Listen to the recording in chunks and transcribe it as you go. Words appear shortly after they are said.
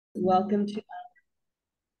Welcome to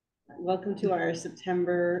our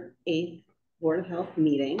September 8th Board of Health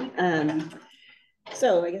meeting.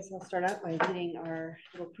 So I guess I'll start out by reading our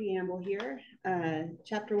little preamble here.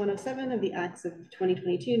 Chapter 107 of the Acts of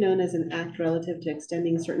 2022, known as an act relative to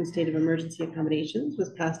extending certain state of emergency accommodations,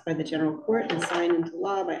 was passed by the General Court and signed into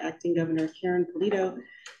law by Acting Governor Karen Polito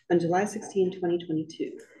on July 16,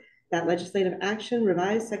 2022. That legislative action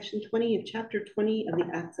revised Section 20 of Chapter 20 of the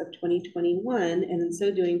Acts of 2021, and in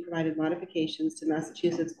so doing provided modifications to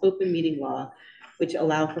Massachusetts open meeting law, which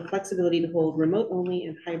allow for flexibility to hold remote-only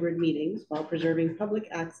and hybrid meetings while preserving public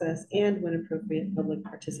access and, when appropriate, public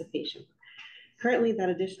participation. Currently, that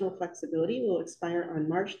additional flexibility will expire on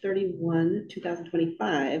March 31,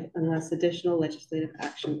 2025, unless additional legislative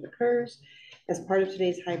action occurs. As part of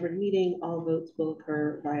today's hybrid meeting, all votes will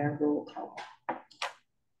occur via roll call.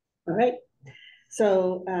 All right,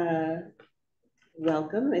 so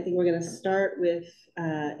welcome. I think we're going to start with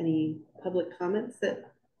any public comments that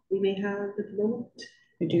we may have at the moment.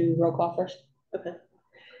 We do roll call first. Okay,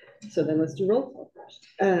 so then let's do roll call first.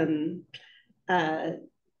 All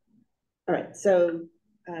right, so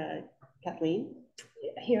Kathleen?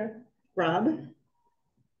 Here. Rob?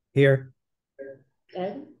 Here.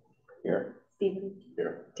 Ed? Here. Stephen?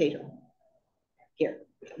 Here. Tasia? Here.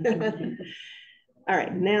 All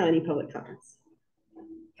right, now any public comments?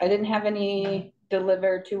 I didn't have any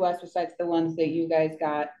delivered to us besides the ones that you guys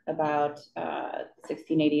got about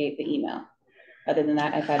 1688, the email. Other than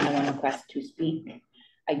that, I've had no one request to speak.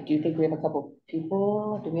 I do think we have a couple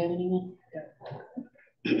people. Do we have anyone?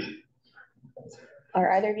 Yeah.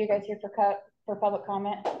 Are either of you guys here for public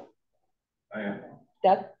comment? I am.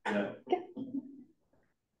 Doug? Yeah. Okay.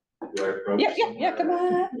 Do I approach? Yeah, come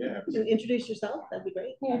on. Yeah. Introduce yourself, that'd be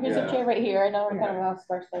great. Yeah, here's a chair right here. I know we're kind of a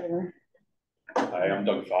sparse later. Hi, I'm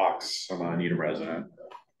Doug Fox. I'm a Needham resident.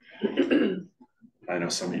 I know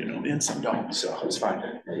some of you know me and some don't, so it's fine.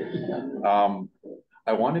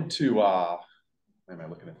 I wanted to, why am I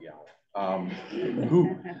looking at the owl?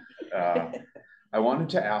 I wanted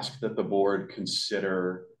to ask that the board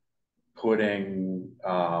consider putting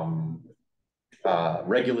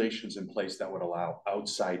regulations in place that would allow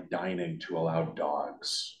outside dining to allow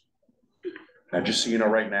dogs. Now, just so you know,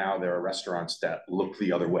 right now, there are restaurants that look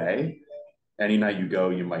the other way. Any night you go,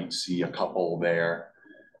 you might see a couple there.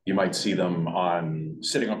 You might see them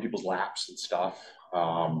sitting on people's laps and stuff.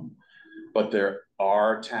 But there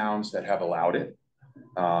are towns that have allowed it,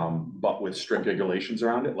 but with strict regulations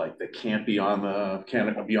around it, like they can't be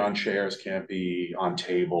on chairs, can't be on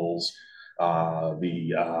tables.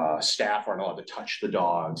 The staff aren't allowed to touch the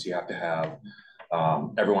dogs. You have to have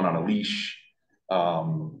everyone on a leash.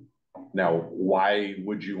 Now, why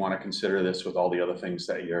would you want to consider this with all the other things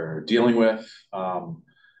that you're dealing with? I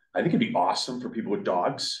think it'd be awesome for people with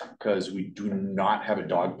dogs because we do not have a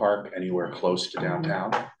dog park anywhere close to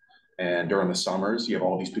downtown. And during the summers, you have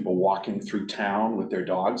all these people walking through town with their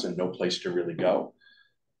dogs and no place to really go.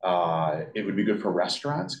 It would be good for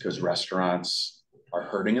restaurants because restaurants are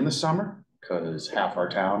hurting in the summer because half our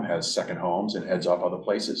town has second homes and heads off other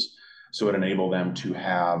places. So it enabled them to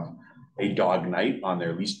have a dog night on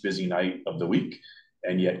their least busy night of the week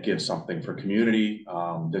and yet give something for community.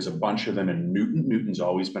 There's a bunch of them in Newton. Newton's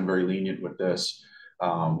always been very lenient with this.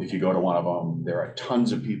 If you go to one of them, there are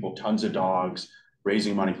tons of people, tons of dogs,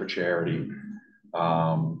 raising money for charity.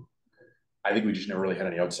 I think we just never really had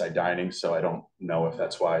any outside dining, so I don't know if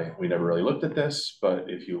that's why we never really looked at this. But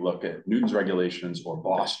if you look at Newton's regulations, or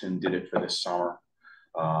Boston did it for this summer,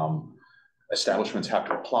 establishments have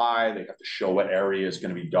to apply. They have to show what area is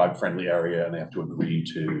going to be dog-friendly area, and they have to agree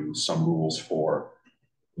to some rules for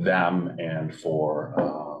them and for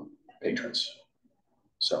patrons.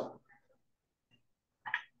 So.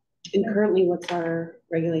 And currently, what's our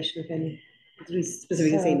regulation, if any? Did we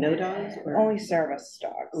specifically say no dogs? Or? Only service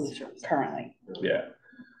dogs. Only service currently. Yeah.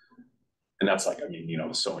 And that's like, I mean, you know,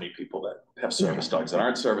 there's so many people that have service dogs that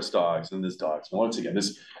aren't service dogs, and there's dogs. And once again,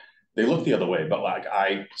 they look the other way, but like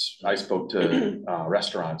I spoke to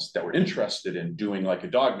restaurants that were interested in doing like a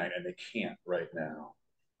dog night, and they can't right now.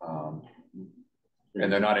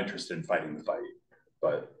 And they're not interested in fighting the fight.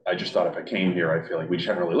 But I just thought if I came here, I feel like we just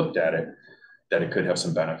hadn't really looked at it, that it could have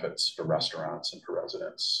some benefits for restaurants and for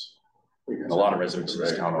residents. And a lot of residents in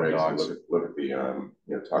this town own dogs. Look at the,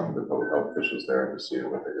 talking to the public health officials there and to see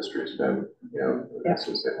what the history's been,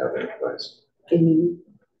 since they have it in place.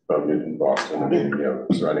 From Newton, Boston, I mean,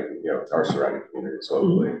 surrounding, our surrounding communities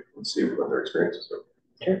locally, and see what their experiences are.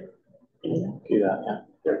 Sure. Yeah.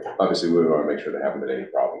 Obviously, we want to make sure there haven't been any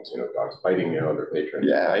problems, dogs fighting, their patrons.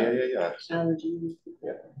 Yeah. Allergies.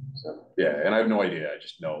 Yeah. So. Yeah, and I have no idea. I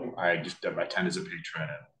just know I attend as a patron,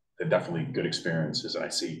 and they're definitely good experiences. And I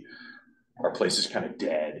see our place is kind of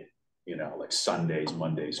dead, you know, like Sundays,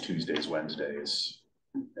 Mondays, Tuesdays, Wednesdays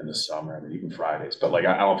in the summer, I mean, even Fridays. But like,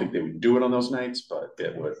 I don't think they would do it on those nights, but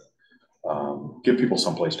it would give people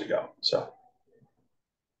someplace to go. So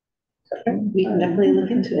We can definitely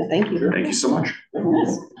look into it. Thank you. thank you so much.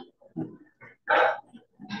 Yes.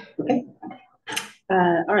 Okay.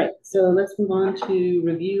 All right, so let's move on to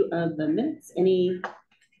review of the minutes. Any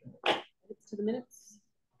edits to the minutes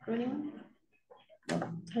for anyone?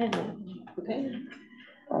 Okay.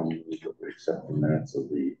 We accept the minutes of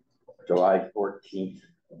the July 14th,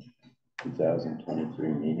 2023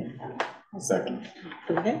 meeting. Second.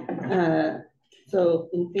 Okay, so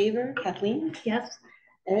in favor, Kathleen? Yes.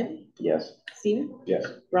 Ed? Yes. Stephen? Yes.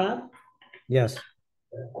 Rob? Yes.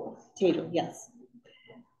 Tejal, yes.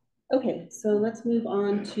 Okay, so let's move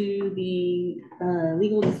on to the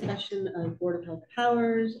legal discussion of Board of Health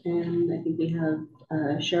powers, and I think we have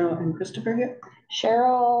Cheryl and Christopher here.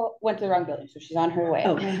 Cheryl went to the wrong building, so she's on her way.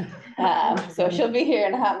 Oh. So she'll be here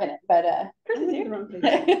in a hot minute, but Chris I is went to here. the wrong place.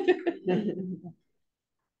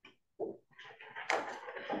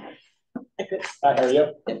 Hi, Chris. Hi, how are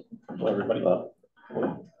you? Hello, everybody.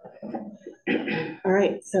 All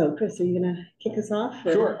right, so Chris, are you gonna kick us off?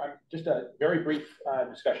 Or? Sure, just a very brief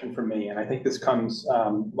discussion from me, and I think this comes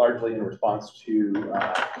largely in response to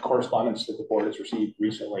correspondence that the board has received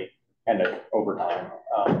recently and over time,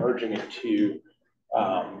 urging it to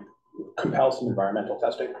compel some environmental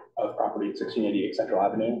testing of property at 1688 Central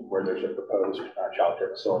Avenue, where there's a proposed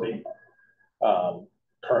childcare facility,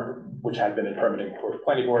 which had been in permitting for the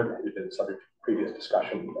planning board, had been subject to previous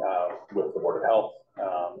discussion with the Board of Health,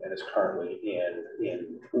 and is currently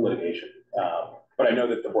in litigation. But I know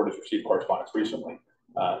that the board has received correspondence recently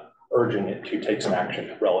urging it to take some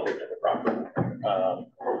action relative to the property.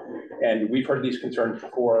 And we've heard these concerns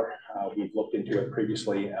before. We've looked into it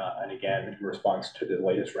previously, and again, in response to the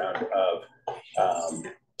latest round of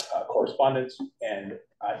correspondence. And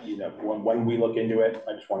you know, when we look into it,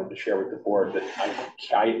 I just wanted to share with the board that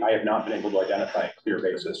I have not been able to identify a clear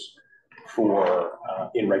basis for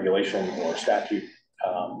in regulation or statute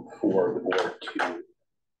for the board to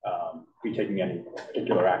be taking any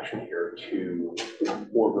particular action here to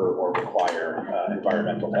order or require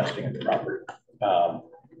environmental testing of the property.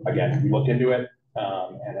 Again, we looked into it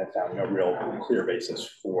and have found no real clear basis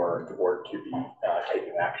for the board to be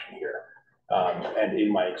taking action here. And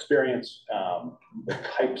in my experience, the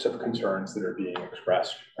types of concerns that are being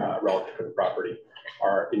expressed relative to the property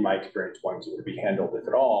are, in my experience, ones that would be handled, if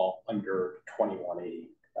at all, under 21E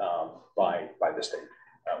by the state,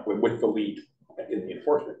 with the lead in the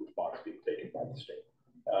enforcement response being taken by the state.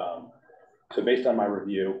 So based on my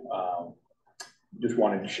review, just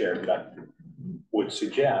wanted to share that I would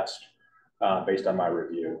suggest, based on my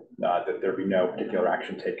review, that there be no particular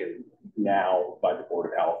action taken now by the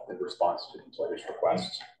Board of Health in response to these latest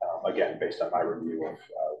requests. Again, based on my review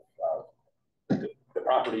of the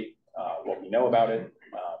property, what we know about it,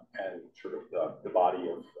 and sort of the body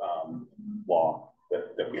of law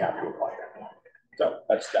that we have to apply there. So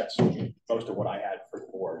that's most of what I had for the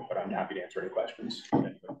board, but I'm happy to answer any questions.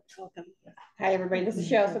 Welcome. Hi, everybody. This is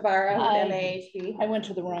Cheryl Sabara Hi. with MAHB. I went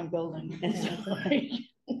to the wrong building. Sorry.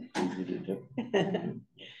 I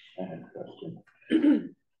had a question.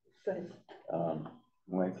 Go ahead.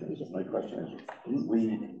 My question is, didn't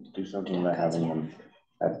we do something about having them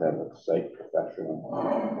have to have a site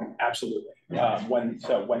professional? Absolutely. When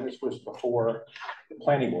this was before the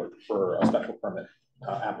planning board for a special permit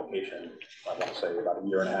application, I want to say about a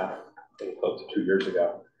year and a half, maybe close to 2 years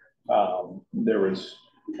ago, there was,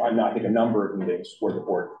 I think, a number of meetings where the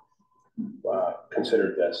board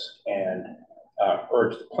considered this and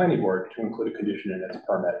urged the planning board to include a condition in its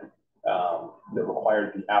permit that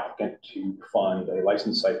required the applicant to fund a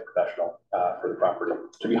licensed site professional for the property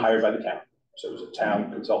to be hired by the town. So it was a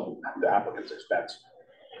town consultant at the applicant's expense.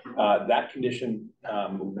 That condition,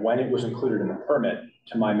 when it was included in the permit,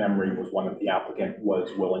 to my memory, was one that the applicant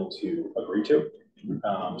was willing to agree to.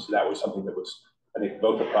 So that was something that was, I think,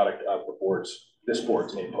 both a product of this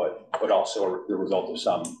board's input, but also the result of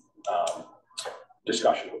some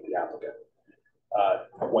discussion with the applicant.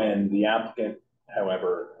 When the applicant,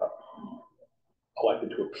 however,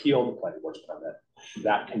 elected to appeal the planning board's permit,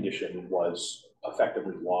 that condition was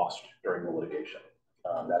effectively lost during the litigation.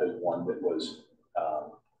 That is one that was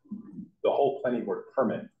the whole planning board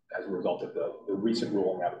permit as a result of the recent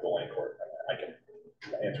ruling out of the land court. I can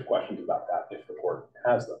answer questions about that if the court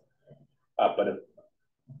has them. But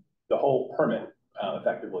the whole permit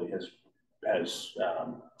effectively has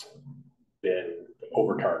been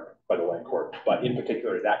overturned by the land court. But in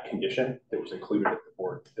particular, that condition that was included at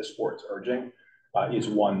this board's urging is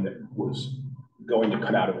one that was going to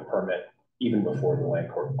come out of the permit even before the land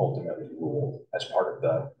court ultimately ruled as part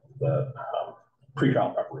of the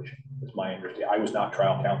pre-trial preparation. It's my understanding. I was not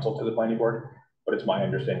trial counsel to the planning board, but it's my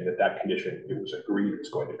understanding that that condition, it was agreed was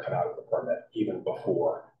going to come out of the permit even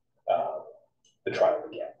before the trial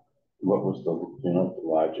began. What was the, you know, the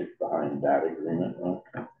logic behind that agreement?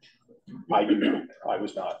 I do not. I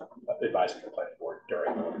was not advising the planning board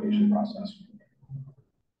during the litigation process.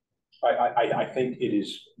 I think it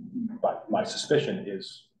is, but my suspicion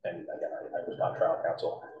is, and again, I was not trial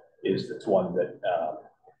counsel, is that's one that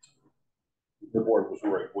the board was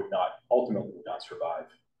worried would not, ultimately would not survive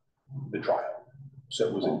the trial. So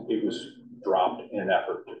it was dropped in an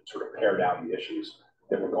effort to sort of pare down the issues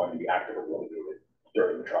that were going to be actively litigated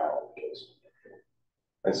during the trial of the case.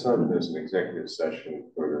 I saw that there's an executive session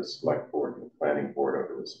for the select board and the planning board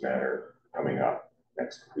over this matter coming up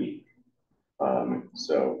next week.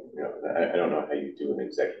 So, you know, I don't know how you do an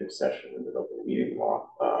executive session in the open meeting law.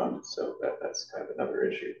 So that's kind of another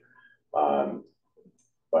issue.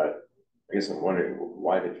 But I guess I'm wondering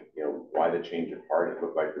why the change of heart? It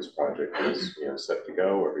looked like this project was, you know, set to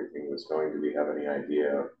go. Everything was going. Do we have any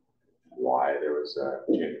idea why there was a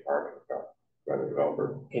change of heart by the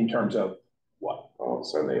developer? In terms of what? All of a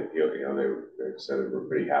sudden they appealed, you know, they said they were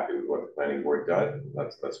pretty happy with what the planning board did.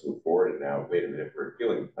 Let's move forward. And now, wait a minute, we're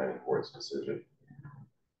appealing the planning board's decision.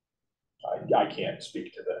 I can't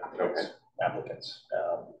speak to the applicants'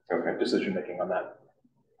 decision making on that.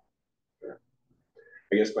 Sure.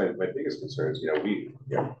 I guess my biggest concern is, you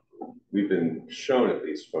know, we've been shown at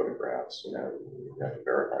least photographs, you know, you have to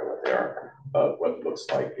verify what they are, of what looks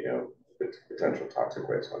like, you know, potential toxic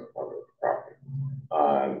waste on the property.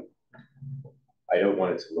 I don't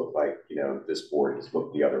want it to look like, you know, this board has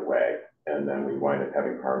looked the other way, and then we wind up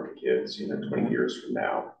having harmed kids, you know, 20 years from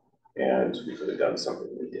now, and we could have done something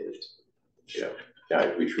we didn't. You know, now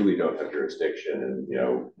if we truly don't have jurisdiction, and you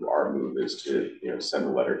know, our move is to, you know, send a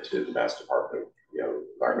letter to the Mass Department of, you know,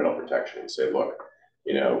 Environmental Protection and say, look,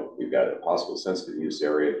 you know, we've got a possible sensitive use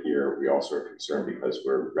area here. We also are concerned because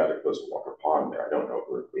we're rather close to Walker Pond there. I don't know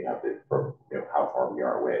if we have the, you know, how far we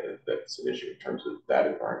are away. That's an issue in terms of that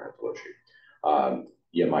environmental issue.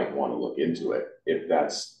 You might want to look into it if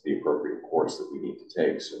that's the appropriate course that we need to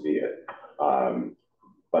take, so be it.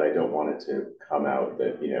 But I don't want it to come out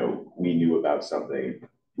that, you know, we knew about something,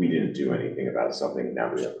 we didn't do anything about something, and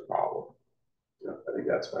now we have a problem. You know, I think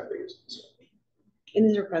that's my biggest concern. And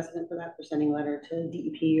is there precedent for that, for sending a letter to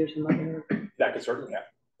DEP or some other? That could certainly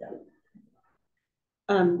happen.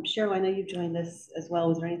 Yeah. Cheryl, I know you joined us as well.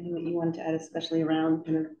 Was there anything that you wanted to add, especially around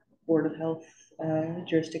kind of Board of Health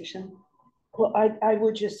jurisdiction? Well, I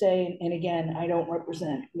would just say, and again, I don't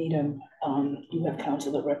represent Needham. You have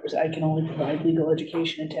counsel that represent, I can only provide legal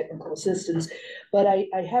education and technical assistance. But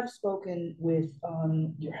I have spoken with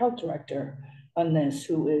your health director on this,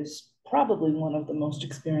 who is probably one of the most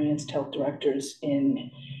experienced health directors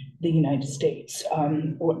in the United States.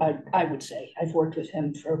 Or I would say, I've worked with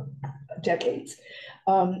him for decades.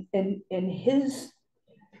 And his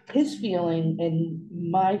feeling,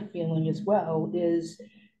 and my feeling as well, is,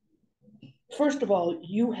 first of all,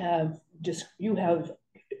 you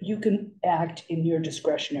can act in your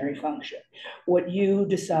discretionary function. What you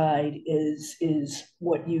decide is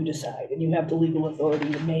what you decide, and you have the legal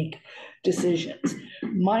authority to make decisions.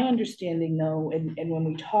 My understanding, though, and when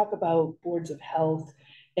we talk about boards of health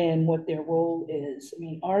and what their role is, I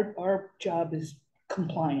mean, our job is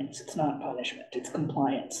compliance. It's not punishment, it's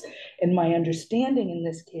compliance. And my understanding in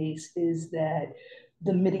this case is that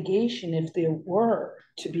the mitigation, if there were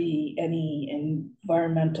to be any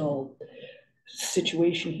environmental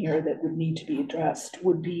situation here that would need to be addressed,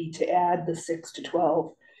 would be to add the 6 to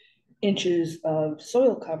 12 inches of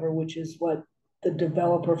soil cover, which is what the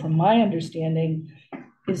developer, from my understanding,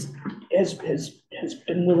 has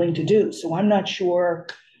been willing to do. So I'm not sure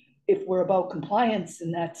if we're about compliance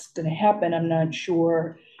and that's going to happen. I'm not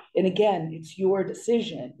sure. And again, it's your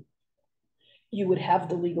decision. You would have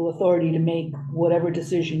the legal authority to make whatever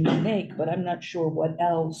decision you make, but I'm not sure what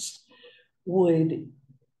else you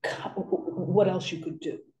could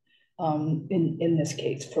do in this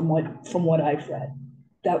case, from what I've read.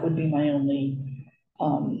 That would be my only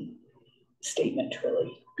statement,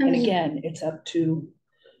 really. And again, it's up to,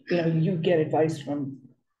 you know, you get advice from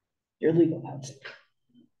your legal counsel.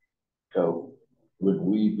 So would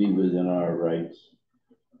we be within our rights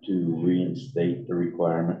to reinstate the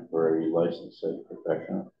requirement for a licensed site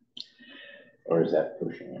professional? Or is that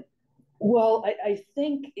pushing it? Well, I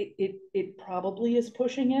think it probably is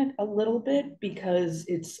pushing it a little bit, because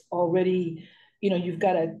it's already you've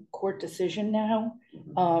got a court decision now,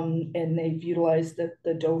 and they've utilized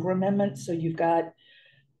the Dover Amendment, so you've got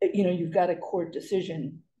a court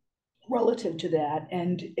decision relative to that,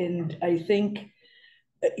 and I think,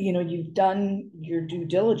 you've done your due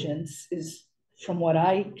diligence, is from what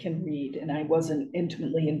I can read, and I wasn't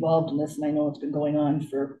intimately involved in this, and I know it's been going on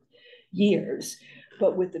for years,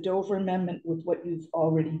 but with the Dover Amendment, with what you've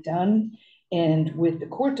already done, and with the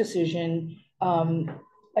court decision,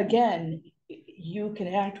 again, you can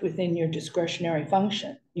act within your discretionary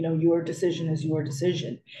function. Your decision is your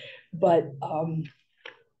decision, but I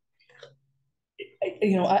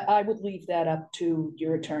would leave that up to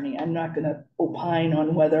your attorney. I'm not going to opine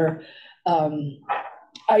on whether,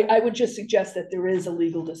 I would just suggest that there is a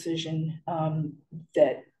legal decision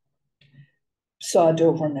that saw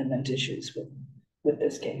Dover Amendment issues with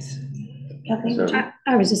this case.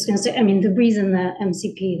 I was just going to say, I mean, the reason that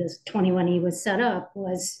MCP, this 21E, was set up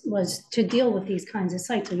was to deal with these kinds of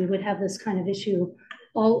sites. So you would have this kind of issue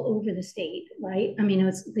all over the state, right? I mean,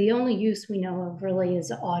 it's the only use we know of really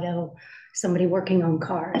is auto, somebody working on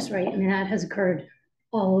cars, right? I mean, that has occurred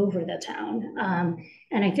all over the town.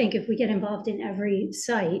 And I think if we get involved in every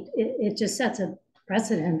site, it just sets a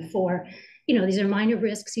precedent for, these are minor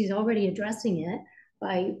risks. He's already addressing it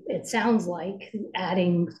by, it sounds like,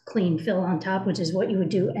 adding clean fill on top, which is what you would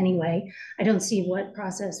do anyway. I don't see what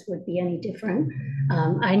process would be any different.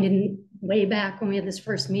 I didn't, way back when we had this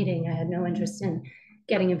first meeting, I had no interest in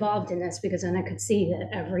getting involved in this, because then I could see that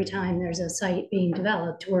every time there's a site being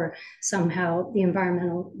developed or somehow the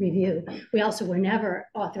environmental review. We also were never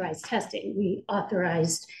authorized testing. We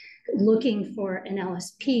authorized looking for an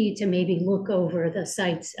LSP to maybe look over the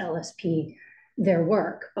site's LSP, their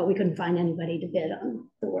work, but we couldn't find anybody to bid on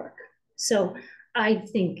the work. So I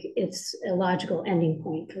think it's a logical ending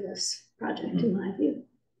point for this project, in my view.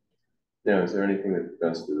 Now, is there anything that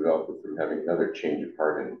prevents the developer from having another change of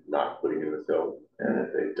heart and not putting in the fill? And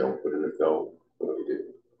if they don't put in the fill, what do we do?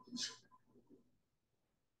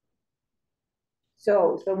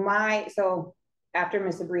 So after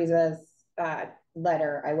Ms. Abriza's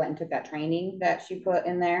letter, I went and took that training that she put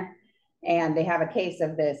in there, and they have a case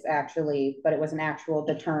of this actually, but it was an actual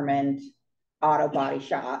determined auto body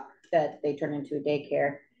shop that they turned into a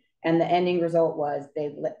daycare. And the ending result was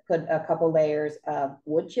they put a couple layers of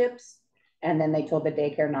wood chips, and then they told the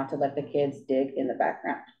daycare not to let the kids dig in the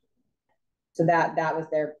background. So that was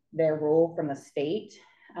their rule from the state.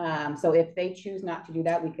 So if they choose not to do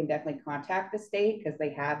that, we can definitely contact the state, because they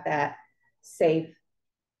have that safe,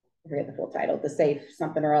 I forget the full title, the safe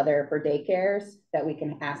something or other for daycares, that we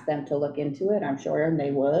can ask them to look into it. I'm sure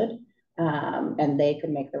they would. And they could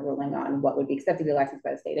make the ruling on what would be accepted to be licensed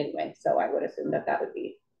by the state anyway. So I would assume that would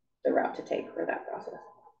be the route to take for that process.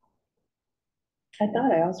 I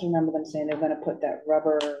thought I also remember them saying they're going to put that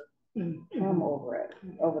rubber over it,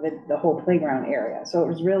 over the whole playground area. So it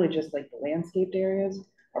was really just like the landscaped areas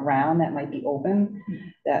around that might be open,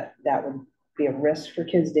 that would be a risk for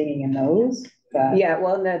kids digging in those. But yeah,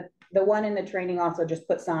 well, the one in the training also just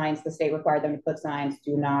put signs. The state required them to put signs,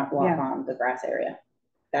 do not walk on the grass area.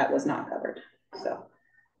 That was not covered. So,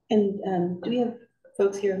 and do we have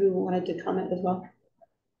folks here who wanted to comment as well?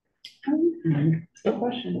 Good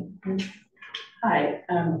question. Hi,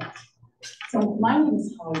 so my name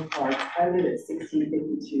is Holly Clark. I live at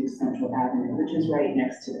 1652 Central Avenue, which is right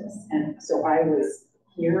next to this. And so I was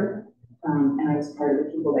here, and I was part of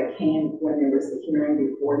the people that came when there was the hearing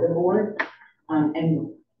before the board.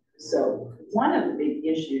 And so one of the big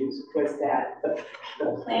issues was that the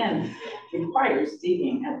plan requires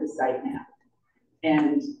digging at the site now.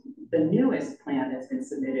 And the newest plan that's been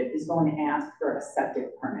submitted is going to ask for a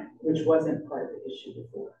septic permit, which wasn't part of the issue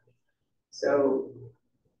before. So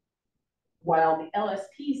while the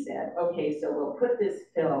LSP said, okay, so we'll put this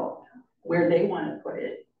fill where they want to put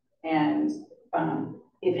it, and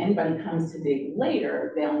if anybody comes to dig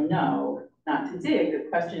later, they'll know not to dig. The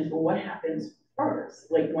question is, well, what happens first?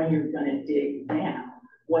 Like when you're going to dig now,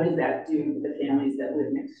 what does that do to the families that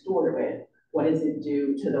live next door to it? What does it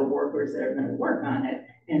do to the workers that are going to work on it?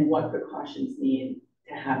 And what precautions need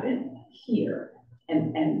to happen here?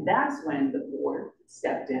 And that's when the board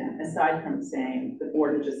stepped in, aside from saying, the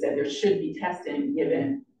board had just said there should be testing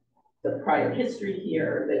given the prior history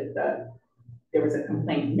here, that there was a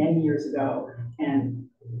complaint many years ago, and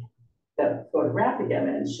the photographic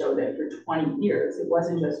evidence showed that for 20 years, it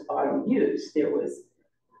wasn't just auto use, there was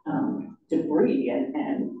debris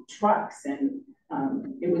and trucks, and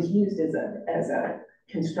it was used as a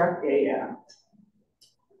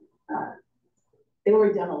they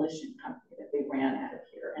were a demolition company that they ran out of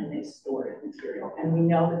here, and they stored material. And we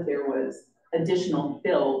know that there was additional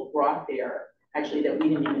fill brought there, actually, that we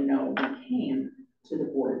didn't even know when it came, to the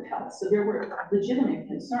Board of Health. So there were legitimate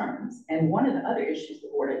concerns. And one of the other issues the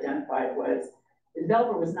board identified was the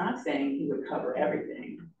developer was not saying he would cover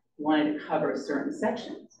everything, he wanted to cover certain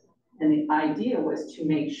sections. And the idea was to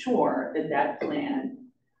make sure that that plan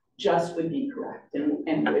just would be correct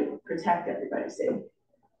and would protect everybody's safety.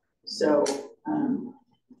 So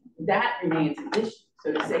that remains an issue.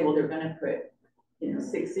 So to say, well, they're going to put,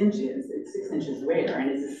 6 inches, it's 6 inches greater,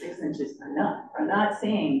 and is it 6 inches enough? I'm not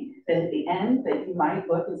saying that at the end that you might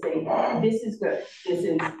look and say, this is good, this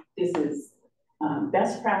is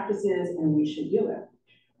best practices, and we should do it.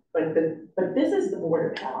 But this is the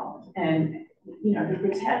Board of Health, and to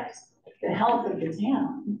protect the health of the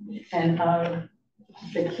town and of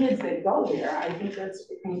the kids that go there, I think that's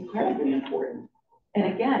incredibly important.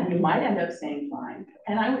 And again, you might end up saying fine.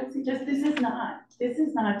 And I would suggest this is not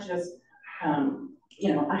just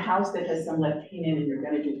a house that has some lead paint in and you're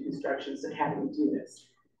going to do construction, so how do we do this?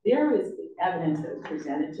 There is evidence that was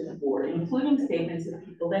presented to the board, including statements of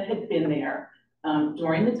people that had been there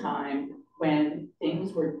during the time when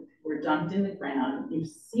things were dumped in the ground. You've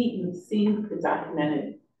seen the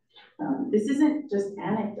documented. This isn't just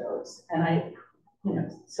anecdotes, and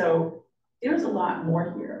so there's a lot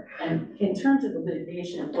more here. And in terms of the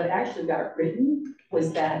litigation, what actually got written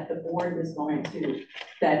was that the board was thought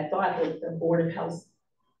that the Board of Health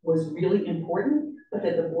was really important, but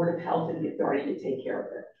that the Board of Health had the authority to take care of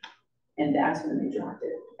it. And that's when they dropped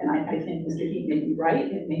it. And I think Mr. Heath may be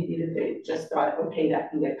right. It may be that they just thought, okay, that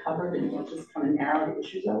can get covered and we'll just kind of narrow the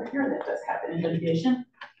issues over here. That does happen in litigation.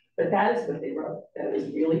 But that is what they wrote. That it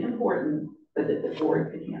was really important, but that the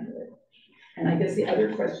board could handle it. And I guess the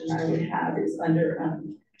other question I would have is under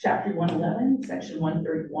Chapter 111, Section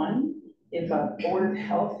 131, if a Board of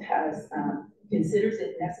Health has considers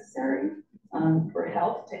it necessary for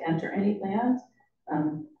health to enter any land,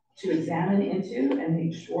 to examine into and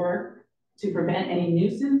make sure to prevent any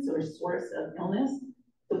nuisance or source of illness,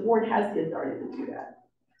 the board has the authority to do that.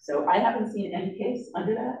 So I haven't seen any case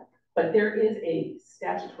under that, but there is a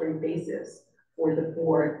statutory basis for the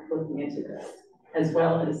board looking into this, as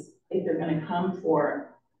well as if they're going to come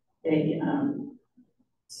for a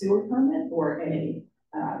sewer permit or a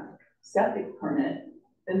septic permit,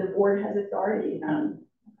 then the board has authority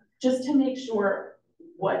just to make sure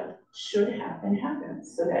what should happen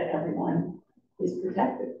happens so that everyone is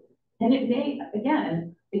protected. And it may,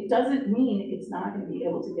 again, it doesn't mean it's not going to be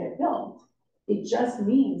able to get built. It just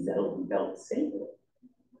means that it'll be built safely.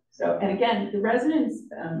 So, and again, the residents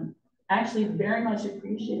actually very much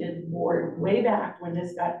appreciated the board way back when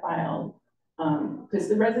this got filed, because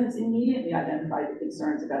the residents immediately identified the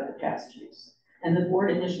concerns about the past use. And the board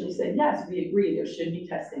initially said, yes, we agree, there should be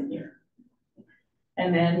testing here.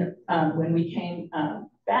 And then when we came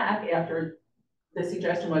back after the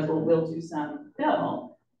suggestion was, well, we'll do some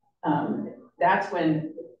fill, that's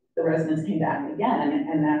when the residents came back again,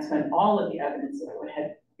 and that's when all of the evidence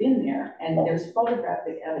had been there, and there's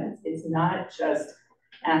photographic evidence. It's not just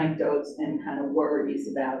anecdotes and kind of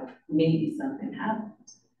worries about maybe something happened.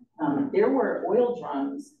 There were oil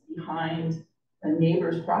drums behind a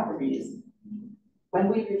neighbor's properties when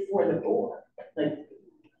we before the board. Like,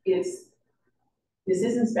 this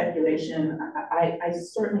isn't speculation. I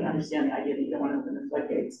certainly understand the idea that you don't want to open the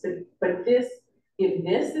floodgates, but if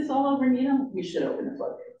this is all over Needham, we should open the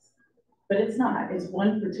floodgates. But it's not. It's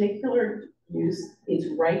one particular use. It's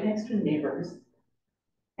right next to neighbors,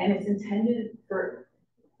 and it's intended for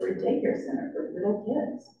a daycare center for little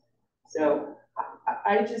kids. So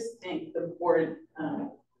I just think the board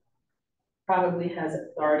probably has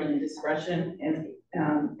authority and discretion,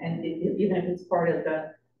 and even if it's part of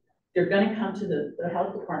they're going to come to the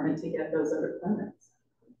health department to get those other permits,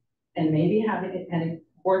 and maybe having it and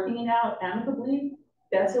working it out amicably.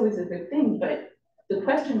 That's always a good thing. But the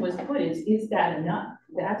question was put is that enough?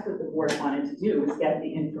 That's what the board wanted to do, was get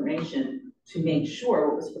the information to make sure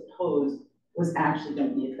what was proposed was actually going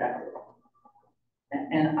to be effective.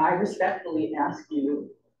 And I respectfully ask you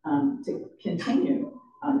to continue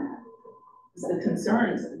on that. Because the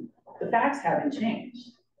concerns, the facts haven't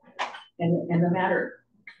changed. And the matter,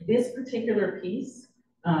 this particular piece,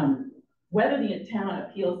 whether the town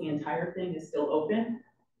appeals the entire thing is still open,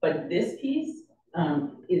 but this piece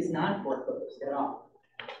is not foreclosed at all.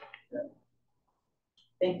 So,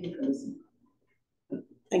 thank you for listening.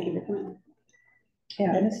 Thank you for coming.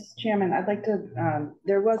 Yeah, Mrs. Chairman, I'd like to,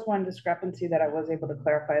 there was one discrepancy that I was able to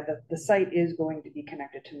clarify, that the site is going to be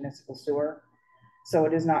connected to municipal sewer. So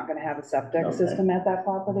it is not going to have a septic system at that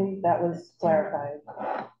property. That was clarified.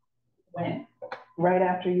 When? Right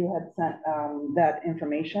after you had sent that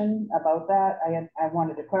information about that, I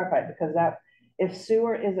wanted to clarify it, because that if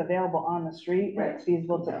sewer is available on the street, and it's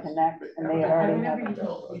feasible to connect, and they I already remember have.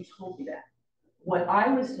 you told me that. What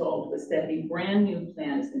I was told was that a brand new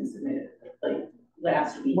plan has been submitted, like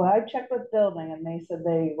last week. Well, I checked with building and they said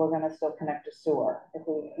they were gonna still connect to sewer if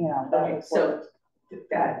we, you know. that Okay, was so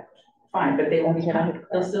that, fine, but they will That's be what I had coming,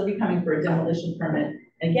 they'll still be coming for a demolition permit.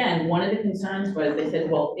 Again, one of the concerns was, they said,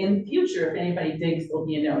 well, in the future, if anybody digs, there'll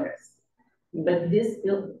be a notice. But this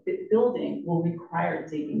building will require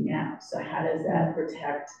digging now, so how does that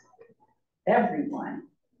protect everyone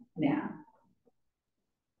now?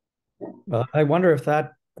 Well, I wonder if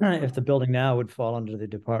that, if the building now would fall under the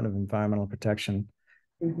Department of Environmental Protection.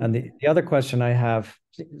 And the other question I have,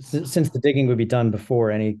 since the digging would be done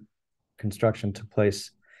before any construction took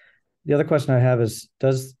place, the other question I have is,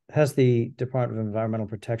 has the Department of Environmental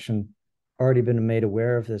Protection already been made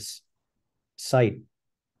aware of this site?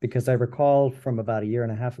 Because I recall from about a year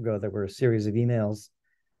and a half ago, there were a series of emails.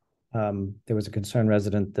 There was a concerned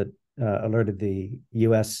resident that alerted the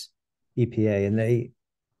US EPA, and they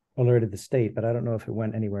alerted the state, but I don't know if it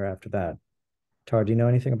went anywhere after that. Tara, do you know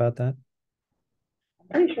anything about that? I'm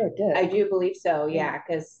pretty sure it did. I do believe so, yeah,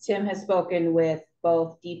 because Tim has spoken with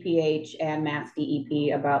both DPH and Mass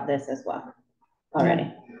DEP about this as well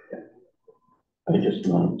already. I just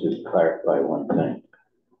wanted to clarify one thing.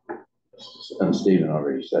 And Stephen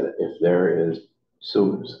already said it, if there is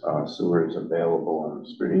sewers available on the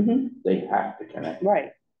street, they have to connect.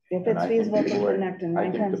 Right, if And it's I think feasible the to board- connect in I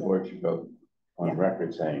my think terms the of. board should go on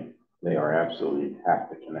record saying they are absolutely have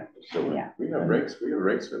to connect to sewer. Yeah. We have rates for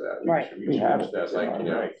that. Right. We We have changed that it. like, you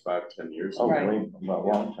know, Right. 5-10 years Oh, ago. Right. really? A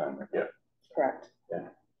long time ago. Yeah. Correct.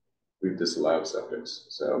 We've disallowed septics,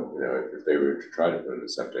 so, you know, if they were to try to put in a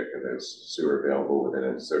septic and there's sewer available within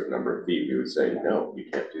a certain number of feet, we would say, no, you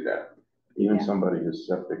can't do that. Even Yeah. somebody who's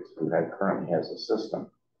septic, who currently has a system.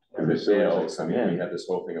 If it the sewers fails, I that mean, come we in, had this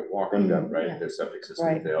whole thing at Walking Gun, right? Yeah. If their septic system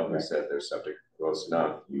Right. failed, we Right. said their septic close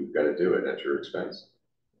enough, you've got to do it at your expense.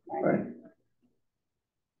 Right.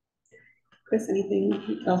 Chris,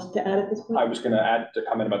 anything else to add at this point? I was gonna add to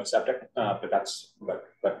comment about the septic,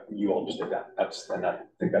 but you all just did that. I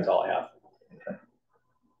think that's all I have.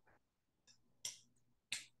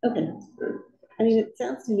 Okay. I mean, it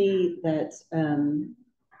sounds to me that,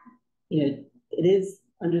 you know, it is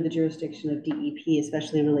under the jurisdiction of DEP,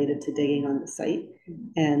 especially related to digging on the site.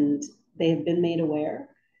 And they have been made aware.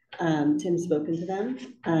 Tim's spoken to them.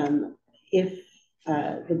 If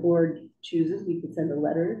the board chooses, we could send a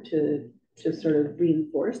letter to sort of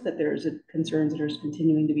reinforce that there's concerns that are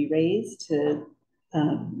continuing to be raised to,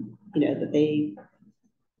 you know, that they,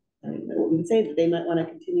 I don't know what we would say, that they might want to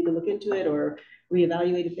continue to look into it or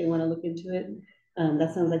reevaluate if they want to look into it.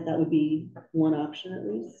 That sounds like that would be one option at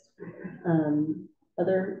least.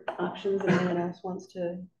 Other options that anyone else wants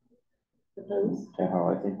to propose? Hal,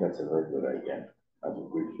 I think that's a very good idea. I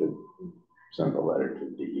think we should send a letter to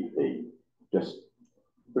DEP, just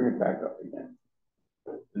bring it back up again.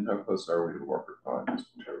 And how close are we to Walker Pond just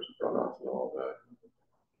in terms of runoff and all that?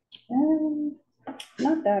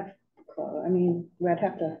 Not that close, I mean, I'd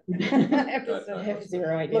have to. I have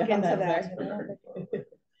zero idea. Look on into that. that.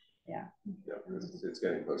 Yeah, because it's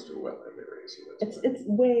getting close to a wetland area, so that's. It's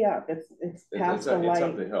way up, it's past the It's up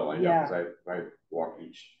light, the hill, I know, yeah. because I walk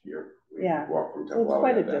each year. We Yeah. Walk from So Temple it's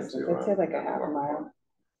quite a Valley down distance, to, I'd say like a down to half a Walker mile. Pond.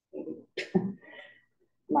 Maybe.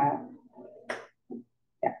 Mile.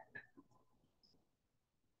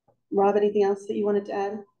 Rob, anything else that you wanted to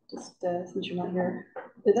add? Just since you're not here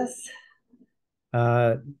with us?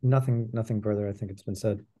 Nothing further. I think it's been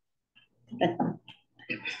said. Do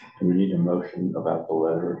we need a motion about the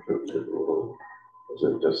letter? Or is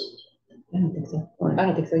it just? I don't think so. I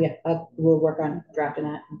don't think so, yeah. We'll work on drafting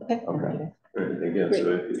that. Okay. Okay. And again,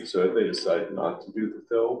 so if they decide not to do the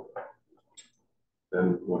fill,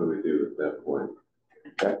 then what do we do at that point?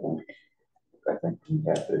 I think we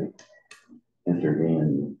have to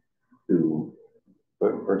intervene to,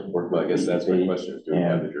 but first work. Well, I guess that's my DEP, question, is do we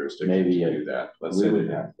have the jurisdiction maybe to do that? Let's we say would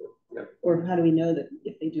they have to. Or how do we know that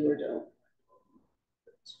if they do or don't?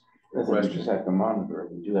 I think we just have to monitor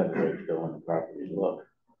it. We do have the right to go on the property and look.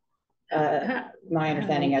 My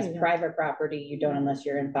understanding as private property, you don't unless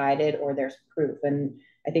you're invited or there's proof. And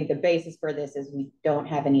I think the basis for this is we don't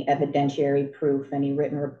have any evidentiary proof, any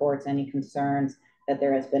written reports, any concerns that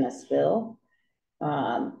there has been a spill.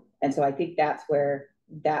 And so I think that's where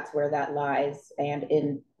that lies. And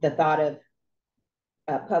in the thought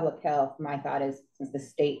of public health, my thought is since the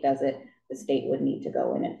state does it, the state would need to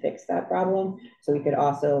go in and fix that problem. So we could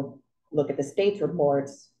also look at the state's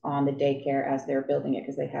reports on the daycare as they're building it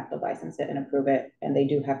because they have to license it and approve it. And they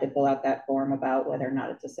do have to fill out that form about whether or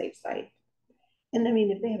not it's a safe site. And I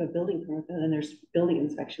mean, if they have a building permit, then there's building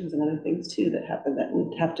inspections and other things too that happen that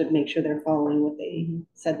would have to make sure they're following what they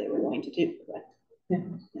said they were going to do. But, yeah.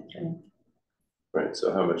 Right,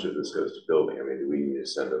 so how much of this goes to building? I mean, do we need to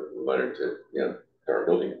send a letter to, to our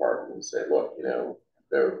building department and say, look,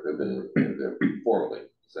 there have been, formally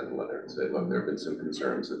send a letter and say, look, there have been some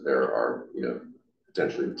concerns that there are,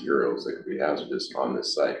 potentially materials that could be hazardous on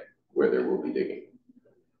this site where there will be digging.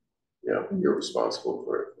 You're responsible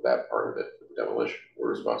for that part of it, for the demolition.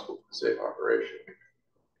 We're responsible for the safe operation.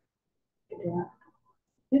 Yeah.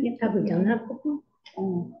 Have we done that before?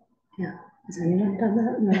 Yeah. Has anyone done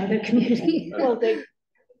that in another community? Well,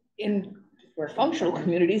 we're functional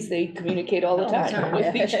communities, they communicate all the time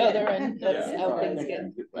with each other, and that's how things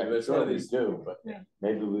get. That's what they do, but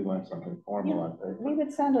maybe we want something formal on paper. We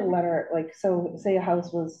would send a letter, like, so say a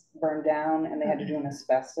house was burned down and they had to do an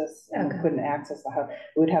asbestos and couldn't access the house,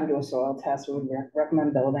 we would have to do a soil test. We would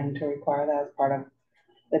recommend building to require that as part of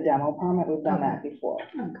the demo permit. We've done that before.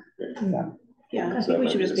 So. Yeah, I So think we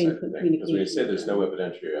should just be in because communication. when you say there's no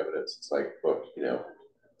evidentiary evidence, it's like, look,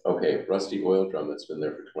 okay, rusty oil drum that's been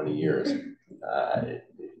there for 20 years,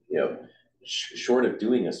 short of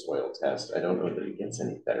doing a soil test, I don't know that it gets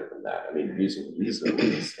any better than that. I mean, using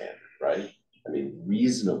reasonably as standard, right? I mean,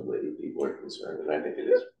 reasonably people are concerned, and I think it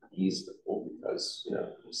is reasonable because,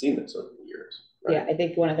 we've seen this over the years. Right? Yeah, I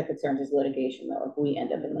think one of the concerns is litigation, though. If we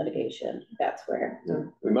end up in litigation, that's where.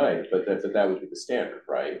 We might, but that would be the standard,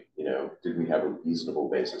 right? Did we have a reasonable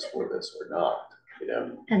basis for this or not?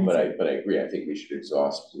 But I agree. I think we should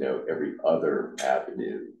exhaust, every other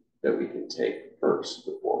avenue that we can take first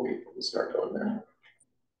before we start going there.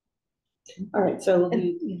 All right, so we'll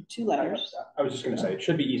do 2 letters. I was just going to say, it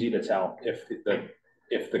should be easy to tell if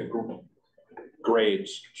the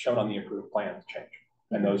grades shown on the approved plans change.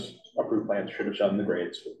 And those approved plans should have shown the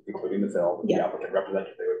grades, including the fill, the applicant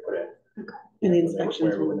representative they would put in. And the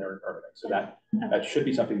inspections. When they were permitting. So that should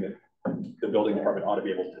be something that the building department ought to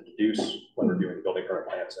be able to deduce when reviewing the building permit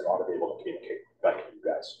plans, and ought to be able to communicate back to you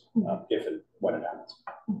guys if and when it happens.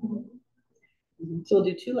 So we'll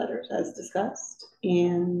do 2 letters as discussed,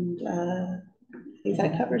 and I think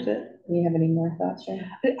that covers it. Do you have any more thoughts, Jen?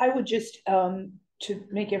 I would just, to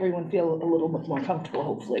make everyone feel a little bit more comfortable,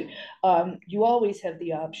 hopefully, you always have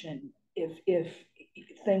the option if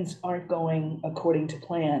things aren't going according to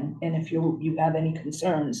plan, and if you have any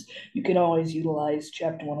concerns, you can always utilize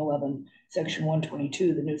Chapter 111, Section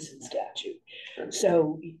 122, the nuisance statute.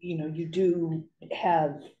 So, you do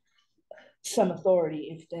have some authority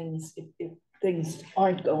if things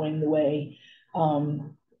aren't going the way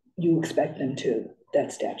you expect them to.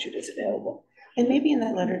 That statute is available. And maybe in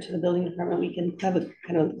that letter to the building department, we can have a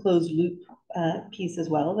kind of closed loop piece as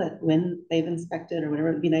well, that when they've inspected or whatever,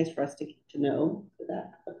 it'd be nice for us to know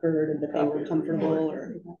that occurred and that they were comfortable,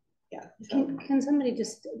 or So. Can somebody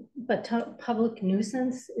just, but public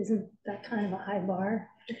nuisance, isn't that kind of a high bar?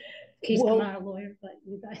 In case I'm not a lawyer, but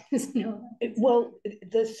you guys know. Well,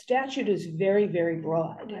 the statute is very, very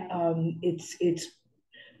broad. Right. It's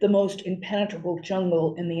the most impenetrable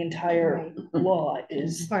jungle in the entire law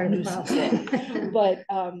is part of the problem. But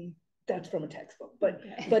that's from a textbook.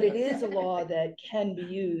 But it is a law that can be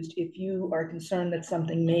used if you are concerned that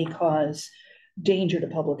something may cause danger to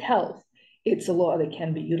public health. It's a law that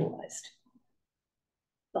can be utilized.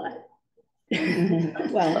 But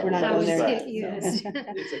well, we're not going there.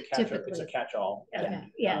 It's a catch-all.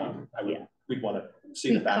 We'd want to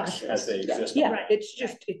see the facts as they exist. Yeah, right. It's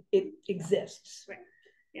just it exists. Right.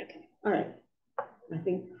 Okay. All right. I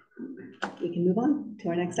think we can move on to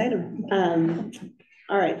our next item.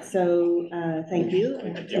 All right. So thank you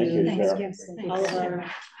to all of our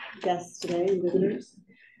guests today and visitors.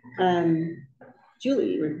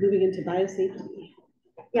 Julie, we're moving into biosafety.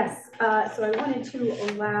 Yes, so I wanted to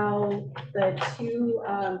allow the 2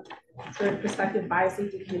 sort of prospective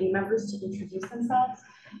biosafety committee members to introduce themselves.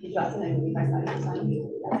 Justin, and you guys know.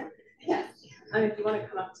 Yes. If you want to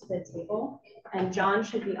come up to the table, and John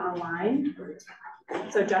should be online.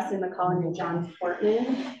 So Justin McCullen and John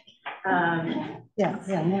Portman. And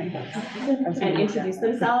introduce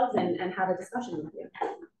themselves and have a discussion with you.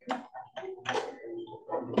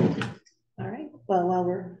 All right. Well, while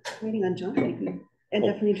we're waiting on John, you can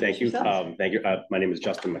definitely thank you. Thank you. My name is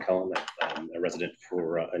Justin McCullen. I'm a resident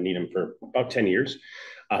for Needham for about 10 years.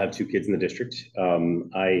 I have 2 kids in the district.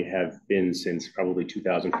 I have been since probably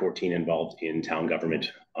 2014 involved in town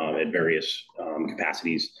government at various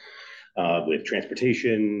capacities with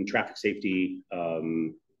transportation, traffic safety.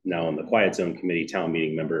 Now I'm the Quiet Zone Committee, town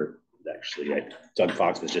meeting member, actually, Doug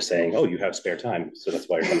Fox was just saying, "Oh, you have spare time, so that's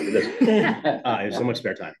why you're coming to this." I have so much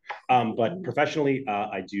spare time. But professionally,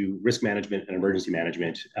 I do risk management and emergency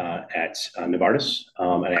management at Novartis,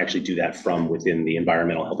 and I actually do that from within the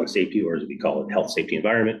environmental health and safety, or as we call it, health, safety,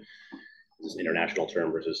 environment. This is an international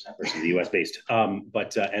term versus the U.S. based.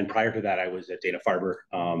 And prior to that, I was at Dana-Farber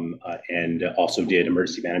and also did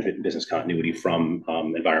emergency management and business continuity from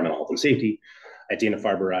environmental health and safety. At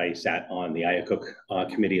Dana-Farber, I sat on the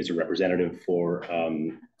IACUC committee as a representative for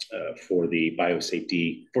the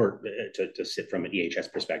biosafety to sit from an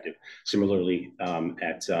EHS perspective. Similarly,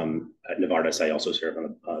 at Novartis, I also serve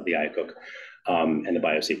on the IACUC and the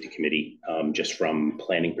biosafety committee, just from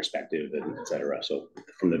planning perspective and et cetera. So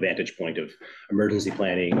from the vantage point of emergency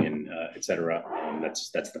planning and et cetera,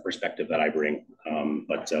 that's the perspective that I bring.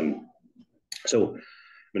 So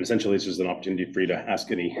I mean, essentially, this is an opportunity for you to ask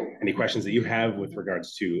any questions that you have with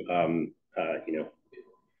regards to, you know,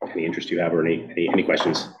 any interest you have or any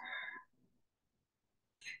questions.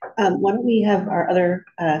 Why don't we have our other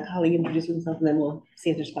colleague introduce himself, and then we'll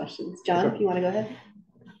see if there's questions. John, if you want to go ahead.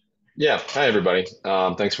 Yeah. Hi, everybody.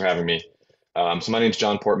 Thanks for having me. So my name's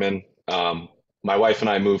John Portman. My wife and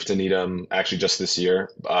I moved to Needham actually just this year,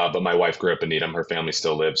 but my wife grew up in Needham. Her family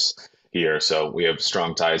still lives here, so we have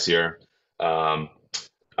strong ties here.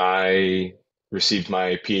 I received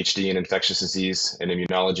my PhD in infectious disease and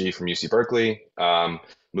immunology from UC Berkeley,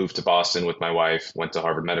 moved to Boston with my wife, went to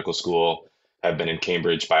Harvard Medical School, have been in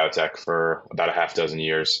Cambridge biotech for about a half dozen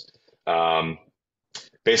years.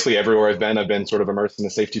 Basically everywhere I've been sort of immersed in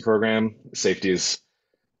the safety program. Safety is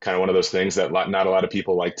kind of one of those things that not a lot of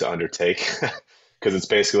people like to undertake because it's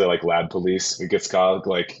basically like lab police. It gets called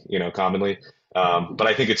commonly. But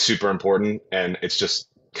I think it's super important, and it's just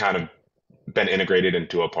kind of been integrated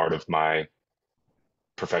into a part of my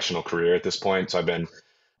professional career at this point. So I've been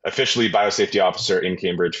officially biosafety officer in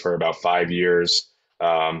Cambridge for about 5 years.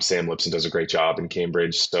 Sam Lipson does a great job in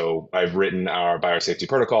Cambridge. So I've written our biosafety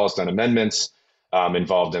protocols, done amendments,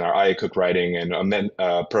 involved in our IACUC writing and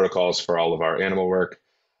protocols for all of our animal work.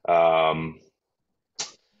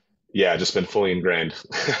 Yeah, just been fully ingrained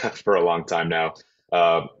for a long time now.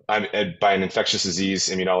 I'm by an infectious disease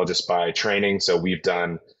immunologist by training. So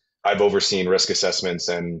I've overseen risk assessments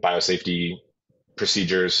and biosafety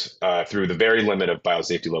procedures through the very limit of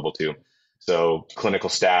biosafety level 2. So clinical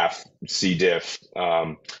staff, C. diff,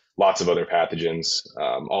 lots of other pathogens,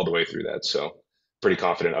 all the way through that. So pretty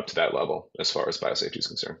confident up to that level as far as biosafety is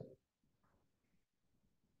concerned.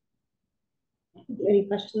 Any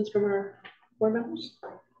questions from our board members?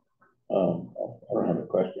 I don't have a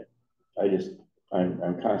question.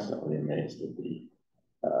 I'm constantly amazed at the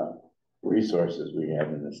resources we have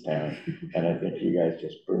in this town, and I think you guys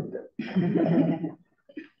just proved it.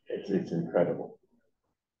 It's incredible.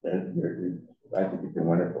 I think you've been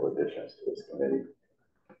wonderful additions to this committee.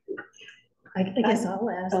 I guess I'll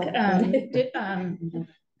ask.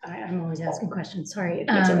 I'm always asking questions. Sorry.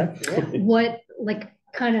 What,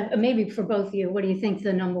 kind of, maybe for both of you, what do you think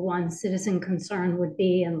the #1 citizen concern would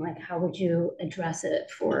be, and how would you address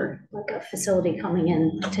it for a facility coming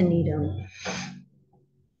in to Needham?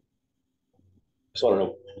 So I don't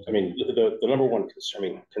know. I mean, the #1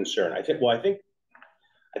 concern. I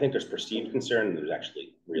think there's perceived concern, and there's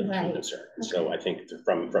actually real true concern. And so I think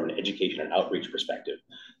from an education and outreach perspective,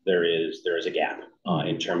 there is a gap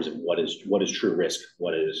in terms of what is true risk,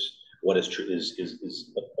 what is true is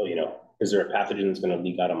there a pathogen that's going to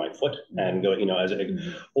leak out of my foot and go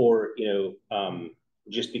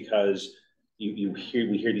just because we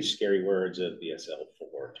hear these scary words of BSL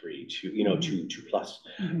 4, 3, 2,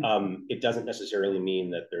 2+. It doesn't necessarily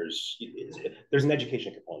mean that there's an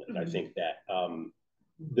education component. I think that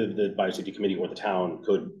the biosafety committee or the town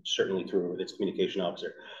could certainly, through its communication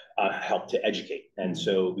officer, help to educate, and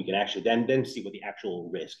so we can actually then see what the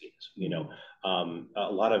actual risk is.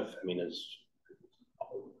 A lot of, as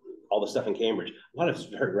all the stuff in Cambridge, a lot of it's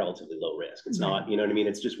very relatively low risk. It's not,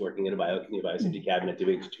 it's just working in a biosafety cabinet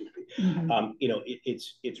doing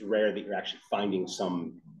it's rare that you're actually finding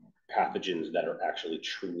some pathogens that are actually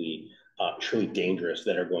truly dangerous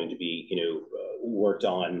that are going to be, worked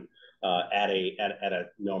on at a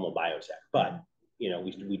normal biotech. But,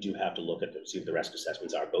 we do have to look at see what the risk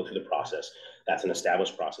assessments are, go through the process. That's an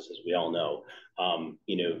established process, as we all know,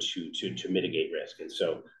 to mitigate risk. And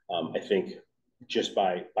so I think just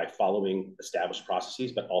by following established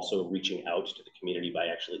processes, but also reaching out to the community by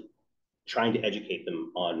actually trying to educate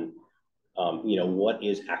them on, what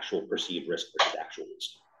is actual perceived risk versus actual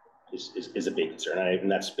risk is a big concern.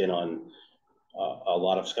 And that's been on a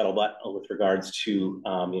lot of scuttlebutt with regards to,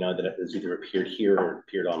 that it has either appeared here or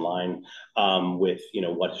appeared online, with,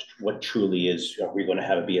 what truly is, are we going to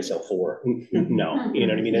have a BSL-4? No, you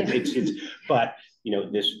know what I mean? It's but,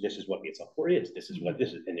 this is what BSL-4 is. This is what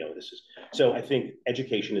this is, and, this is, so I think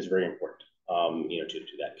education is very important,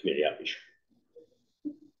 to that community outreach.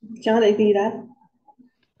 John, anything you'd add?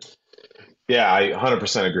 Yeah, I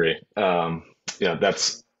 100% agree.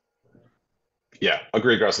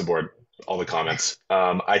 Agree across the board, all the comments.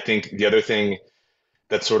 I think the other thing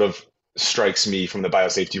that sort of strikes me from the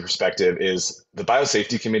biosafety perspective is the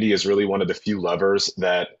biosafety committee is really one of the few levers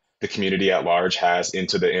that the community at large has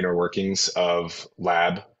into the inner workings of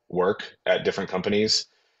lab work at different companies.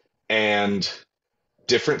 And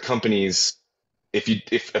different companies,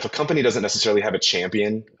 if a company doesn't necessarily have a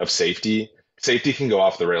champion of safety can go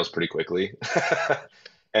off the rails pretty quickly.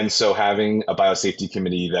 And so having a biosafety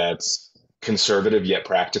committee that's conservative yet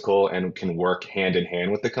practical and can work hand in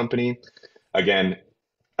hand with the company. Again,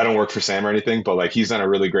 I don't work for Sam or anything, but like he's done a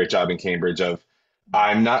really great job in Cambridge of,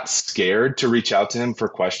 I'm not scared to reach out to him for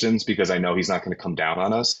questions because I know he's not going to come down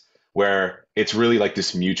on us, where it's really like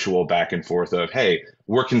this mutual back and forth of, hey,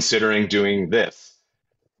 we're considering doing this.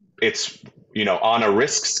 It's, on a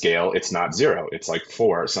risk scale, it's not 0, it's like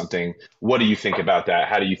 4 or something. What do you think about that?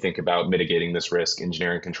 How do you think about mitigating this risk,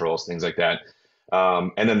 engineering controls, things like that?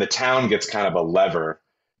 And then the town gets kind of a lever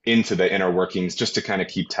into the inner workings just to kind of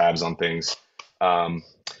keep tabs on things.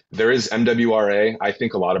 There is MWRA. I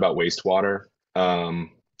think a lot about wastewater.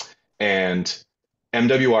 And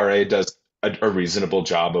MWRA does a reasonable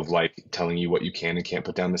job of like telling you what you can and can't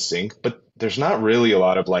put down the sink, but there's not really a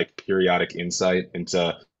lot of like periodic insight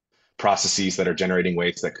into processes that are generating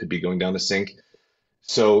waste that could be going down the sink.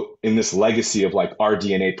 So in this legacy of like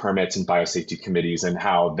RDNA permits and biosafety committees and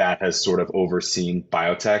how that has sort of overseen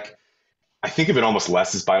biotech, I think of it almost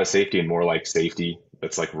less as biosafety and more like safety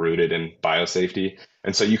that's like rooted in biosafety.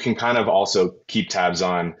 And so you can kind of also keep tabs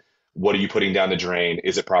on what are you putting down the drain?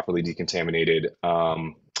 Is it properly decontaminated?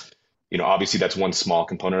 Obviously that's one small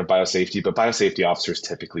component of biosafety, but biosafety officers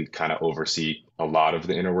typically kind of oversee a lot of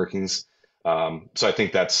the inner workings. So I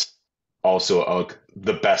think that's also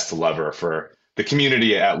the best lever for the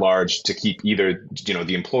community at large to keep either,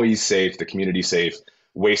 the employees safe, the community safe,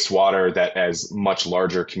 wastewater that has much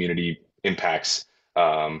larger community impacts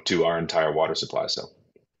to our entire water supply. So.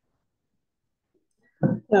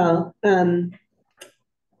 Well,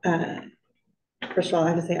 first of all, I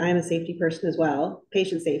have to say I'm a safety person as well,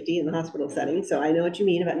 patient safety in the hospital setting. So I know what you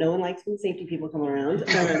mean about no one likes when safety people come around.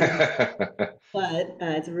 But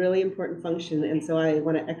it's a really important function. And so I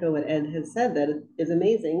want to echo what Ed has said, that it is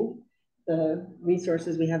amazing the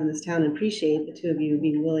resources we have in this town, and appreciate the two of you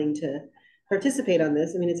being willing to participate on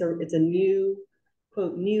this. I mean, it's a new,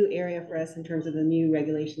 quote, new area for us in terms of the new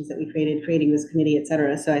regulations that we creating this committee, et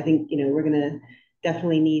cetera. So I think, we're going to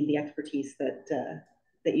definitely need the expertise that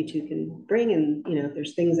you two can bring. And, if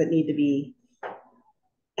there's things that need to be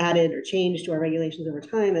added or changed to our regulations over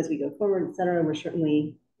time as we go forward, et cetera, we're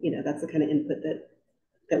certainly, that's the kind of input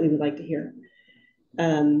that we would like to hear.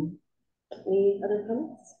 Any other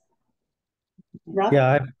comments? Rob?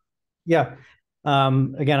 Yeah.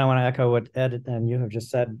 Again, I want to echo what Ed and you have just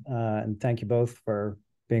said, and thank you both for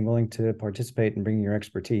being willing to participate and bringing your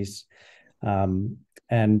expertise.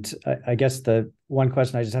 And I guess the one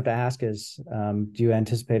question I just have to ask is, do you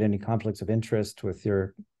anticipate any conflicts of interest with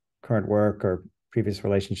your current work or previous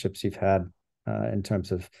relationships you've had in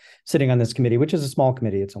terms of sitting on this committee, which is a small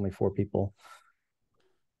committee, it's only 4 people?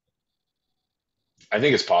 I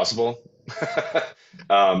think it's possible.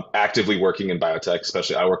 Actively working in biotech,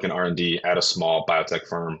 especially I work in R&D at a small biotech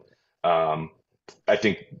firm. I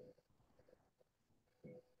think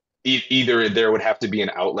either there would have to be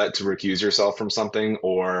an outlet to recuse yourself from something,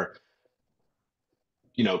 or,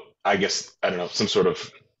 I guess, I don't know, some sort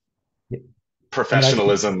of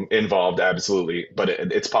professionalism involved. Absolutely. But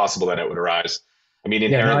it's possible that it would arise. I mean,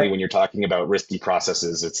 inherently, when you're talking about risky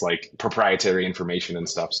processes, it's like proprietary information and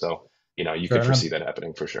stuff. So, you could foresee that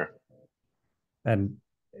happening for sure. And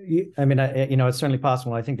I mean, it's certainly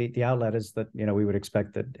possible. I think the outlet is that, we would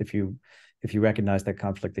expect that if you recognize that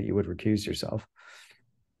conflict, that you would recuse yourself.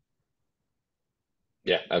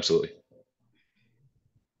 Yeah, absolutely.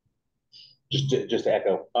 Just to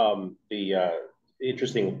echo, the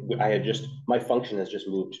interesting, my function has just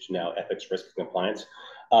moved to now ethics, risk, and compliance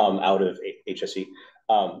out of HSE.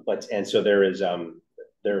 And so there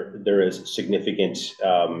is significant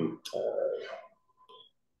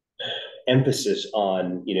emphasis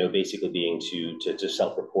on, basically being to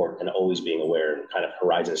self-report and always being aware and kind of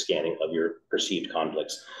horizon scanning of your perceived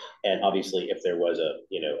conflicts. And obviously, if there was a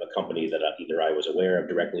company that either I was aware of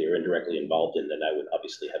directly or indirectly involved in, then I would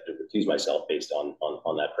obviously have to recuse myself based on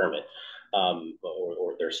that permit,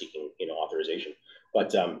 or they're seeking, authorization.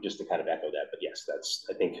 But just to kind of echo that, but yes,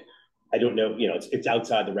 I think, I don't know, it's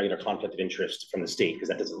outside the regular conflict of interest from the state, because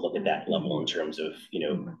that doesn't look at that level in terms of,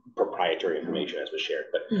 proprietary information as was shared.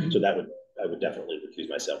 But so I would definitely recuse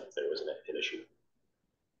myself if there was an issue.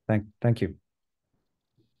 Thank you.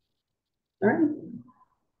 All right.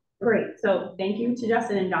 Great. So thank you to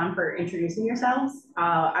Justin and John for introducing yourselves.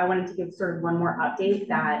 I wanted to give sort of one more update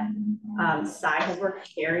that SCI has worked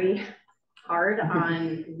very hard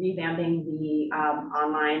on revamping the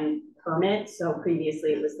online permit. So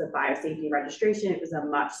previously it was the biosafety registration. It was a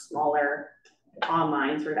much smaller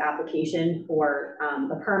online sort of application for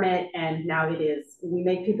the permit, and now it is, we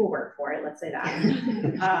make people work for it, let's say that.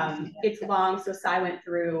 It's long, so SCI went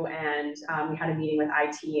through and we had a meeting with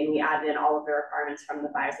IT and we added in all of the requirements from the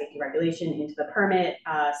biosafety regulation into the permit.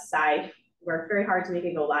 SCI worked very hard to make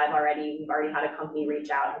it go live already. We've already had a company reach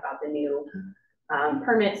out about the new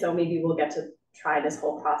permit, so maybe we'll get to try this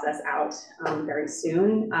whole process out very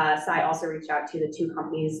soon. SCI also reached out to the 2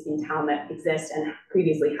 companies in town that exist and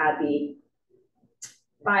previously had the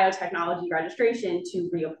biotechnology registration to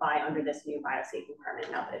reapply under this new biosafety permit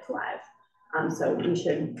now that it's live. So we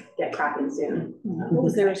should get cracking soon. What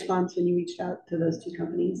was their response when you reached out to those 2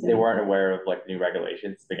 companies? They weren't aware of like new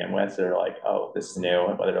regulations to begin with. So they're like, oh, this is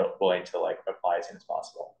new, but they're willing to like apply as soon as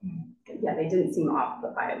possible. Yeah, they didn't seem off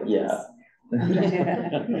by it. Yeah.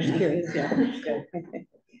 I'm just curious. Yeah. Good. Okay.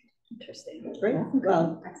 Interesting. Great.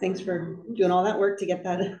 Well, thanks for doing all that work to get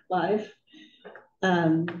that live.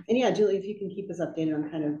 And yeah, Julie, if you can keep us updated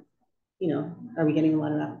on kind of, are we getting a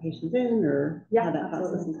lot of applications in, or how that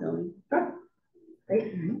process is going? Sure.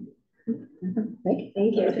 Great.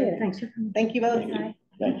 Thank you. Thanks for coming. Thank you both.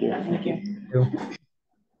 Thank you. Thank you.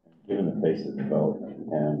 Given the pace of development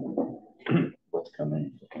and what's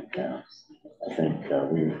coming now, I think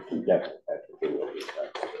we definitely have to do what we've done.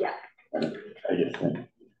 Yeah. And I just think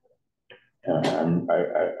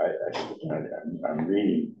I'm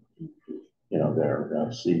reading, their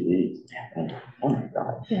CVs. And, oh my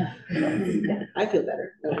God. Yeah. I feel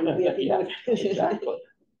better. Yeah, exactly.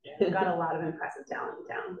 We've got a lot of impressive talent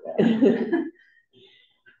in town.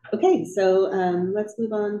 Okay, so let's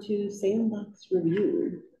move on to sandbox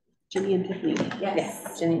review. Jenny and Tiffany.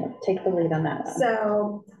 Yes, Jenny, take the lead on that one.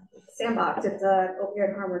 So Sandbox, it's a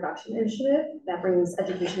opioid harm reduction initiative that brings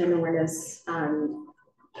education and awareness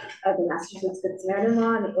of the Massachusetts Good Samaritan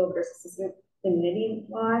law and the overdose assistance immunity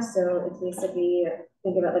law. So it's basically,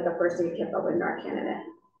 think of it like a first aid kit but with Narcan in it.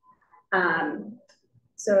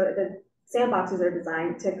 So the sandboxes are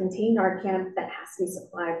designed to contain Narcan that has to be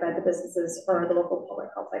supplied by the businesses or the local public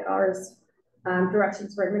health like ours.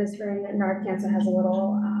 Directions for administering Narcan, so it has a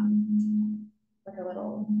little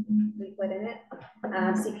leaflet in it.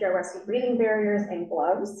 CPR rescue breathing barriers and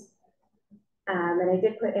gloves. And I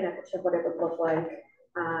did put in a picture of what it would look like.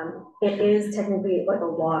 It is technically like a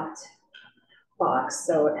locked box,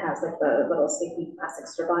 so it has like the little sticky plastic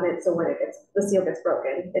strip on it. So when the seal gets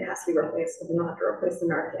broken, it has to be replaced because we don't have to replace the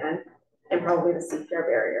Narcan and probably the CPR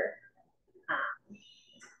barrier.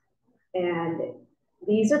 And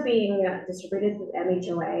these are being distributed through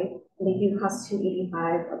MHOA. They do cost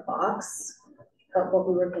 $285 a box. But what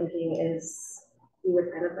we were thinking is we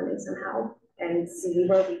would kind of run in somehow and see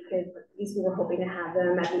where we could put these. We were hoping to have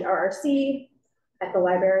them at the RRC, at the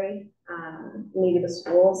library, maybe the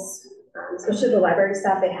schools, especially the library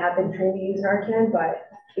staff. They have been trained to use Narcan, but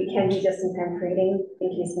we can do just-in-time training in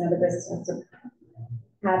case another business wants to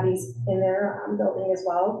have these in their building as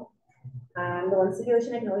well. The one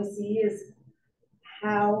stipulation I can always see is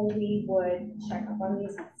how we would check up on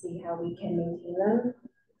these and see how we can maintain them.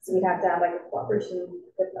 So we'd have to have like a cooperation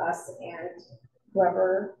with us and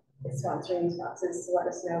whoever is sponsoring these boxes to let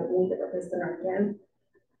us know we need to replace the Narcan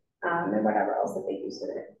and whatever else that they use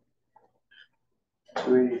with it.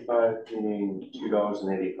 $285 meaning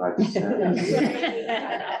 $2.85.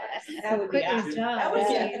 That would be awesome. That would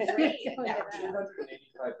be great.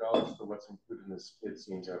 $285 for what's included in this kit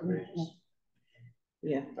seems outrageous.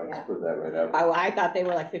 Yeah. Let's put that right out. I thought they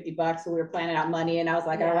were like $50, so we were planning out money, and I was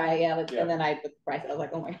like, all right, let's. And then I put the price. I was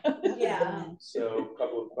like, oh my God. Yeah. So a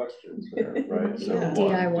couple of questions there, right? So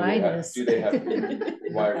DIY this. do they have,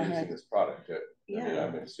 why are we using this product? I mean, Yeah.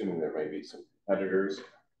 I'm assuming there may be some competitors.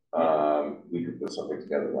 We could put something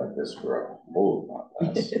together like this for a whole lot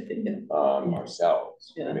less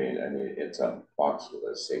ourselves. Yeah. I mean, it's a box with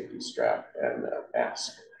a safety strap and a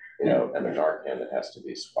mask. you know, and the Narcan that has to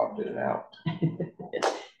be swapped in and out.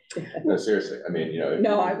 No, seriously, I mean, you know, if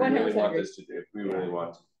No, we I really 100% want agree. this to do, if we really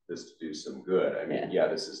want this to do some good, I mean, yeah,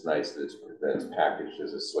 this is nice that it's packaged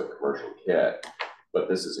as a slick commercial kit, but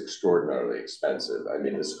this is extraordinarily expensive. I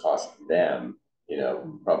mean, this cost them, you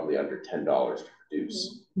know, probably under $10 to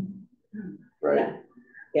produce, right?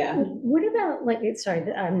 Yeah. What about like,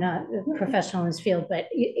 sorry, I'm not a professional in this field, but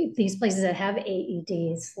these places that have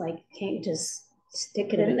AEDs, like, can't you just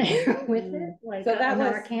stick it in there with it? Like So that a was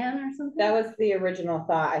Narcan or something? That was the original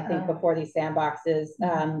thought, I think, before these sandboxes.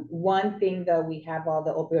 One thing though, we have all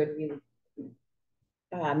the opioid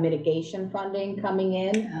mitigation funding coming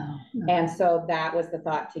in. And so that was the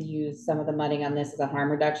thought, to use some of the money on this as a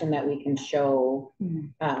harm reduction, that we can show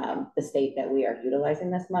the state that we are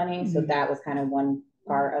utilizing this money. So that was kind of one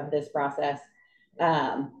part of this process.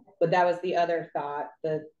 But that was the other thought.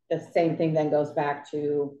 The same thing then goes back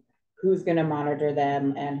to who's going to monitor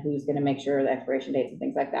them and who's going to make sure the expiration dates and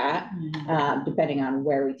things like that, depending on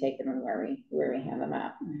where we take them and where we hand them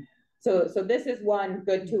out. So this is one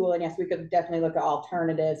good tool, and yes, we could definitely look at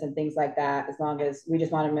alternatives and things like that, as long as we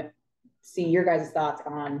just want to see your guys' thoughts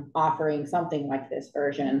on offering something like this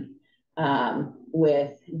version.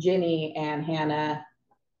 With Ginny and Hannah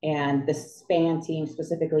and the SPAN team,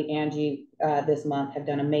 specifically Angie, this month have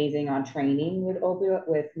done amazing on training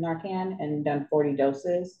with Narcan, and done 40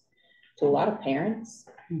 doses to a lot of parents,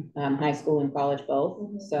 high school and college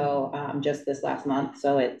both. So just this last month,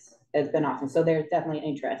 so it's been awesome. So there's definitely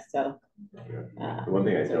interest. So the one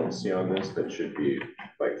thing I don't see on this that should be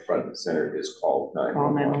like front and center is call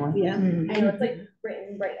 911. Yeah. I know, it's like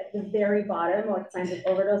written right at the very bottom, like signs of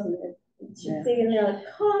overdose, and it's in there like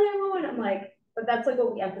call 911. I'm like, but that's like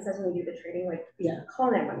what we emphasize when we do the training, like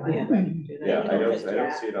call 911. Yeah, I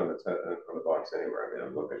don't see it on the box anywhere. I mean,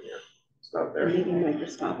 I'm looking here. It's not there. Maybe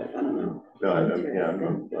microscopic, I don't know. No,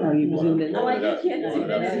 I'm Oh, you zoomed in. Oh, I can't zoom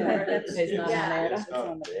in anymore. It's not on there. It's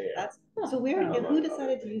not there. That's so weird. Who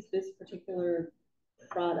decided to use this particular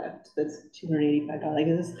product that's $285? Like,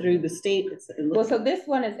 is this through the state? Well, so this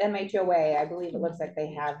one is MHOA. I believe it looks like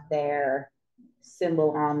they have their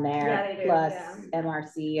symbol on there. Yeah, they do, plus yeah.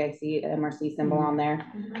 MRC. I see an MRC symbol on there.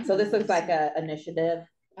 So this looks like a initiative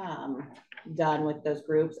done with those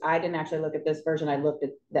groups. I didn't actually look at this version. I looked at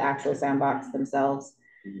the actual sandbox themselves.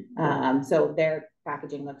 So their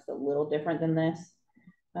packaging looks a little different than this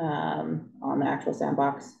on the actual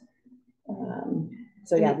sandbox.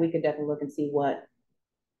 So yeah, we could definitely look and see what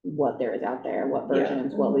there is out there, what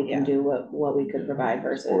versions, what we can do, what we could provide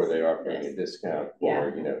versus. Or they are offering a discount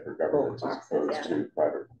for, you know, for governments as opposed to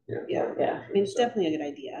private. I mean, it's definitely a good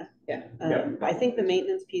idea. I think the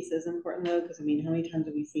maintenance piece is important though, because I mean, how many times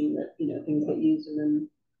have we seen that, you know, things get used and then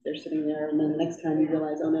they're sitting there, and then the next time you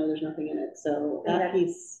realize, oh no, there's nothing in it. So that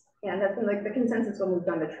piece. Yeah, that's been like the consensus when we've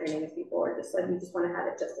done the training, is people are just like, we just want to have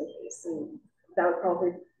it just in case. And that would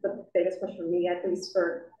probably be the biggest push for me, at least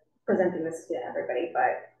for presenting this to everybody.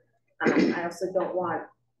 But I also don't want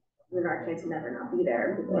the Narcan to never not be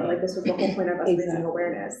there. People are like, this was the whole point of us raising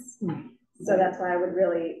awareness. So that's why I would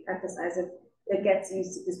really emphasize, if it gets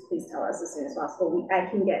used, to just please tell us as soon as possible. I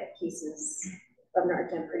can get pieces of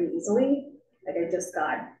Narcan pretty easily. Like, I just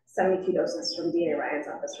got 72 doses from DA Ryan's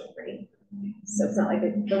office for free. So it's not like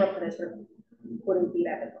the replenishment wouldn't be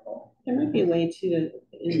that difficult. There might be a way to,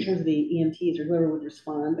 in terms of the EMTs or whoever would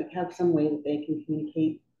respond, like have some way that they can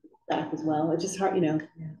communicate back as well. It's just hard, you know,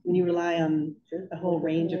 when you rely on a whole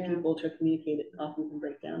range of people to communicate, it often can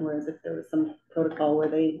break down. Whereas if there was some protocol where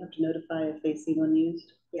they have to notify if they see one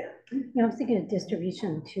used. Yeah, I was thinking of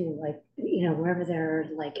distribution too, like, you know, wherever there are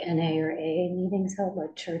like NA or AA meetings held,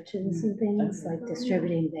 like churches and things, like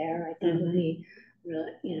distributing there, I think would be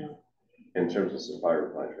really, you know. In terms of supply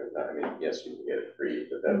replenishment, I mean, yes, you can get it free,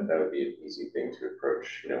 but that would be an easy thing to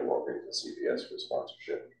approach, you know, Walgreens and CVS for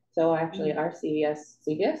sponsorship. So actually our CVS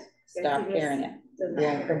stopped carrying it. They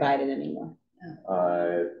won't provide it anymore.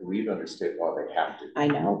 I believe under state law, they have to. I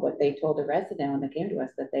know, but they told the resident when they came to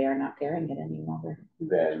us that they are not carrying it any longer.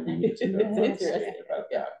 Then you need to know about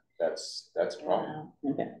that. That's a problem.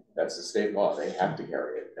 Okay. That's the state law. They have to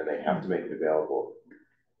carry it, and they have to make it available.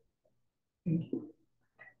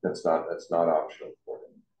 That's not optional for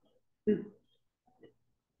them.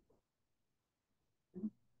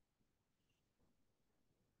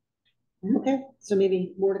 Okay, so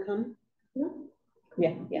maybe more to come.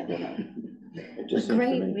 Yeah.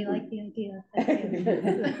 Great, we like the idea. I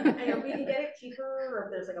know, we can get it cheaper, or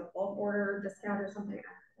if there's like a bulk order discount or something.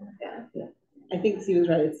 Yeah. I think Steve was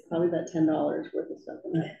right. It's probably about $10 worth of stuff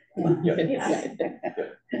in there.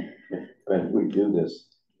 When we do this,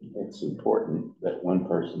 it's important that one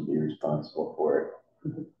person be responsible for it,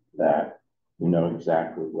 that we know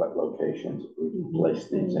exactly what locations we can place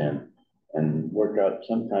these in, and work out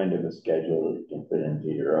some kind of a schedule that you can fit into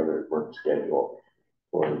your other work schedule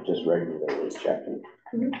for just regularly checking.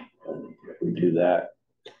 And if we do that.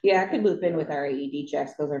 Yeah, I could loop in with our AED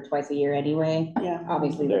checks. Those are twice a year anyway. Yeah.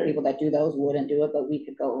 Obviously, the people that do those wouldn't do it, but we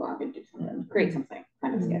could go along and do something, create something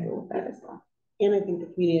kind of schedule with that as well. And I think the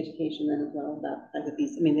community education then as well about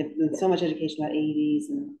these. I mean, there's so much education about AEDs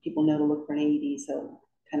and people know to look for an AED. So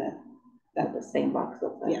kind of that's the same box.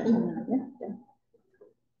 Yeah.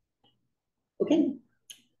 Okay.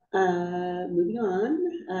 Moving on,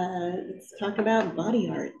 let's talk about body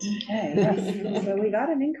art. Okay, yes. So we got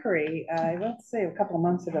an inquiry, I want to say a couple of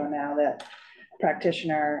months ago now, that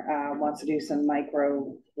practitioner wants to do some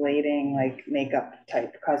microblading, like makeup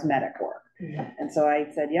type cosmetic work. And so I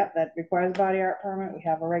said, yep, that requires a body art permit. We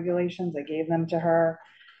have our regulations. I gave them to her.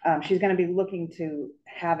 She's going to be looking to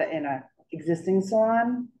have it in a existing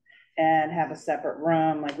salon and have a separate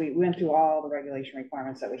room. Like we went through all the regulation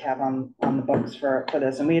requirements that we have on the books for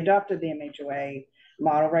this. And we adopted the MHOA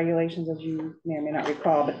model regulations, as you may or may not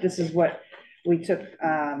recall, but this is what we took.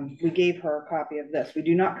 We gave her a copy of this. We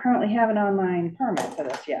do not currently have an online permit for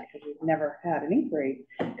this yet because we've never had an inquiry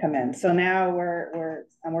come in. So now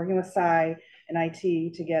I'm working with Cy and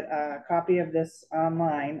IT to get a copy of this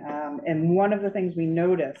online. And one of the things we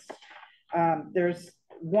noticed, there's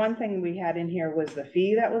one thing we had in here was the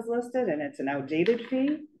fee that was listed, and it's an outdated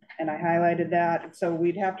fee. And I highlighted that. So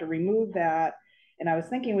we'd have to remove that. And I was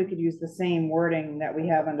thinking we could use the same wording that we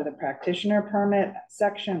have under the practitioner permit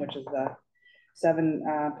section, which is the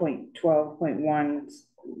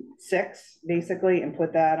 7.12.16 basically, and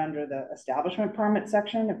put that under the establishment permit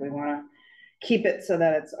section if we want to keep it so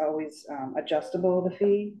that it's always adjustable, the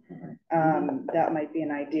fee. That might be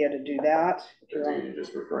an idea to do that. You're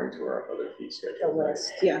just referring to our other fee schedule. The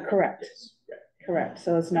list. Yeah, correct. Correct.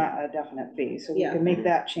 So it's not a definite fee. So we can make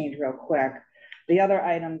that change real quick. The other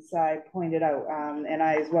items I pointed out, and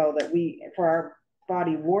I as well, that we, for our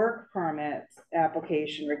body work permit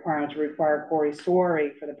application requirements, require Corey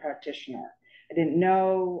Story for the practitioner. I didn't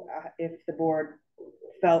know if the board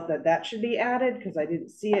felt that that should be added because I didn't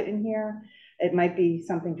see it in here. It might be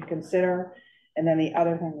something to consider. And then the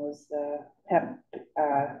other thing was the Hep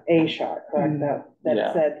A shot, correct?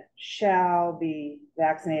 That said shall be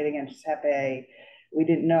vaccinated against Hep A. We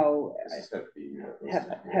didn't know.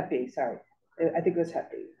 Hep B, sorry. I think it was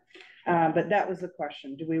Hep B. But that was the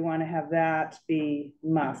question. Do we want to have that be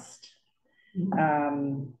must?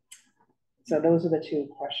 So those are the two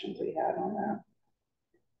questions we had on that.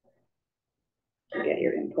 To get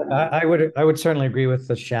your input. I would certainly agree with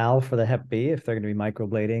the shall for the Hep B if they're going to be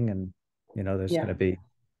microblading and there's going to be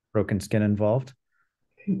broken skin involved.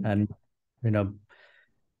 And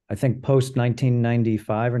I think post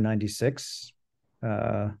 1995 or 96,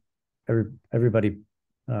 everybody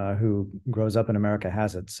who grows up in America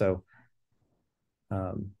has it. So,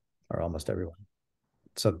 or almost everyone.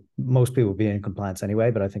 So most people will be in compliance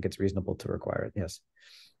anyway, but I think it's reasonable to require it. Yes.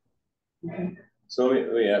 Okay. So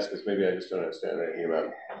let me ask, because maybe I just don't understand anything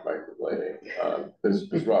about microblading.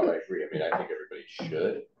 Because Rob, I agree. I mean, I think everybody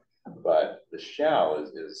should, but the shall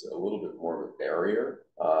is a little bit more of a barrier.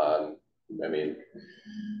 I mean,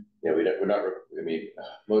 we're not. I mean,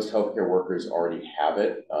 most healthcare workers already have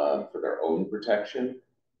it for their own protection,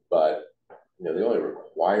 but the only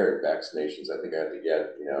required vaccinations I think I have to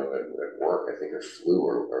get, at work, I think are flu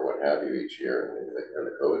or what have you each year, and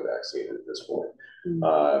the COVID vaccine at this point.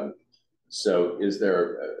 So is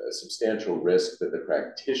there a substantial risk that the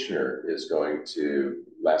practitioner is going to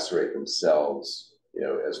lacerate themselves,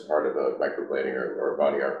 as part of a microblading or a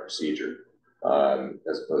body art procedure,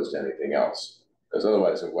 as opposed to anything else? Because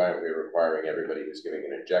otherwise, why aren't we requiring everybody who's giving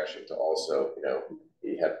an injection to also,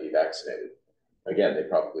 be vaccinated? Again, they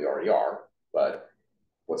probably already are, but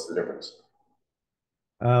what's the difference?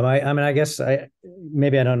 I mean, I guess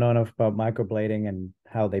maybe I don't know enough about microblading and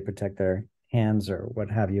how they protect their hands or what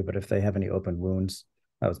have you, but if they have any open wounds,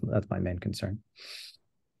 that's my main concern.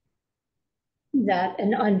 That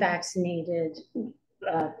an unvaccinated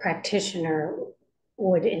practitioner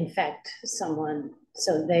would infect someone,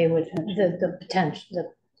 so they would the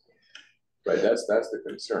potential. Right, that's the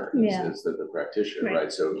concern. Is that the practitioner,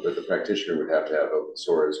 right? So, but the practitioner would have to have open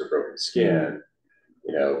sores or broken skin,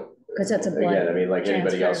 because that's a blood. Again, I mean, like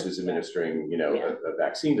anybody else who's administering, a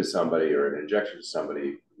vaccine to somebody or an injection to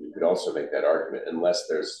somebody, you could also make that argument, unless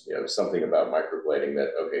there's, something about microblading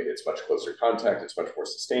that, okay, it's much closer contact, it's much more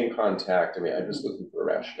sustained contact. I mean, I'm just looking for a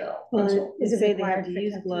rationale. Well, is it they have to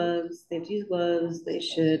use gloves? They have to use gloves. They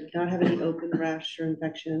should not have any open rash or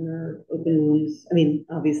infection or open wounds. I mean,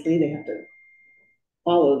 obviously, they have to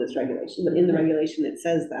follow this regulation, but in the regulation, it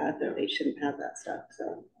says that they shouldn't have that stuff,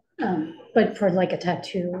 so. But for like a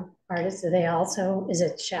tattoo artist, do they also, is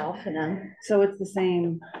it shall for them? So it's the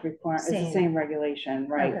same it's the Same. same regulation,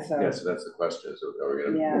 right? Okay. So Yeah, so that's the question, is are we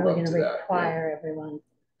gonna Yeah. move We're up gonna to that? require everyone.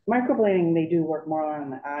 microblading, they do work more on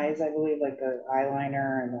the eyes, I believe, like the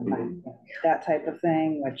eyeliner and that type of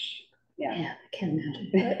thing, which, yeah. Yeah, I can't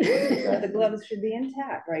imagine. The gloves should be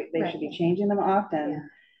intact, right? They should be Right. changing them often. Yeah.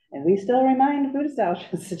 And we still remind food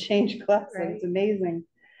establishments to change gloves, and it's amazing.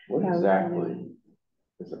 What how- exactly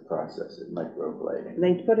is the process of microblading?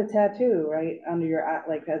 They put a tattoo right under your eye,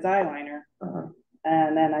 like as eyeliner.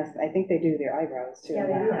 And then I think they do their eyebrows too. Yeah,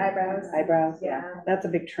 they do eyebrows. Eyebrows, Yeah. yeah. That's a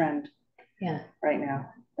big trend Yeah. right now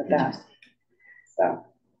with that. So,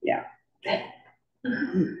 yeah.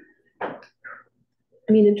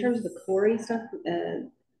 I mean, in terms of the Corey stuff,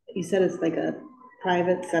 you said it's like a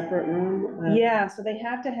private, separate room? Yeah, so they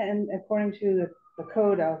have to, and according to the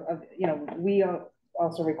code of, you know, we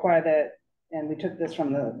also require that, and we took this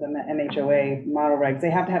from the MHOA model regs,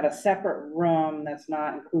 they have to have a separate room that's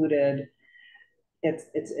not included.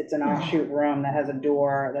 It's an offshoot room that has a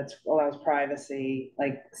door that allows privacy,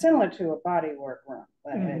 like similar to a body work room,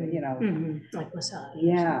 you know. Like massage.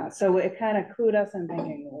 Yeah, so it kind of clued us in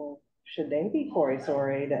thinking, well, should they be Corey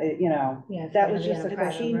sorry? You know, Yeah, that was just a It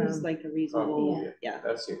question. seems like a reasonable, yeah.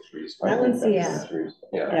 That seems reasonable. That one seems,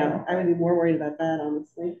 Yeah. yeah, I would be more worried about that,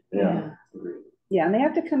 honestly. Yeah. Yeah, and they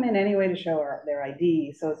have to come in anyway to show their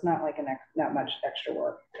ID, so it's not like not much extra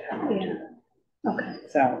work to have to do them. Okay.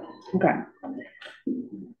 So, okay.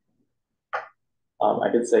 I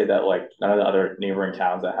could say that like none of the other neighboring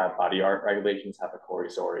towns that have body art regulations have a Corey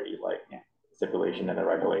Sorry like stipulation in the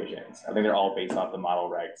regulations. I think they're all based off the model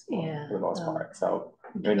regs for the most part. So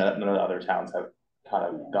I mean, none of the other towns have kind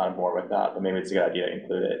of gone more with that, but maybe it's a good idea to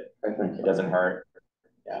include it. I think it doesn't hurt.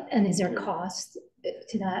 Yeah. And is there cost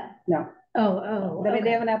to that? No. Oh, I mean,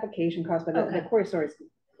 they have an application cost, but Okay. the Corey Story is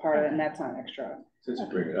part of it, and that's not extra. Since you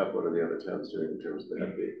bring it up, what are the other towns doing in terms of the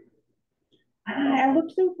MB? I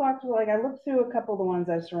looked through Foxborough, like I looked through a couple of the ones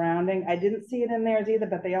that are surrounding. I didn't see it in theirs either,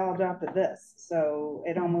 but they all adopted this. So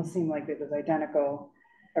it almost seemed like it was identical.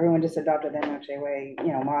 Everyone just adopted MHOA,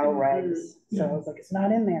 you know, model regs. So I was like, it's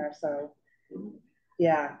not in there. So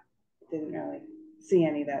yeah, didn't really see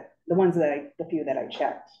any that, the few that I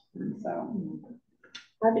checked. So.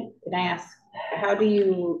 Can I ask, how do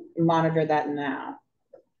you monitor that now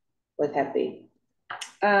with Hep B?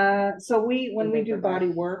 So when we do body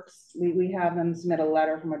works, we have them submit a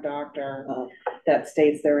letter from a doctor that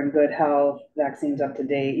states they're in good health, vaccines up to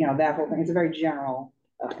date, you know, that whole thing. It's a very general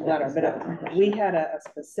letter, but we had a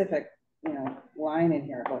specific, you know, line in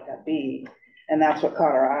here about Hep B, and that's what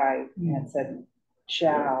caught our eye, and it said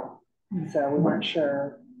shall. So we weren't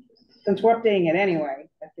sure. Since we're updating it anyway,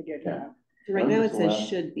 I figured, you know. Right now it says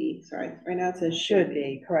should be, sorry. Right now it says should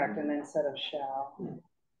be, correct, and then instead of shall.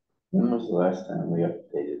 When was the last time we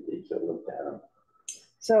updated these or looked at them?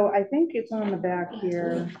 So I think it's on the back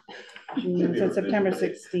here, June, so September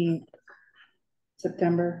 16th,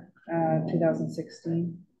 September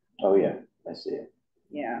 2016. Oh, yeah, I see it.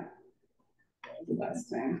 Yeah. The last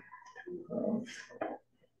thing.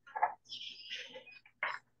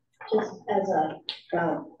 Just as a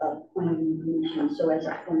point of information, so as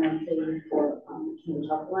a former employee for King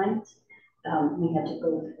Top Lines, we had to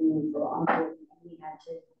go through for onboard, we had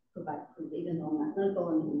to provide proof, even though I'm not clinical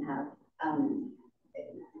and didn't have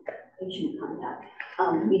patient contact.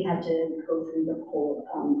 We had to go through the whole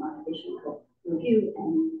occupational review,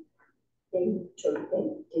 and they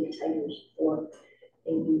did titers for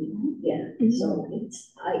AB, yeah. So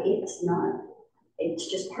it's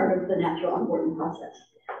just part of the natural onboarding process.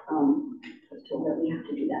 So that we have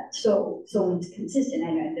to do that. So it's consistent.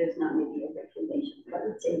 I know there's not maybe a recommendation, but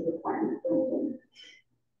it's a requirement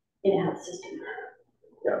in a health system.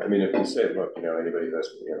 Yeah, I mean, if you say, look, you know, anybody that's,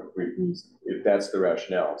 you know, if that's the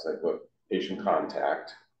rationale, it's like, look, patient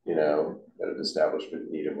contact, you know, at an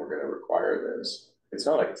establishment need, and we're going to require this. It's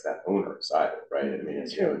not like it's that onerous either, right? I mean,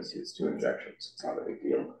 it's, you know, it's 2 injections. It's not a big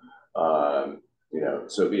deal. You know,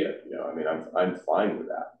 so be it. You know, I mean, I'm fine with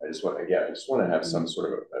that. I just want to have some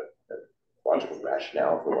sort of a logical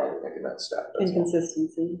rationale for why we're making that step. And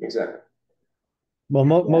consistency. Exactly. Well,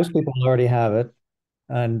 most people already have it,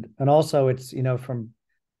 and also it's, you know, from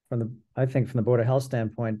I think from the Board of Health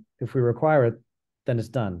standpoint, if we require it, then it's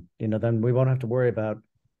done. You know, then we won't have to worry about,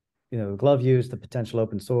 you know, glove use, the potential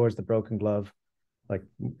open sores, the broken glove, like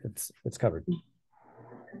it's covered.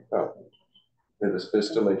 Oh. There's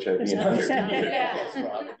still HIV in 100 years.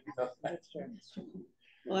 That's true.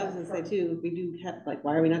 Well, I was gonna say too, we do have, like,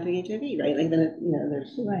 why are we not doing HIV, right? Like, then, you know,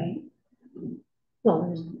 there's. Right.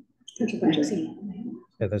 Well,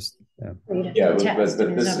 Yeah, there's, yeah. Yeah,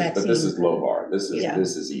 but this is low bar. This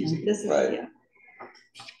is easy, This is, right? yeah.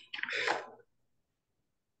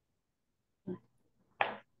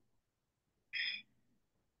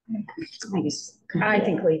 I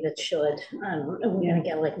think leave it should. I don't know, we're gonna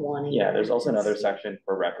get like one. Yeah, there's also another section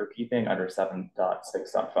for record keeping under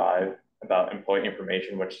 7.6.5 about employee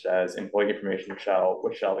information, which says employee information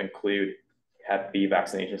which shall include Hep B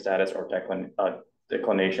vaccination status or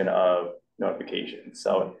declination of notification.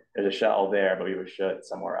 So there's a shall there, but we have a should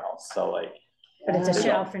somewhere else. So like, but it's a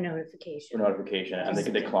shall for notification. For notification, and they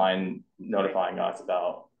can decline notifying us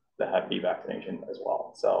about the Hep B vaccination as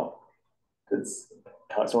well. So it's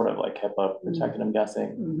sort of like HIPAA protected, I'm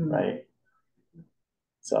guessing, right?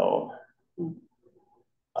 So.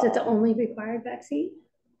 Is it the only required vaccine?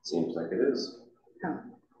 Seems like it is. Oh,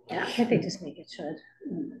 yeah, I think they just make it should.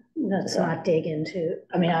 Let's not dig into,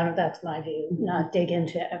 I mean, I don't, that's my view, not dig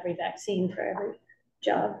into every vaccine for every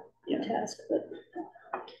job task, but.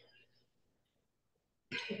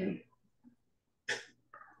 Okay.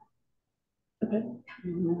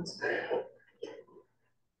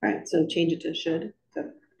 All right, so change it to should.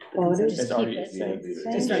 Well, it is. It's already and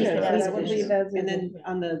then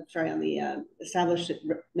on the establishment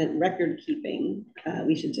record keeping,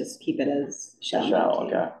 we should just keep it as shall.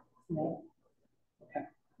 Okay.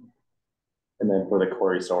 And then for the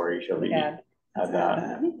Corey story, should we add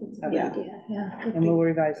that? Yeah. And we'll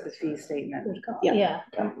revise the fee statement. Yeah.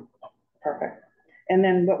 Okay. Perfect. And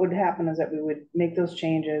then what would happen is that we would make those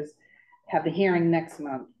changes, have the hearing next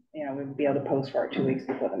month. You know, we'd be able to post for it 2 weeks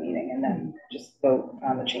before the meeting and then just vote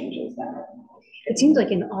on the changes then. It seems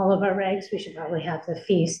like in all of our regs, we should probably have the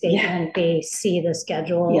fee statement, they see the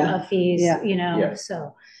schedule of fees, you know,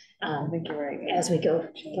 so. I think you're right. As we go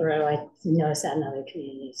through, I noticed that in other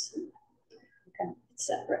communities. Okay, it's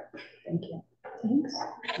separate. Thank you. Thanks.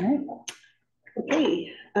 All right.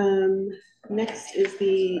 Okay, next is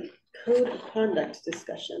the code of conduct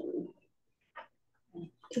discussion.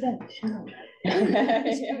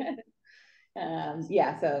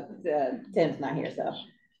 Yeah, so Tim's not here, so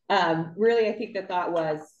really I think the thought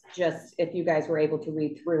was just if you guys were able to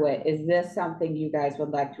read through it, is this something you guys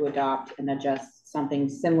would like to adopt and adjust something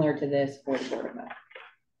similar to this for the Board of Health?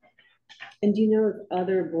 And do you know if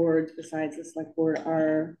other boards besides the select board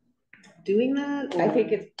are doing that? Or? I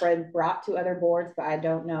think it's been brought to other boards, but I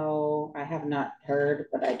don't know, I have not heard,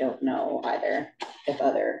 but I don't know either if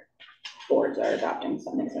other boards are adopting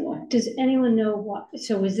something similar. Does anyone know what,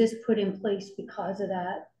 so was this put in place because of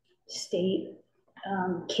that state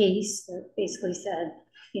case that basically said,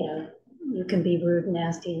 you know, you can be rude and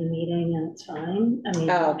nasty in a meeting and it's fine? I mean,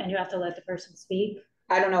 and you have to let the person speak?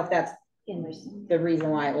 I don't know if that's the reason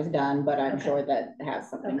why it was done, but I'm sure that has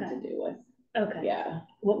something to do with. Okay. Yeah.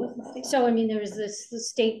 What was the state? So, I mean, there was the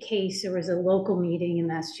state case, there was a local meeting in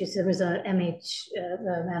Massachusetts, there was a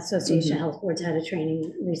the Mass Association of Health Boards had a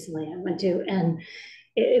training recently I went to, and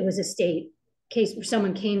it was a state case where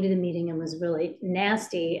someone came to the meeting and was really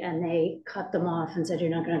nasty and they cut them off and said, you're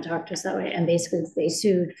not going to talk to us that way. And basically they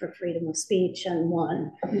sued for freedom of speech and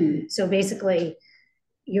won. So basically,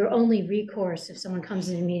 your only recourse if someone comes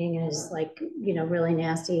in a meeting and is like, you know, really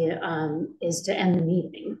nasty, is to end the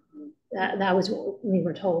meeting. That was what we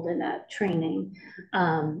were told in that training.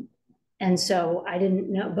 And so I didn't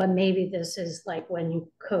know, but maybe this is like when you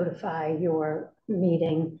codify your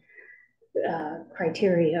meeting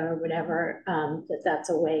criteria or whatever, that's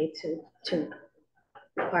a way to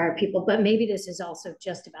require people, but maybe this is also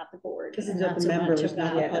just about the board. This is about the members,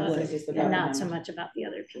 not the public. And not so much about the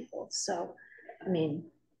other people. So, I mean,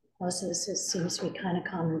 most of this seems to be kind of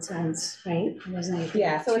common sense, right?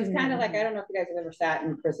 Yeah, so it's kind of like, I don't know if you guys have ever sat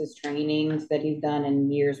in Chris's trainings that he's done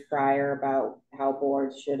in years prior about how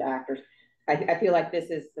boards should act. Or I feel like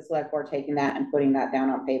this is the select board taking that and putting that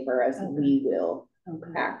down on paper as we will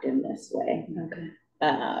act in this way.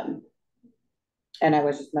 And I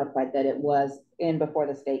was just notified that it was in before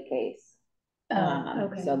the state case.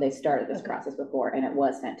 So they started this process before and it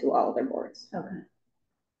was sent to all of their boards.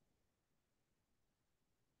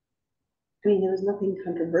 I mean, there was nothing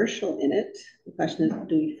controversial in it. The question is,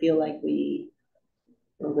 do we feel like we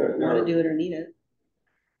want to do it or need it?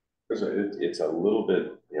 It's a little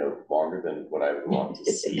bit, you know, longer than what I would want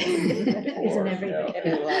to see. Isn't everything?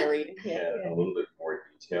 There's a lot of reading. Yeah, a little bit more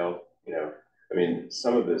detailed, you know. I mean,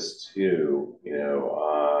 some of this too,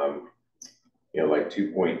 like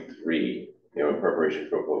 2.3, you know, in preparation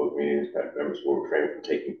for public meetings, members will refrain from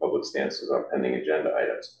taking public stances on pending agenda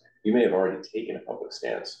items. You may have already taken a public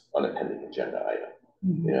stance on a pending agenda item,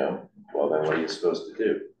 you know, well, then what are you supposed to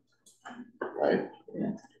do, right?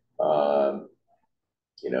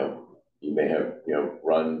 You know, you may have,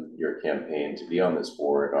 run your campaign to be on this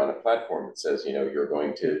board on a platform that says, you're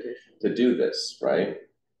going to do this, right?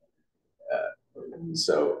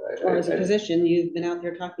 Or as a physician, you've been out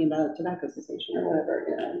there talking about tobacco cessation or whatever.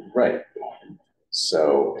 Right.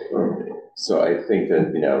 So I think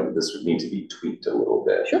that, this would need to be tweaked a little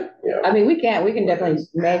bit. Sure. I mean, we can definitely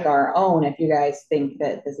make our own if you guys think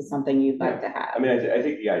that this is something you'd like to have. I mean, I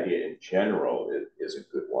think the idea in general is a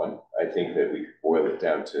good one. I think that we could boil it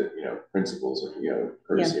down to, principles of,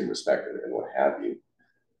 courtesy and respect and what have you.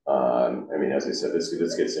 I mean, as I said,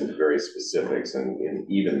 this gets into very specifics, and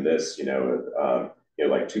even this,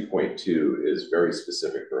 like 2.2 is very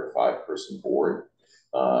specific for a 5-person board.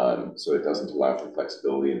 So it doesn't allow for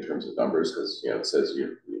flexibility in terms of numbers because, it says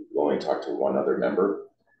you only talk to one other member.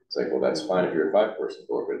 It's like, well, that's fine if you're a 5-person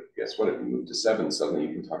board, but guess what? If you move to 7, suddenly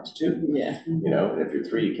you can talk to 2. Yeah. And if you're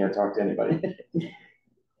 3, you can't talk to anybody.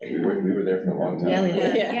 We were there for a long time.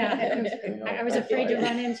 I was afraid to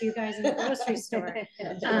run into you guys in the grocery store. But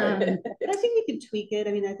I think we could tweak it.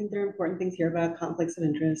 I mean, I think there are important things here about conflicts of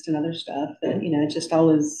interest and other stuff that, it's just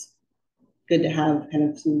always good to have kind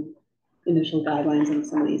of some initial guidelines on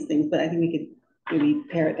some of these things. But I think we could maybe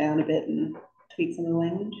pare it down a bit and tweak some of the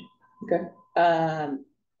language. Okay.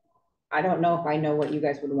 I don't know if I know what you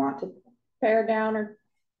guys would want to pare down or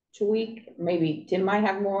tweak. Maybe Tim might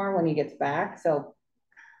have more when he gets back. So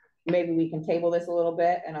maybe we can table this a little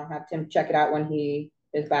bit and I'll have Tim check it out when he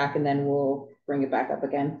is back and then we'll bring it back up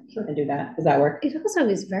again and do that. Does that work? It also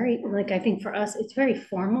is very, I think for us, it's very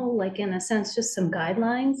formal, in a sense, just some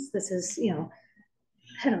guidelines. This is,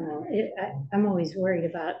 I don't know. I'm always worried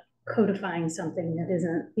about codifying something that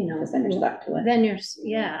isn't, then you're stuck to it. Then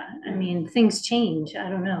yeah. I mean, things change. I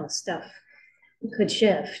don't know. Stuff could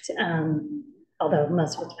shift. Although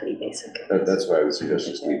most of it's pretty basic. That's why I would suggest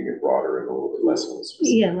just leaving it broader and a little bit less specific.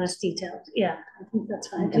 Yeah, less detailed. Yeah, I think that's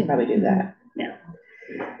fine. I can probably do that. Yeah.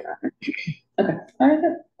 Okay. All right.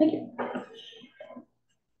 Good. Thank you.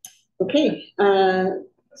 Okay.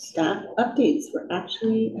 Staff updates. We're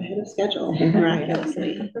actually ahead of schedule,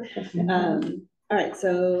 miraculously. All right.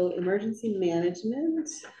 So emergency management.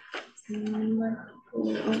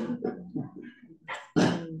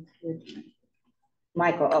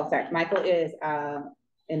 Michael, Michael is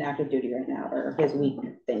in active duty right now, or his week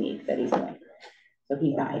thingy that he's doing. So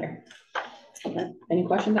he's not here. Okay. Any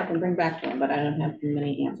questions I can bring back to him, but I don't have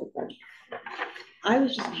many answers. I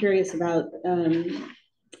was just curious about,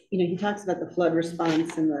 he talks about the flood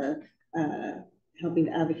response and the helping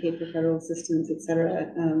to advocate for federal assistance, et cetera.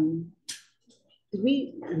 Did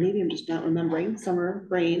we, maybe I'm just not remembering, summer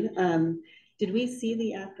brain, did we see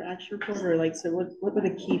the after action report or so what were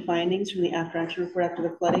the key findings from the after action report after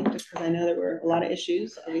the flooding? Just because I know there were a lot of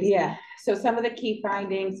issues. Yeah, so some of the key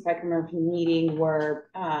findings, if I can remember from the meeting,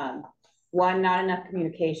 were one, not enough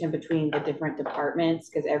communication between the different departments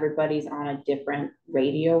because everybody's on a different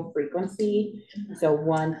radio frequency. So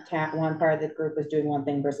one part of the group was doing one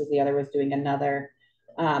thing versus the other was doing another.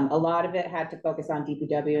 A lot of it had to focus on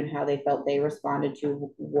DPW and how they felt they responded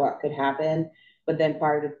to what could happen. But then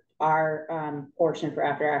part of our portion for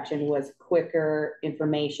after action was quicker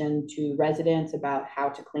information to residents about how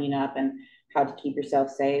to clean up and how to keep yourself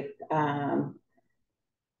safe.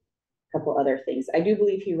 Couple other things. I do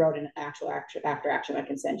believe he wrote an actual after action I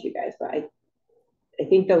can send to you guys, but I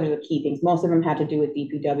think those are the key things. Most of them had to do with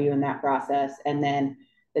DPW in that process. And then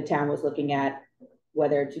the town was looking at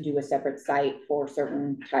whether to do a separate site for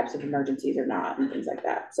certain types of emergencies or not and things like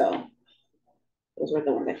that. So those were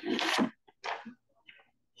the ones I can.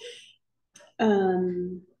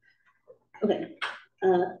 Okay.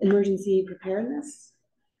 Emergency preparedness.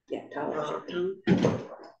 Yeah,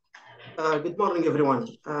 good morning, everyone.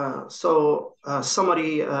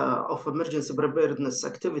 Summary of emergency preparedness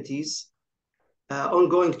activities.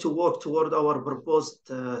 Ongoing to work toward our proposed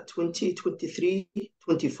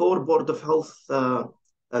 2023-24 Board of Health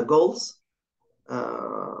goals.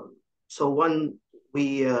 One,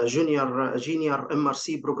 junior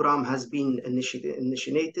MRC program has been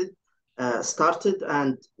initiated, started,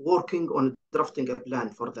 and working on drafting a plan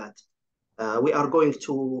for that. We are going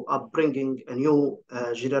to bringing a new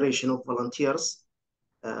generation of volunteers.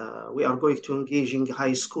 We are going to engaging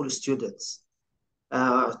high school students.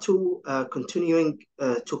 Continuing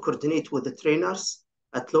to coordinate with the trainers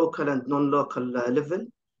at local and non-local level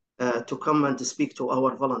to come and to speak to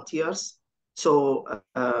our volunteers. So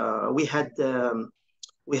we had a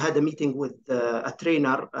meeting with a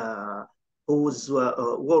trainer who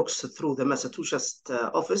works through the Massachusetts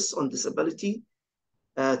Office on Disability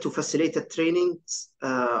to facilitate trainings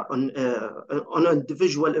on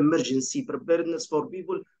individual emergency preparedness for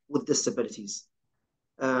people with disabilities.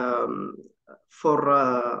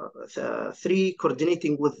 for 3,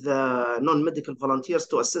 coordinating with non-medical volunteers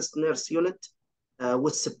to assist nurse unit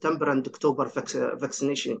with September and October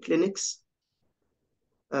vaccination clinics.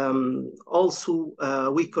 Also,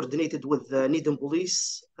 we coordinated with the Needham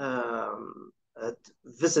Police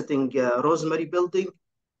visiting Rosemary building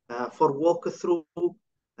for walkthrough,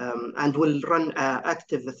 and will run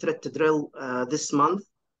active threat drill this month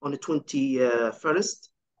on the 21st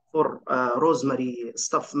for Rosemary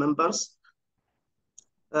staff members.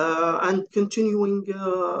 And continuing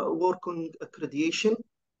work on accreditation,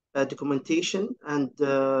 documentation, and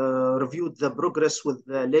reviewed the progress with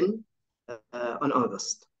Lynn on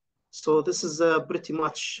August. So this is pretty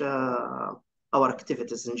much our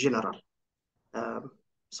activities in general.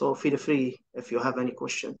 So feel free if you have any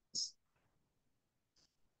questions.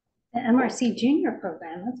 The MRC Junior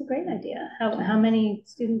program, that's a great idea. How many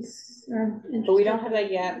students are interested? But we don't have that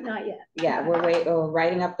yet. Not yet. Yeah, we're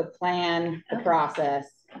writing up the plan, the process,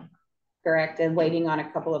 correct, and waiting on a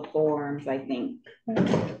couple of forms, I think.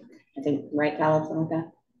 Right, Cal, something like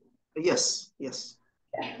that? Yes, yes.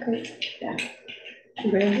 Yeah, great. Yeah.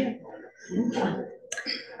 Great idea.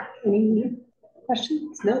 Any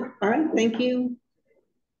questions? No. All right. Thank you.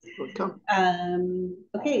 Welcome.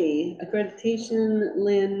 Okay. Accreditation,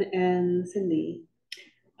 Lynn and Cindy.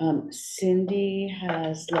 Cindy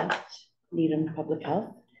has left Needham Public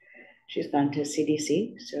Health. She's gone to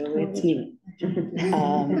CDC, so it's me.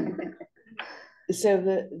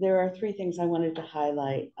 So there are 3 things I wanted to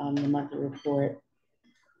highlight on the monthly report: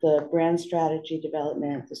 the brand strategy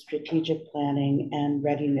development, the strategic planning, and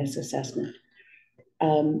readiness assessment.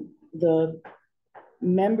 The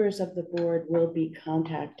members of the board will be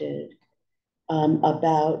contacted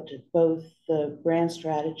about both the brand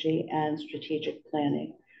strategy and strategic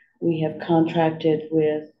planning. We have contracted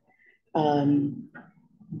with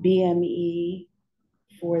BME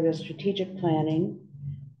for the strategic planning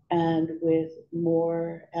and with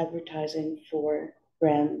more advertising for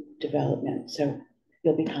brand development. So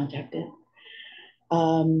you'll be contacted.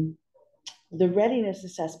 The readiness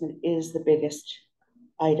assessment is the biggest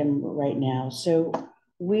item right now. So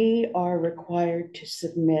we are required to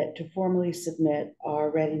formally submit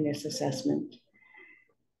our readiness assessment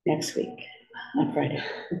next week on Friday.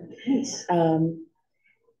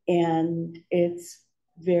 And it's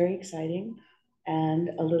very exciting and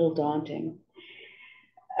a little daunting.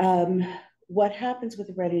 What happens with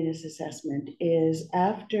the readiness assessment is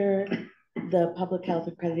after the Public Health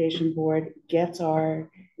Accreditation Board gets our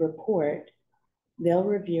report, they'll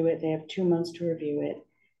review it. They have 2 months to review it,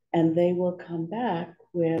 and they will come back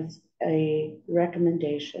with a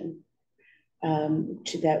recommendation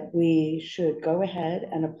that we should go ahead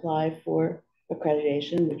and apply for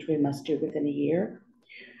accreditation, which we must do within a year,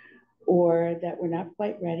 or that we're not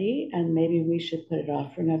quite ready and maybe we should put it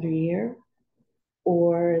off for another year,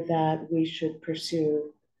 or that we should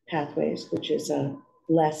pursue pathways, which is a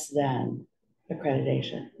less than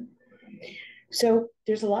accreditation. So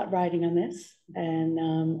there's a lot riding on this, and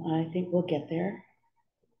I think we'll get there.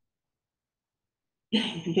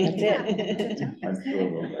 That's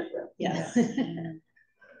it. Yes.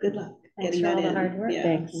 Good luck. Thanks for all the hard work. Yeah.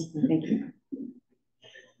 Thanks. Thank you.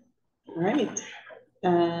 All right.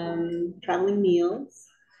 Traveling meals.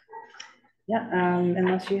 Yeah,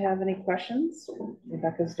 unless you have any questions,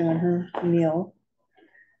 Rebecca's doing her meal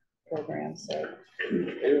program, so.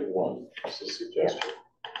 I have one, just a suggestion.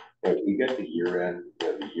 If we get the year-end,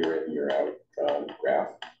 the year-in, year-out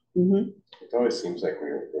graph, it always seems like we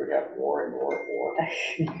have more and more and more.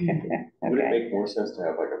 Okay. Would it make more sense to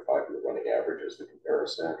have like a 5-year running average as the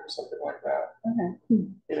comparison or something like that? Okay.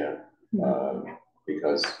 You know,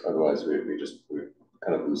 because otherwise we're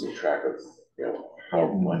kind of losing track of, you know, how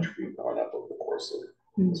much we've gone up over the course of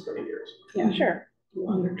this many years. Yeah, sure.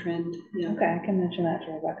 Longer trend. Yeah. Okay, I can mention that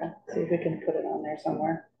to Rebecca. See if we can put it on there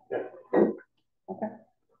somewhere. Yeah. Okay.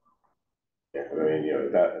 Yeah, I mean, you know,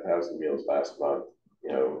 1,000 meals last month,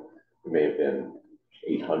 you know, it may have been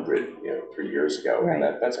 800, you know, 3 years ago. Right.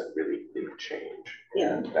 And that's a really big change.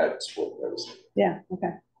 Yeah. And that's what I was. Yeah,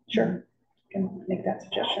 okay, sure. Can make that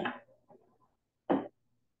suggestion.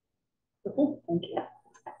 Cool. Thank you.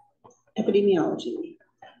 Epidemiology.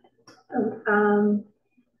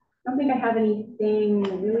 I don't think I have anything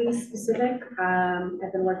really specific.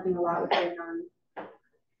 I've been working a lot with it on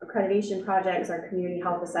accreditation projects, our community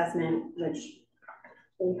health assessment, which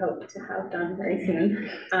we hope to have done very soon,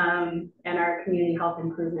 and our community health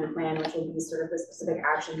improvement plan, which will be sort of the specific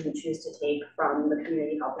actions we choose to take from the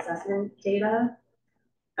community health assessment data.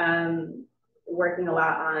 Working a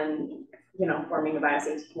lot on, you know, forming a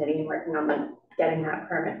biosafety committee and working on getting that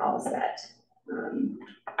permit all set.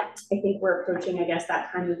 I think we're approaching, I guess,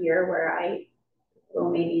 that time of year where I will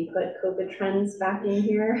maybe put COVID trends back in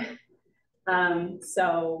here.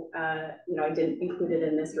 You know, I didn't include it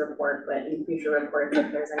in this report, but in future reports,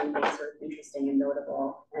 if there's anything sort of interesting and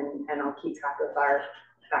notable, and I'll keep track of our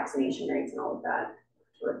vaccination rates and all of that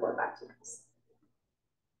to report back to us.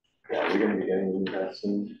 Yeah, are we gonna be getting new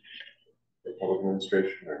vaccine, the public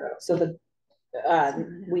administration or not? So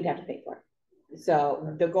we'd have to pay for it.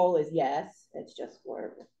 So the goal is yes, it's just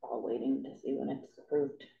we're all waiting to see when it's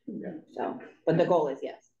approved. Yeah. So, but the goal is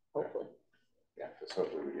yes, hopefully. Yeah, because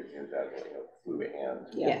hopefully we get news out of flu and.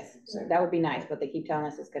 Yes, that would be nice, but they keep telling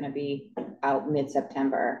us it's gonna be out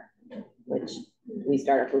mid-September, which we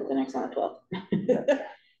start our flu clinics on the 12th.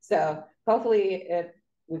 So hopefully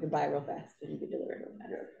we can buy it real fast and be delivered real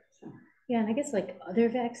fast. So. Yeah, and I guess like other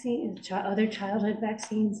vaccines, other childhood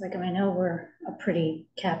vaccines, like I know we're a pretty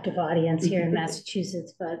captive audience here in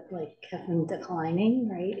Massachusetts, but like have been declining,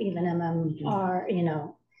 right? Even MMR, you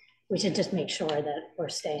know, we should just make sure that we're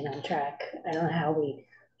staying on track. I don't know how we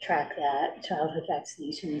track that, childhood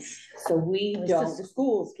vaccinations. So we don't, the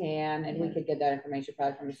schools can, and we could get that information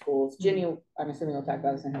probably from the schools. Ginny, I'm assuming we'll talk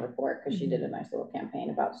about this in her report, because she did a nice little campaign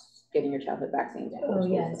about getting your childhood vaccines. Oh,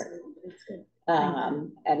 yes, that's good.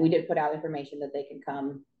 And we did put out information that they can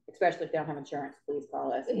come, especially if they don't have insurance, please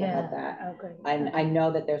call us. We'll help that. Oh, great. I know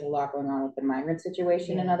that there's a lot going on with the migrant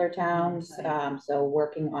situation in other towns. So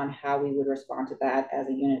working on how we would respond to that as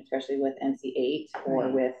a unit, especially with NC8 or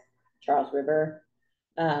with Charles River.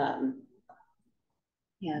 Is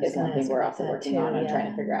one thing we're also working on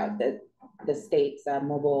trying to figure out that the state's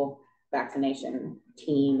mobile vaccination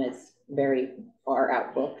team is very far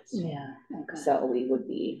outbooked. Yeah. Okay. So we would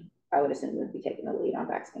be, I would assume we'd be taking the lead on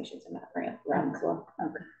vaccinations in that realm as well.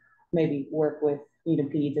 Okay. Maybe work with Needham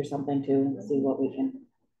Peds or something to see what we can.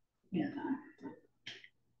 Yeah.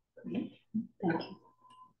 Thank you.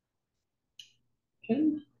 Okay.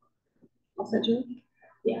 All set, Julie?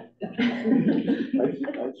 Yeah. I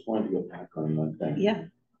just wanted to go back on one thing. Yeah.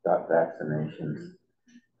 About vaccinations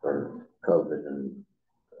for COVID and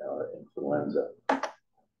influenza.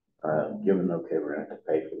 Given, okay, we're gonna have to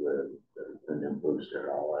pay for the new booster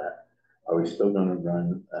and all that, are we still gonna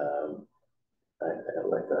run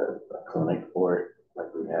like a clinic for it,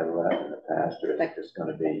 like we had in the past, or is it just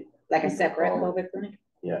gonna be like a separate COVID clinic?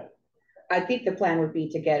 Yeah. I think the plan would be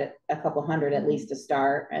to get a couple hundred at least to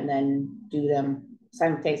start, and then do them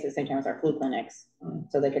simultaneously at the same time as our flu clinics,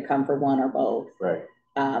 so they could come for one or both. Right.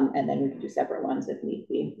 And then we could do separate ones if need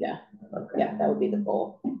be. Yeah. Okay. Yeah, that would be the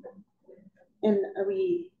goal. And are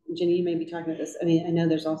we, Ginny, you may be talking about this. I mean, I know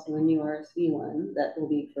there's also a new RSV one that will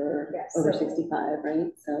be for over 65,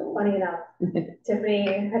 right? So funny enough,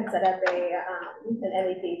 Tiffany had set up an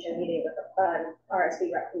MEPHN meeting with an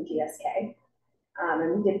RSV rep from GSK,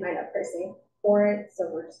 and we did find out pricing for it. So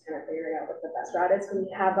we're just kind of figuring out what the best route is. We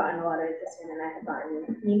have gotten a lot of interest in, and I have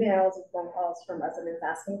gotten emails and phone calls from residents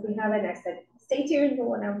asking if we have it. And I said, stay tuned,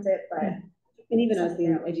 we'll announce it. But and even as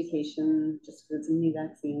the education, just for some new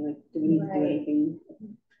vaccine, like, do we need to do anything?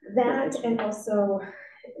 That and also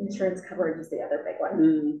insurance coverage is the other big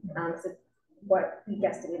one. So what we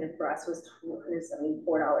guesstimated for us was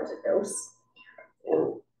 $274 a dose.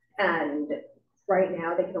 And right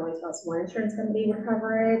now they can only tell us one insurance company would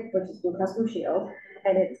cover it, which is Blue Cross Blue Shield,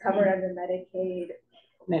 and it's covered under Medicaid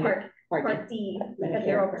Part D, if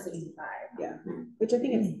they're over 65. Yeah, which I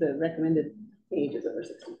think it's the recommended age is over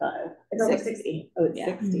 65. It's over 60. Oh, it's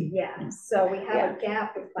 60. Yeah, so we have a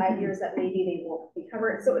gap of 5 years that maybe they won't be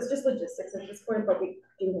covered. So it's just logistics at this point, but we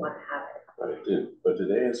do want to have it. But did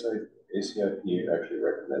ACIP actually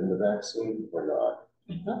recommend the vaccine or not?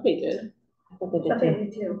 I thought they did. But they do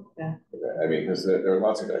too. Yeah. I mean, because there are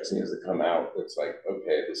lots of vaccines that come out. It's like,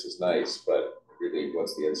 okay, this is nice, but really,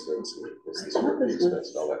 what's the incidence? What's the sort of expense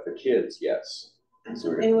and all that? For kids, yes. So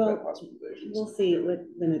we're going to prevent hospitalizations. We'll see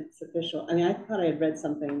when it's official. I mean, I thought I had read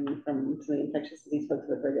something from some of the infectious disease folks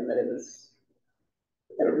at Brigham that it was.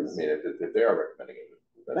 I mean, if they are recommending it,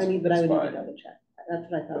 but I would need to double check. That's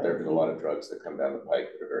what I thought. But there have been a lot of drugs that come down the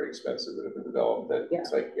pike that are very expensive that have been developed. That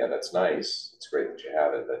it's like, yeah, that's nice. It's great that you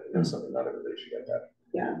have it, but something not everybody should get that.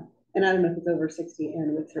 Yeah, and I don't know if it's over 60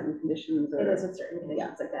 and with certain conditions. It is with certain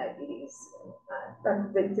conditions like diabetes.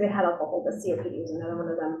 They had alcohol, but COPD was another one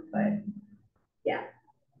of them. But yeah.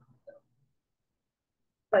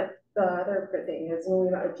 But the other good thing is when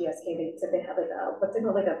we met with GSK, they said they had like what's it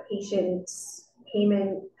called, like a patient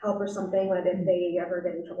payment help or something, like if they ever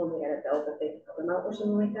get in trouble and they get a bill that they can help them out or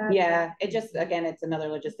something like that. Yeah, it just, again, it's another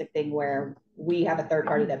logistic thing where we have a third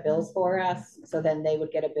party that bills for us. So then they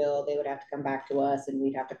would get a bill, they would have to come back to us and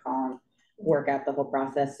we'd have to call and work out the whole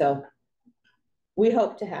process. So we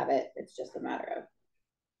hope to have it. It's just a matter of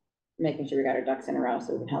making sure we got our ducks in a row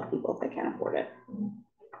so we can help people if they can't afford it.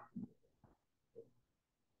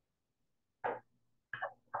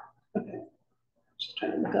 Okay. Just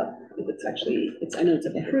trying to look up if it's actually, I know it's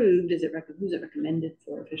approved. Who's it recommended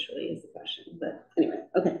for officially is the question, but anyway,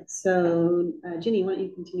 okay. So Ginny, why don't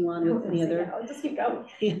you continue on with any other? I'll just keep going.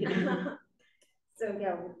 So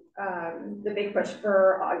yeah, the big push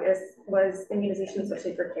for August was immunization,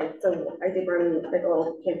 especially for kids. So I did run like a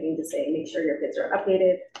little campaign to say, make sure your kids are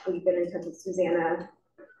updated. We've been in touch with Susanna,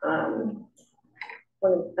 one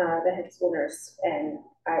of the head school nurse, and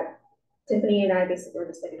Tiffany and I basically were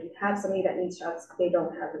just like, if you have somebody that needs shots, they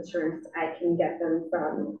don't have insurance, I can get them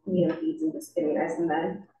from feeds and just immunize them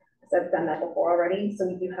then. So I've done that before already. So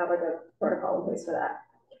we do have like a protocol in place for that.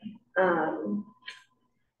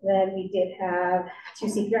 Then we did have 2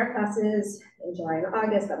 CPR classes in July and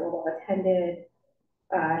August that were well attended.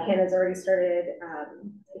 Hannah's already started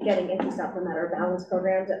getting into supplementary balance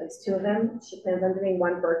programs, at least 2 of them. She plans on doing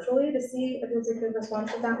 1 virtually to see if there's a good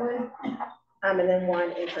response with that one. And then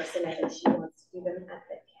 1 in person. I think she wants to do them at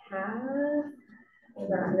the CAF. I'm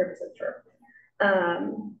not 100% sure.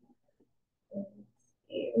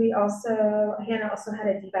 Hannah also had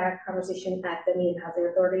a DBAC conversation at the Needham Housing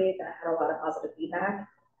Authority that had a lot of positive feedback.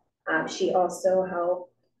 She also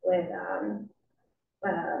helped with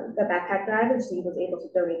the backpack drive, and she was able to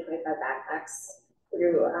donate 25 backpacks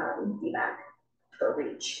through DBAC for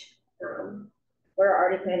REACH. We're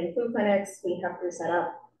already planning food clinics. We have 3 set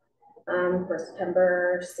up for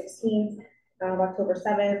September 16th, October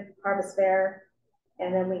 7th, Harvest Fair,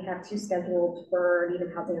 and then we have 2 scheduled for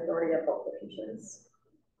Needham Housing Authority at both locations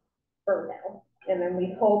for now. And then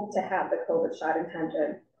we hope to have the COVID shot in time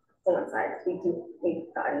to coincide.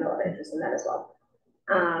 We've gotten a lot of interest in that as well.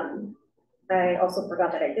 I also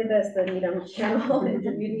forgot that I did this. The Needham channel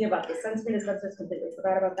interviewed me about the sunscreen dispensers. Completely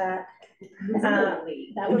forgot about that. That was a little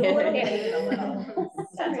late.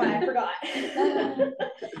 That's why I forgot.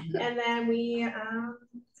 And then we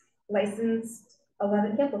licensed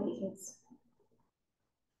 11 camp locations.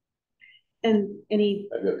 And any?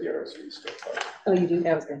 I've got the RSV still. Oh, you do?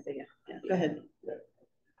 Yeah, I was going to say, yeah. Go ahead. Yeah.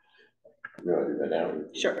 You want to do that now?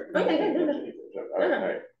 Sure. Okay. All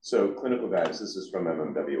right. So clinical guidance, this is from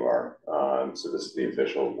MMWR. So this is the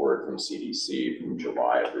official word from CDC from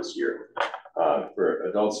July of this year. For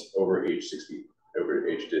adults over age 60,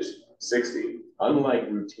 unlike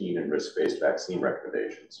routine and risk-based vaccine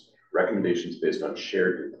recommendations based on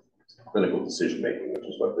shared clinical decision-making, which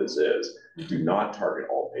is what this is, do not target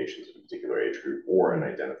all patients in a particular age group or an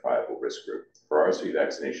identifiable risk group. For RSV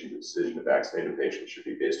vaccination, the decision to vaccinate a patient should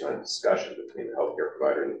be based on a discussion between the healthcare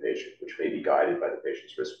provider and the patient, which may be guided by the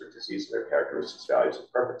patient's risk for disease and their characteristics, values,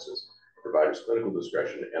 and preferences, the provider's clinical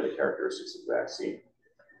discretion, and the characteristics of the vaccine.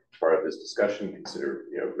 As part of this discussion, consider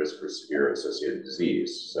risk for severe associated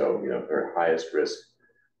disease. So their highest risk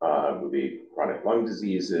would be chronic lung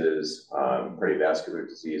diseases, cardiovascular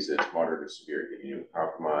diseases, moderate or severe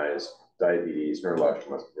immunocompromise, diabetes,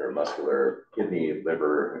 neurological, neuromuscular, kidney,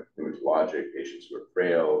 liver, hematologic, patients who are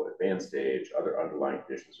frail, advanced age, other underlying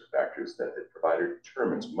conditions or factors that the provider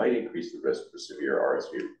determines might increase the risk for severe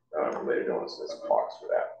RSV related illnesses. Clocks for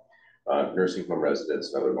that. Nursing home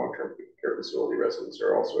residents and other long-term care facility residents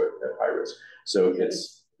are also at high risk. So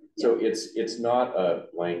it's not a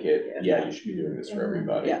blanket. Yeah, you should be doing this for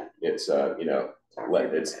everybody. Yeah. It's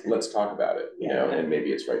let's talk about it. And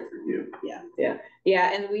maybe it's right for you. Yeah.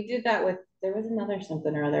 And we did that with, there was another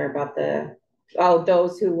something or other about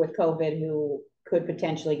those who with COVID who could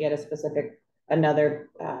potentially get another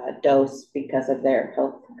dose because of their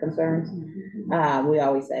health concerns. We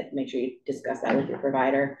always said, make sure you discuss that with your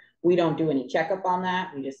provider. We don't do any checkup on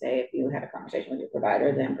that. We just say, if you had a conversation with your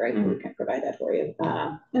provider, then great, we can provide that for you.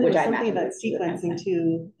 Which I something about sequencing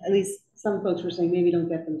too. At least some folks were saying maybe don't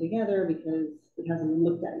get them together because it hasn't been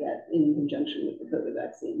looked at yet in conjunction with the COVID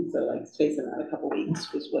vaccine. So like space them out a couple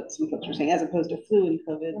weeks was what some folks were saying, as opposed to flu and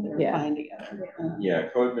COVID, they're fine together.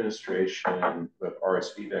 Co-administration of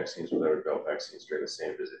RSV vaccines with other adult vaccines during the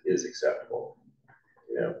same visit is acceptable.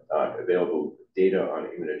 Available data on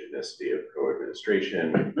immunogenicity of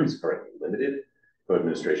co-administration is currently limited.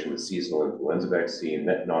 Co-administration with seasonal influenza vaccine,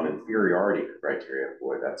 met non-inferiority criteria,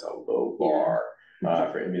 boy, that's a low bar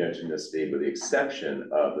for immunogenicity, with the exception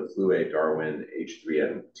of the Flu A Darwin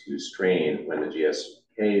H3N2 strain when the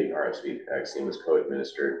GSK RSV vaccine was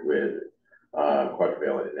co-administered with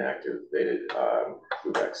quadrivalent inactivated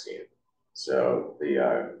flu vaccine. So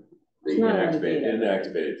the The It's not a lot of data.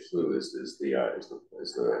 inactivated flu is the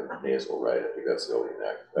nasal, right? I think that's the only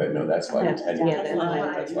inactivated. No, that's like attenuated.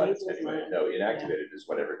 That's not attenuated. No, inactivated is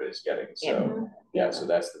what everybody's getting. So yeah, so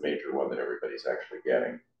that's the major one that everybody's actually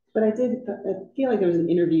getting. But I feel like there was an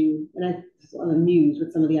interview, and I was on the news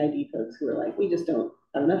with some of the ID folks who were like, we just don't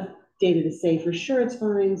have enough data to say for sure it's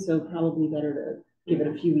fine, so probably better to give it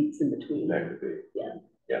a few weeks in between. That could be. Yeah.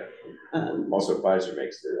 Yeah. Also, Pfizer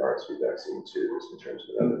makes the RSV vaccine too, just in terms of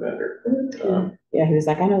another vendor. Yeah, he was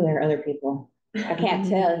like, I know there are other people. I can't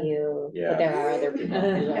tell you, but there are other people.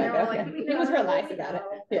 He was real nice about it.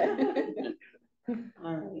 Yeah.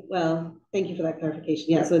 All right. Well, thank you for that clarification.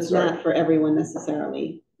 Yeah, so it's not for everyone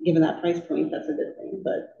necessarily. Given that price point, that's a good thing.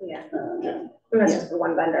 But that's just for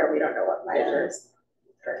one vendor. We don't know what Pfizer's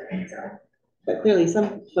current are. But clearly,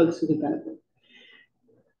 some folks who could benefit.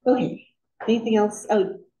 Okay. Anything else?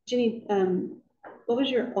 Oh, Ginny, what was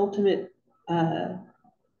your ultimate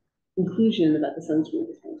conclusion about the sunscreen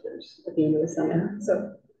dispensers at the end of the summer?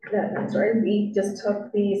 So that's right. We just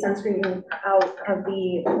took the sunscreen out of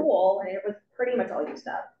the pool, and it was pretty much all used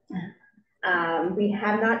up. We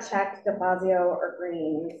have not checked the Fazio or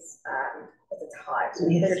Greens because it's hot.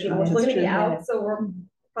 They're going to be out, so we're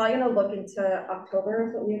probably going to look into October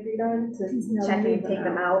is what we agreed on to check and take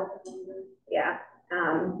them out. Yeah.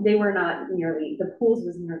 They were not nearly, the pools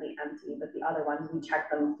was nearly empty, but the other ones, we checked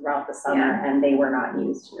them throughout the summer and they were not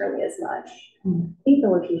used nearly as much. I think the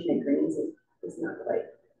location at Greens is not quite.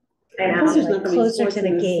 Like closer to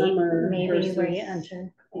the gate, maybe where you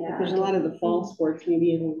enter. Yeah. If there's a lot of the fall sports, maybe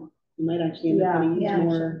you might actually end up having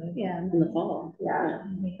more in the fall.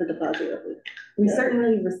 For deposit. We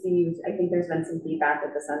certainly received, I think there's been some feedback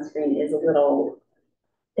that the sunscreen is a little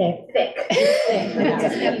thick.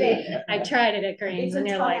 I tried it at Greens and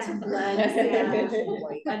they're like, and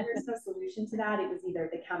there's no solution to that. It was either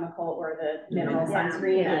the chemical or the mineral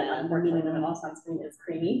sunscreen, and unfortunately the mineral sunscreen is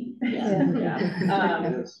creamy.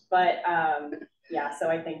 So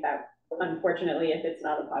I think that unfortunately, if it's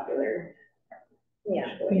not a popular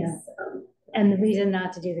choice. And the reason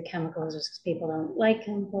not to do the chemicals is because people don't like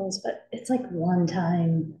chemicals, but it's like one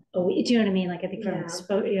time a week. Do you know what I mean? Like I think you're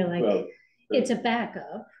like, well, it's a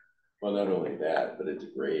backup. Well, not only that, but it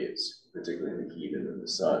degrades, particularly in the heat and in the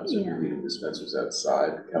sun. So if you're leaving dispensers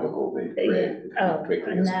outside, the chemical may degrade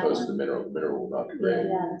quickly as opposed to the mineral. The mineral will not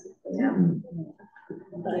degrade.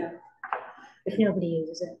 But if nobody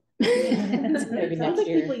uses it. Maybe next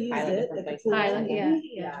year. People use it.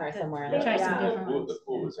 Try somewhere else. Try some different ones. The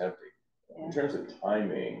pool is empty. In terms of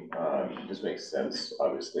timing, it just makes sense,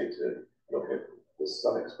 obviously, to look at the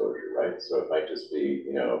sun exposure, right? So it might just be,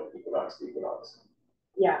 equinox to equinox.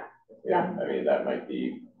 I mean, that might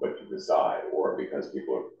be what you decide, or because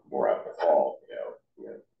people are more out in the fall,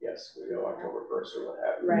 yes, we go October 1st or what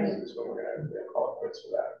have you. Right. This is when we're going to call it quits for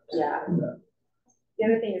that. The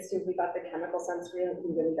other thing is too, if we got the chemical sunscreen,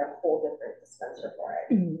 we would need a whole different dispenser for it.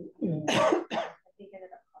 I think it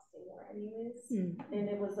ended up costing more anyways. And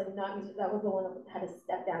it was like that was the one that had a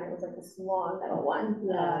step down. It was like this long metal one.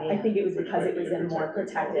 I think it was because it was in more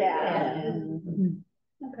protected.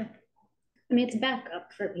 Okay. I mean, it's a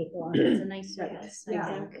backup for people. It's a nice service.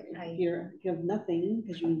 Exactly. If you have nothing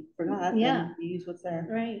because you forgot, you use what's there.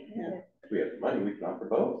 Right. If we have money, we can offer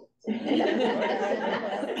both.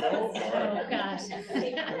 Oh gosh.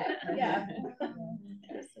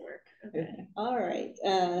 Okay. All right.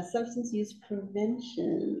 Substance use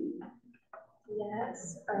prevention.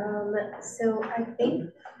 Yes. So I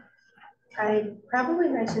think I probably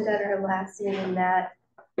mentioned at our last meeting that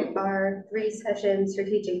our 3-session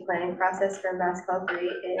strategic planning process for MassCall 3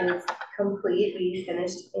 is complete. We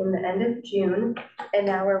finished in the end of June, and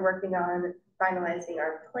now we're working on finalizing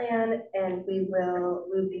our plan, and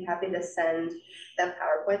we'll be happy to send the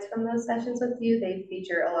PowerPoints from those sessions with you. They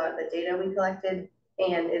feature a lot of the data we collected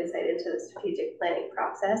and insight into the strategic planning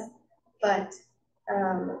process. But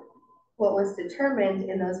what was determined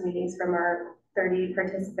in those meetings from our 30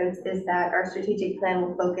 participants is that our strategic plan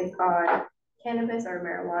will focus on cannabis or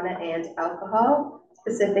marijuana and alcohol,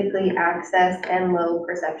 specifically access and low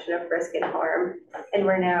perception of risk and harm. And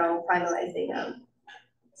we're now finalizing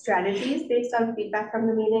strategies based on feedback from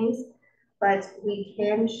the meetings, but we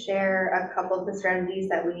can share a couple of the strategies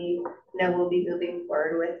that we know we'll be moving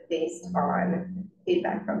forward with based on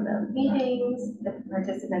feedback from the meetings, the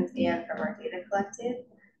participants, and from our data collected.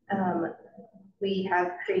 We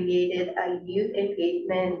have created a youth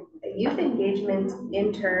engagement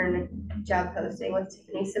intern job posting with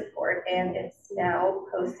Tiffany's support, and it's now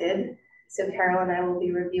posted. So Carol and I will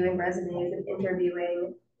be reviewing resumes and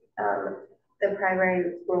interviewing. The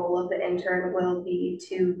primary role of the intern will be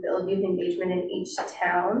to build youth engagement in each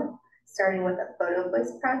town. starting with a photo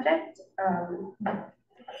voice project.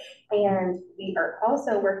 And we are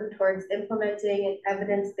also working towards implementing an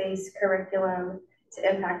evidence-based curriculum to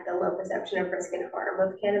impact the low perception of risk and harm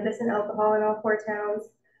of cannabis and alcohol in all 4 towns.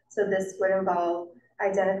 So this would involve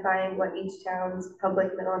identifying what each town's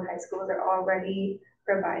public, middle, and high schools are already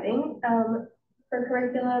providing for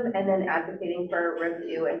curriculum, and then advocating for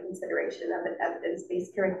review and consideration of an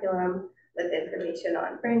evidence-based curriculum with information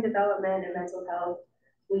on brain development and mental health.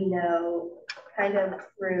 We know kind of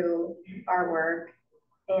through our work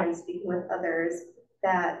and speaking with others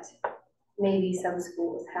that maybe some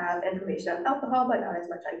schools have information on alcohol, but not as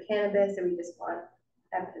much on cannabis, and we just want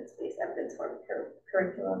evidence-based, evidence-informed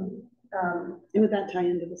curriculum. And would that tie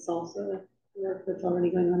into the salsa work that's already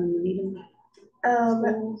going on in the Needham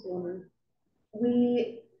schools, or?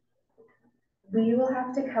 We will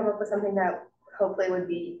have to come up with something that hopefully would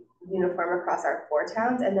be uniform across our 4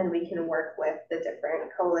 towns, and then we can work with the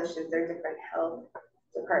different coalitions or different health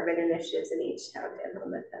department initiatives in each town to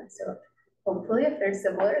implement them. So hopefully if they're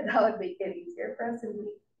similar, that would make it easier for us, and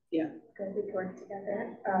we could work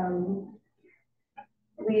together.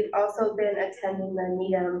 We've also been attending the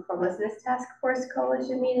Needham Homelessness Task Force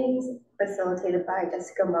Coalition meetings facilitated by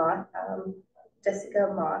Jessica Moss,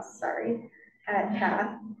 at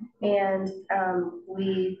CAF. And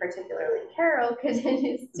we, particularly Carol,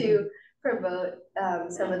 continues to promote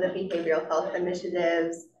some of the behavioral health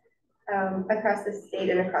initiatives across the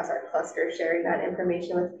state and across our cluster, sharing that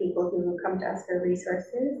information with people who come to us for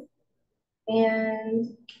resources.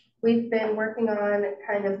 And we've been working on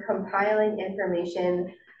kind of compiling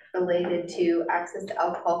information related to access to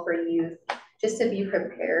alcohol for youth, just to be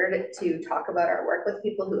prepared to talk about our work with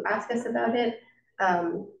people who ask us about it.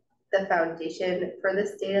 The foundation for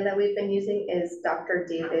this data that we've been using is Dr.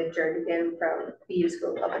 David Jernigan from BU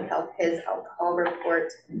School of Public Health, his alcohol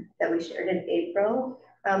report that we shared in April.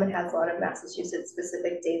 It has a lot of Massachusetts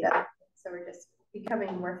specific data. So we're just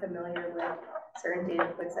becoming more familiar with certain data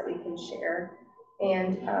points that we can share.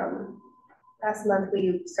 And last month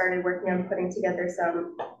we started working on putting together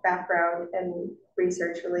some background and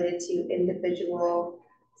research related to individual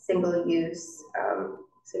single-use,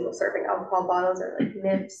 single-serving alcohol bottles, or like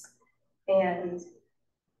NIPs. And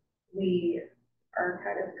we are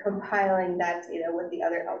kind of compiling that data with the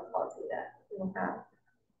other alcohol data. We'll have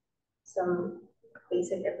some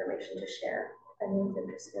basic information to share. Anyone's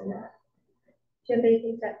interested in that. Do you have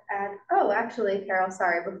anything to add? Oh, actually, Carol,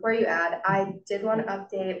 sorry, before you add, I did want to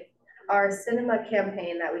update our cinema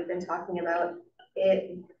campaign that we've been talking about.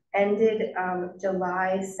 It ended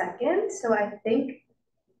July 2nd, so I think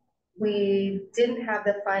we didn't have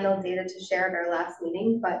the final data to share at our last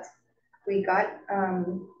meeting, but we got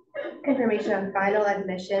information on final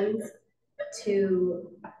admissions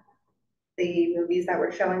to the movies that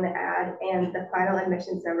were showing the ad, and the final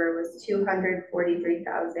admissions number was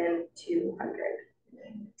 243,200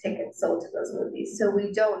 tickets sold to those movies. So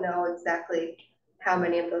we don't know exactly how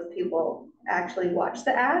many of those people actually watched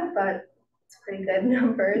the ad, but it's pretty good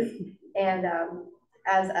numbers. And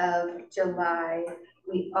as of July,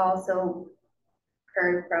 we also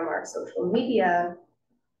heard from our social media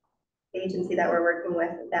agency that we're working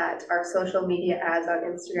with that our social media ads on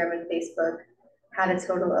Instagram and Facebook had a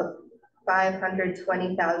total of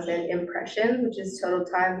 520,000 impressions, which is total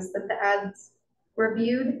times that the ads were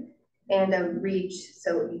viewed, and a reach,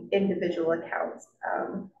 so individual accounts,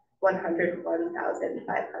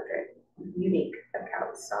 101,500 unique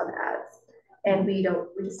accounts saw the ads. And we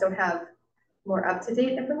just don't have more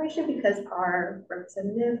up-to-date information because our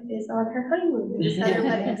representative is on her honeymoon, we just had her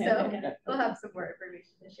wedding, so we'll have some more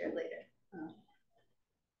information to share later.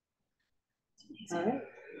 All right.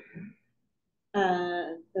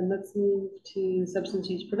 Then let's move to substance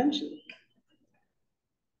use prevention.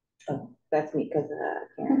 Oh, that's me because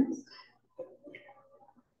Karen's.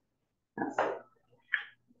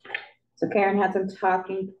 So Karen had some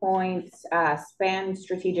talking points. SPAN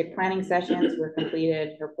strategic planning sessions were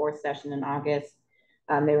completed, her 4th session in August.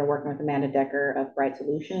 They were working with Amanda Decker of Bright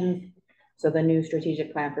Solutions. So the new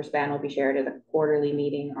strategic plan for SPAN will be shared at the quarterly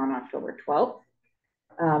meeting on October 12th.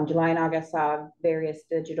 July and August saw various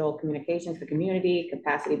digital communications for community,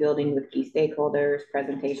 capacity building with key stakeholders,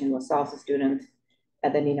 presentation with salsa students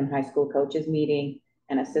at the Needham High School coaches meeting,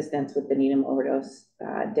 and assistance with the Needham Overdose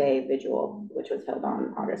Day Vigil, which was held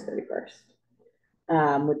on August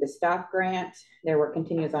 31st. With the STOP grant, their work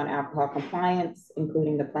continues on alcohol compliance,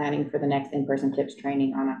 including the planning for the next in-person tips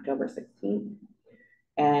training on October 16th.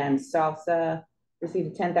 And SALSA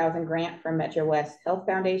received a $10,000 grant from Metro West Health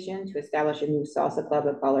Foundation to establish a new salsa club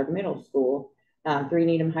at Pollard Middle School. 3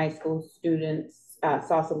 Needham High School students,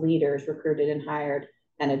 salsa leaders recruited and hired,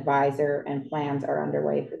 an advisor, and plans are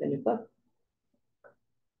underway for the new club.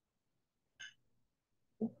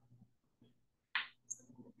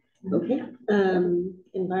 Okay,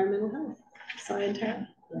 environmental health. Sorry, Tara.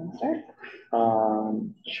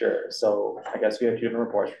 Sure. So I guess we have two different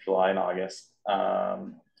reports for July and August.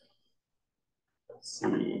 Let's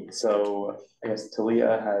see. So I guess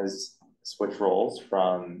Talia has switched roles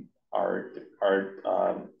from our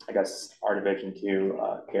I guess our division to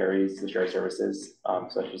Gary's, the shared services.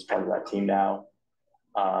 So she's part of that team now.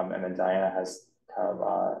 And then Diana has kind of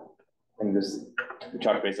I think we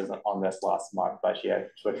touched bases on this last month, but she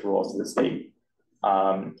had switched roles to the state.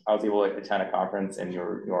 I was able to attend a conference in New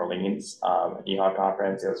Orleans, an EHOG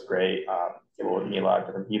conference. It was great. Able to meet a lot of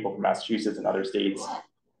different people from Massachusetts and other states.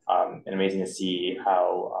 And amazing to see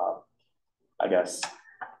how, I guess,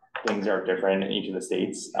 things are different in each of the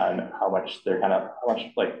states and how much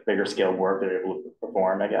like bigger scale work they're able to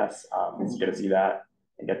perform, I guess. It's good to see that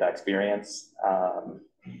and get that experience.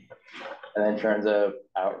 And then in terms of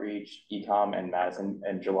outreach, Ecom and Madison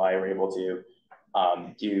in July were able to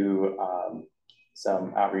do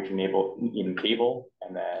some outreach in cable,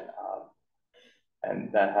 and then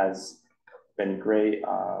and that has been great.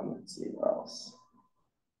 Let's see what else.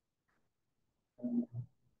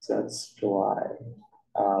 So that's July.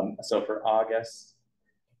 So for August,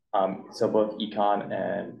 so both Econ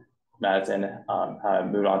and Madison have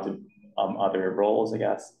moved on to other roles, I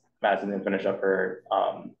guess. Madison then finished up her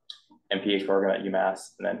MPH program at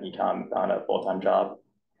UMass, and then Econ found a full-time job.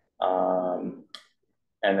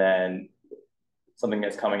 And then something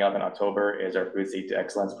that's coming up in October is our Food Safety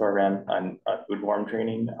Excellence program and foodborne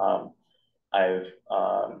training. I've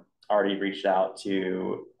already reached out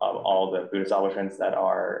to all the food establishments that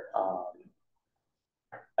are,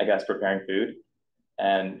 I guess, preparing food,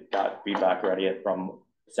 and got feedback already from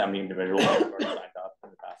 70 individuals who already signed up in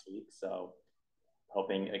the past week. So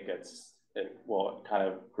hoping it will kind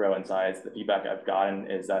of grow in size. The feedback I've gotten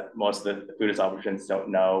is that most of the food establishments don't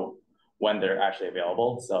know when they're actually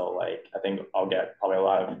available. So like, I think I'll get probably a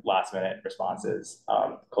lot of last minute responses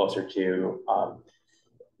closer to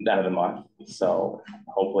the end of the month. So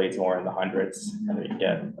hopefully it's more in the hundreds, and we can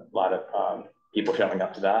get a lot of people showing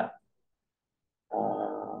up to that.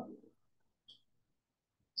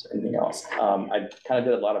 Is there anything else? I kind of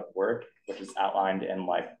did a lot of work, which is outlined in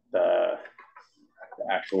like the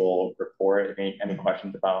actual report. Any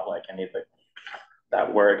questions about like any of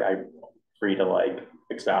that work, I'm free to like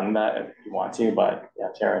expound on that if you want to, but yeah,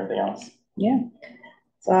 Tara, anything else? Yeah.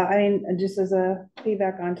 So I mean, just as a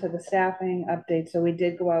feedback onto the staffing update, so we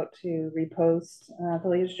did go out to repost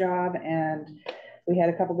Talia's job, and we had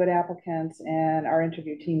a couple good applicants, and our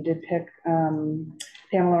interview team did pick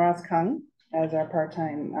Pamela Ross-Kung as our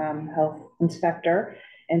part-time health inspector,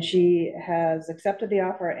 and she has accepted the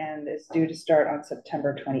offer and is due to start on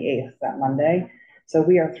September 28th, that Monday. So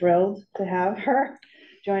we are thrilled to have her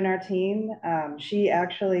join our team. She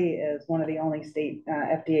actually is one of the only state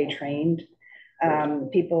FDA trained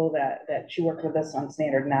people that she worked with us on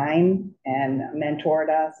Standard 9 and mentored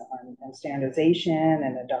us on standardization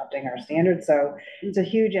and adopting our standards. So it's a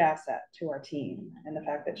huge asset to our team. And the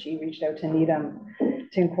fact that she reached out to Needham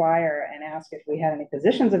to inquire and ask if we had any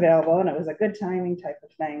positions available, and it was a good timing type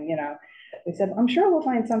of thing, you know. We said, I'm sure we'll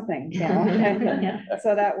find something, you know. Yeah.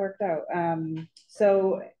 So that worked out.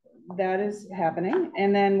 So that is happening.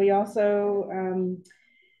 And then we also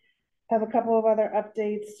have a couple of other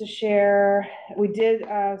updates to share. We did,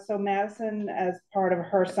 so Madison, as part of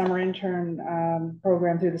her summer intern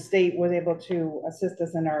program through the state, was able to assist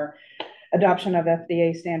us in our adoption of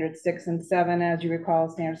FDA standards 6 and 7. As you recall,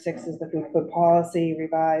 standard 6 is the food policy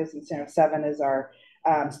revised, and standard 7 is our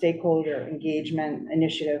stakeholder engagement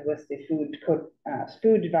initiative with the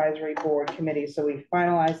food advisory board committee. So we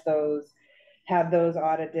finalized those, had those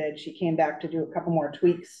audited. She came back to do a couple more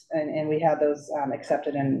tweaks, and we had those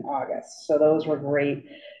accepted in August. So those were great,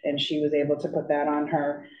 and she was able to put that on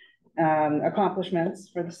her accomplishments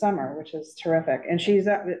for the summer, which is terrific. And she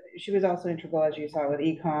was also integral, as you saw, with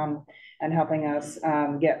Ecom and helping us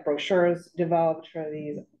get brochures developed for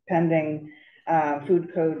these pending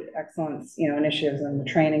food code excellence, you know, initiatives and the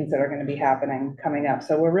trainings that are going to be happening coming up.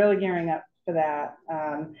 So we're really gearing up for that.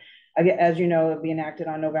 As you know, it'll be enacted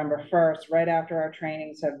on November 1st, right after our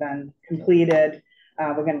trainings have been completed.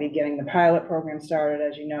 We're going to be getting the pilot program started,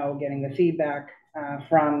 as you know, getting the feedback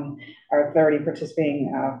from our 30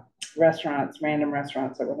 participating restaurants, random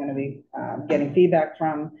restaurants that we're going to be getting feedback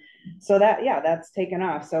from. So that, yeah, that's taken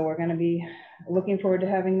off. So we're going to be looking forward to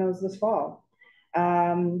having those this fall.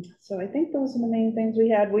 So I think those are the main things we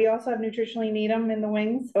had. We also have Nutritionally Needham in the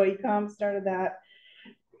wings. So Ecom started that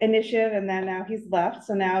initiative, and then now he's left,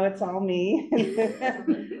 so now it's all me.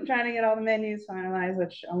 Trying to get all the menus finalized,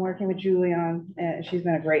 which I'm working with Julie on, and she's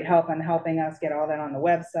been a great help on helping us get all that on the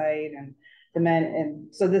website and and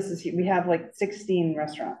so we have like 16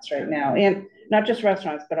 restaurants right now, and not just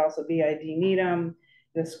restaurants, but also BID Needham,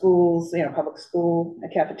 the schools, public school,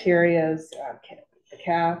 cafeterias, the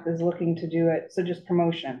CAF is looking to do it. So just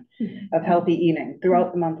promotion of healthy eating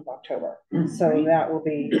throughout the month of October. So that will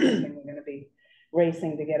be something we're going to be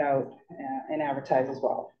racing to get out and advertise as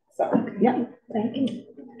well. So yeah, thank you.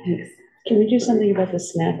 Thanks. Can we do something about the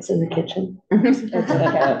snacks in the kitchen? Our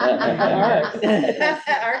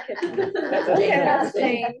kitchen. Okay, that's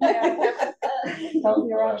changed.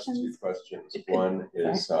 Healthier options. Two questions. One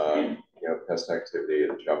is, pest activity in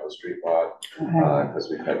the Chapel Street lot, because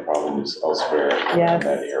we've had problems elsewhere in that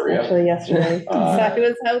area. Actually yesterday. I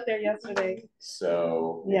was out there yesterday.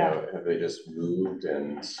 So, have they just moved,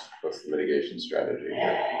 and what's the mitigation strategy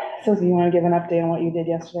here? So do you want to give an update on what you did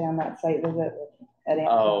yesterday on that site visit at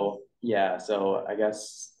Amazon? Oh, yeah. So I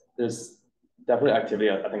guess there's definitely activity,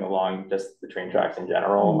 I think, along just the train tracks in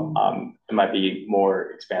general. It might be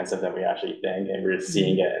more expansive than we actually think, and we're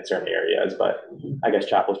seeing it in certain areas, but I guess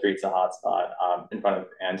Chapel Street's a hot spot. In front of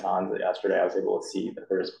Anton's yesterday, I was able to see the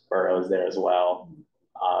first burrows there as well.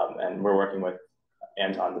 And we're working with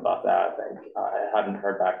Anton's about that. I think I hadn't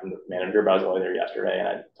heard back from the manager, but I was over there yesterday, and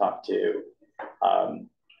I talked to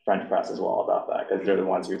French Press as well about that, because they're the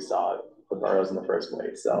ones who saw the burrows in the first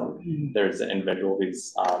place. So there's an individual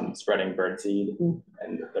who's spreading birdseed in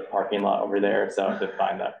the parking lot over there. So to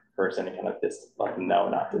find that person and kind of just let them know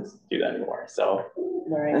not to do that anymore. So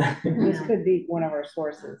right, this could be one of our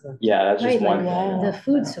sources. That's just one thing. The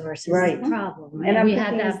food source is the problem. And we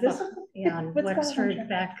had that what's on Wexford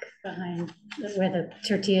back behind where the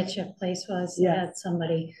tortilla chip place was. They had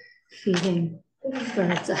somebody feeding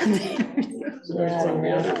birds out there. So there's one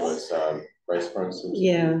the other was Rice Front seems to be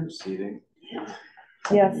proceeding.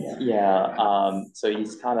 Yes. Yeah. So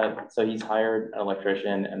he's hired an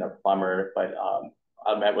electrician and a plumber, but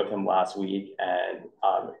I met with him last week, and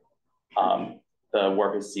the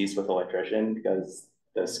work has ceased with the electrician because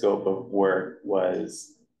the scope of work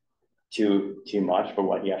was too much for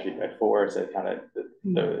what he actually bid for. So it kind of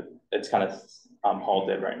it's kind of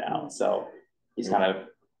halted right now. So he's kind of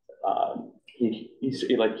he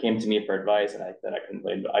like came to me for advice, and I said I couldn't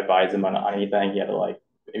really advise him on anything. He had to like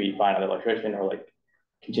maybe find another electrician or like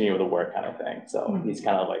continue with the work kind of thing. So he's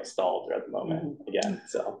kind of like stalled at the moment again.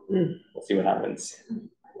 So we'll see what happens.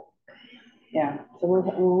 Yeah, so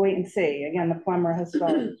we'll wait and see. Again, the plumber has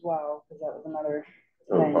stalled as well, because that was another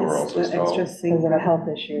thing. Because of a health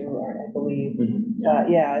issue, I believe.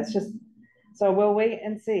 It's just, so we'll wait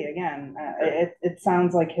and see. Again, it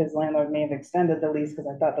sounds like his landlord may have extended the lease, because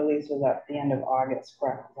I thought the lease was at the end of August,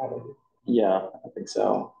 correct? Yeah, I think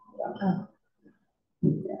so.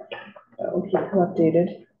 We'll keep you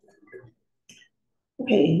updated.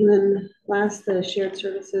 Okay, and then last, the shared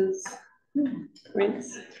services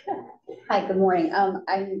grants. Hi, good morning.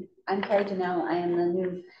 I'm Carrie Janelle. I am the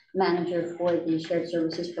new manager for the shared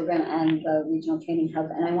services program and the regional training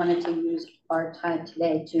hub, and I wanted to use our time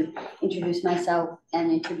today to introduce myself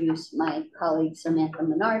and introduce my colleague Samantha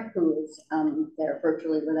Menard, who is there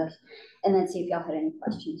virtually with us, and then see if y'all had any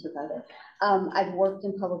questions about it. I've worked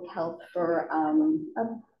in public health for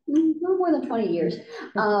no more than 20 years.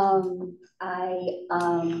 And I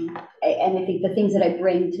think the things that I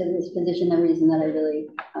bring to this position, the reason that I really,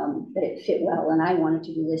 that it fit well, and I wanted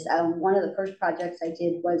to do this, one of the first projects I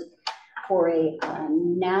did was for a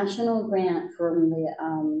national grant from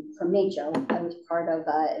NACCHO. I was part of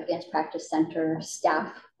Advanced Practice Center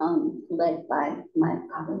staff, led by my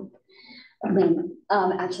colleague.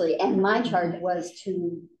 Actually, and my charge was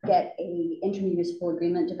to get a intermunicipal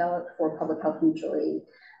agreement developed for public health mutual aid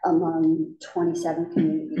among 27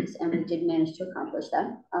 communities, and we did manage to accomplish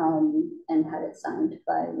that, and had it signed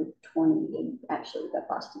by 28. Actually, we got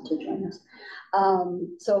Boston to join us.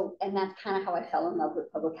 And that's kind of how I fell in love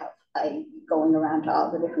with public health, going around to all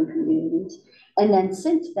the different communities. And then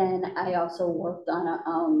since then, I also worked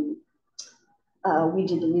on we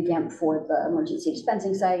did the revamp for the emergency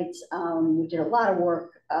dispensing sites. We did a lot of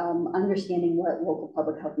work understanding what local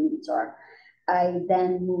public health needs are. I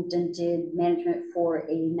then moved and did management for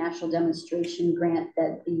a national demonstration grant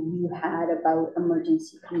that BU had about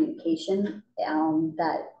emergency communication,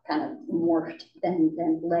 that kind of morphed and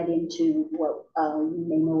then led into what you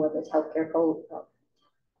may know of as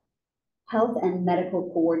Health and Medical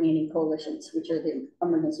Coordinating Coalitions, which are the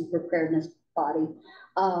emergency preparedness body.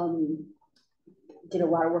 Did a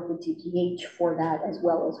lot of work with TPH for that, as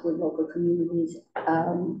well as with local communities.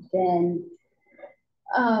 Then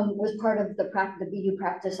was part of the BU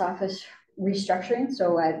practice office restructuring.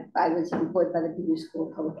 So I was employed by the BU School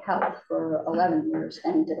of Public Health for 11 years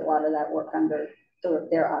and did a lot of that work under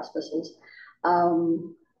their auspices.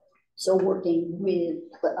 So working with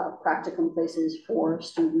practicum places for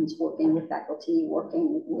students, working with faculty,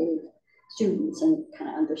 working with students, and kind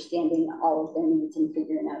of understanding all of their needs and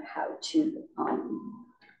figuring out how to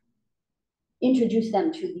introduce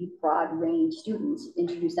them to the broad range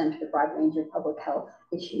of public health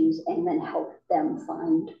issues, and then help them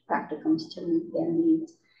find practicums to meet their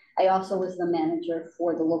needs. I also was the manager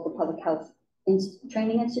for the local public health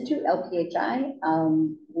Training Institute, LPHI,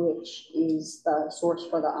 which is the source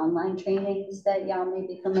for the online trainings that y'all may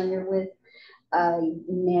be familiar with. I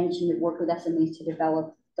managed and worked with SMEs to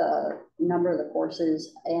develop the number of the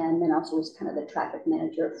courses, and then also was kind of the traffic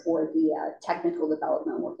manager for the technical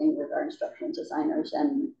development, working with our instructional designers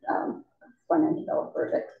and front-end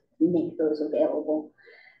developers that make those available.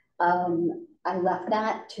 I left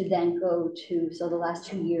that to then go to, so the last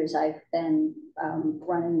 2 years I've been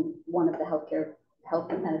running one of the health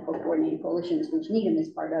and medical coordinating coalitions, which Needham is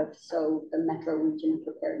part of, so the Metro Region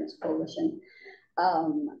Preparedness Coalition.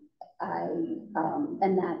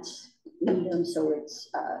 And that's Needham, so it's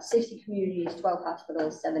 60 communities, 12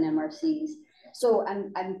 hospitals, 7 MRCs. So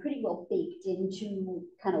I'm pretty well baked into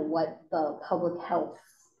kind of what the public health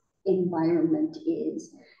environment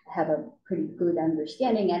is. I have a pretty good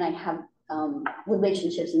understanding, and I have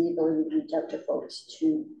relationships and the ability to reach out to folks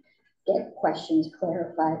to get questions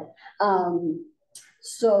clarified.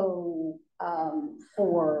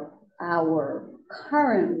 For our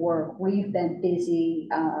current work, we've been busy.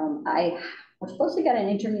 We're supposed to get an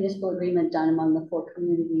intermunicipal agreement done among the 4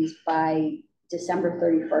 communities by December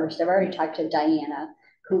 31st. I've already talked to Diana,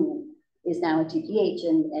 who is now at DPH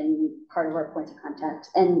and part of our points of contact.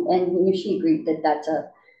 And she agreed that that's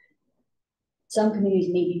some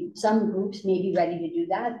communities, some groups may be ready to do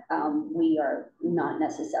that. We are not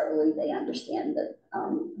necessarily. They understand that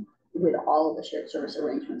with all of the shared service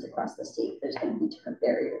arrangements across the state, there's going to be different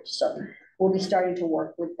barriers. So we'll be starting to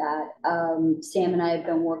work with that. Sam and I have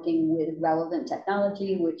been working with Relevant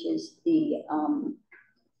Technology, which is the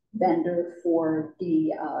vendor for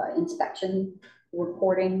the inspection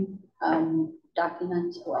reporting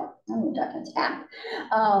documents, app.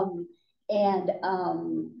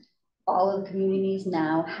 All of the communities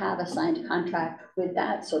now have a signed contract with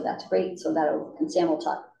that, so that's great. So and Sam will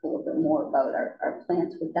talk a little bit more about our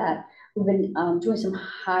plans with that. We've been doing some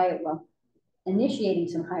initiating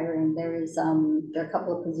some hiring. There are a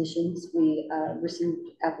couple of positions. We received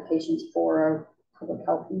applications for a public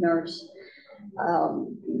health nurse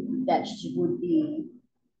that would be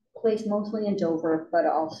placed mostly in Dover, but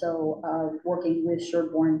also working with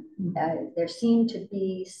Sherborne. There seems to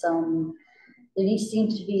be we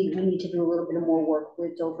need to do a little bit more work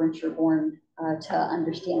with Dover and Sherborne to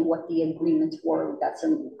understand what the agreements were. We've got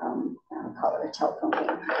some, call it a telephone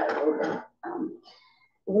game,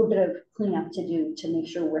 a little bit of cleanup to do to make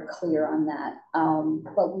sure we're clear on that.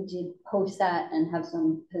 But we did post that and have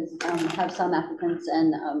some applicants,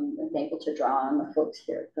 and was able to draw on the folks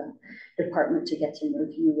here at the department to get some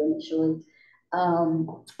review initially.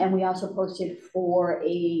 And we also posted for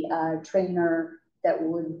a trainer that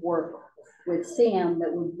would work with Sam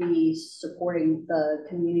that would be supporting the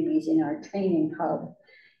communities in our training hub.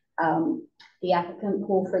 The applicant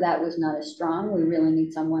pool for that was not as strong. We really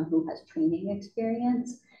need someone who has training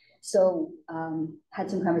experience. So had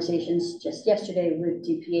some conversations just yesterday with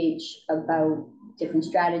DPH about different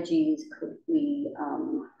strategies. Could we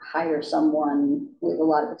hire someone with a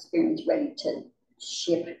lot of experience ready to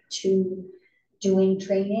shift to doing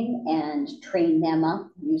training and train them up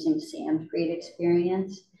using Sam's great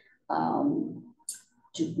experience?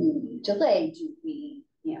 Do we delay? Do we,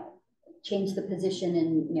 change the position,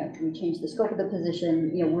 and do we change the scope of the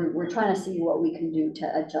position? We're trying to see what we can do to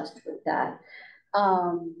adjust with that.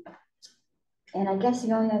 And I guess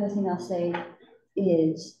the only other thing I'll say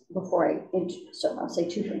is I'll say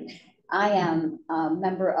 2 things. I am a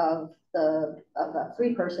member of a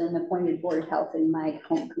 3-person appointed board of health in my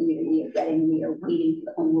home community of Reading. We are waiting for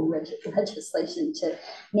the home rule legislation to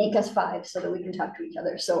make us 5 so that we can talk to each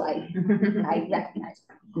other. So I recognize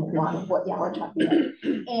a lot of what y'all are talking about.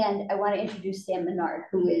 And I want to introduce Sam Menard,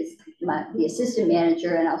 who is the assistant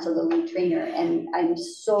manager and also the lead trainer. And I'm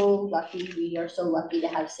so lucky, we are so lucky to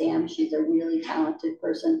have Sam. She's a really talented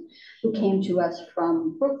person who came to us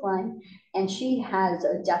from Brookline. And she has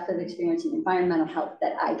a depth of experience in environmental health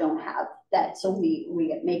that I don't have. So we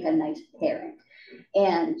make a nice pairing.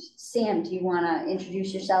 And Sam, do you want to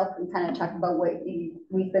introduce yourself and kind of talk about what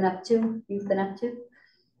you've been up to?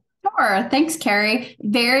 Sure. Thanks, Carrie.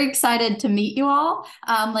 Very excited to meet you all.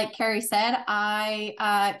 Like Carrie said,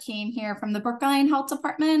 I came here from the Brookline Health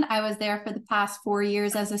Department. I was there for the past 4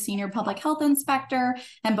 years as a senior public health inspector.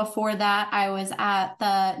 And before that, I was at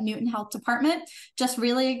the Newton Health Department. Just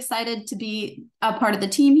really excited to be a part of the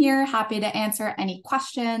team here. Happy to answer any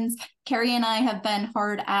questions. Carrie and I have been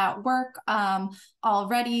hard at work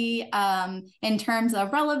already in terms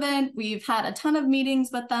of Relevant. We've had a ton of meetings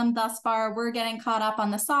with them thus far. We're getting caught up on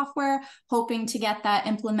the software, hoping to get that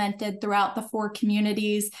implemented throughout the 4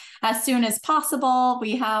 communities as soon as possible.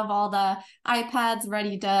 We have all the iPads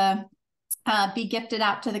ready to be gifted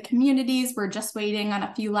out to the communities. We're just waiting on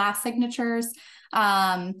a few last signatures,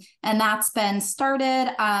 and that's been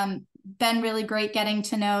started. Been really great getting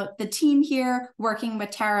to know the team here, working with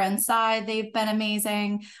Tara and Sai. They've been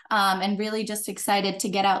amazing, and really just excited to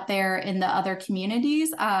get out there in the other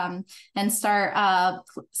communities and start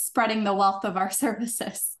spreading the wealth of our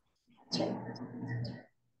services. If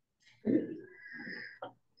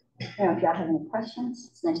y'all have any questions,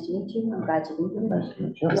 it's nice to meet you. I'm glad to be here. Nice to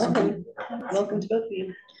meet you. Welcome. Welcome to both of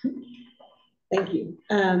you. Thank you.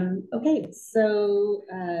 Okay, so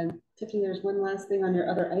Tiffany, there's one last thing on your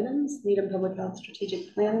other items, Needham Public Health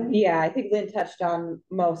Strategic Planning. Yeah, I think Lynn touched on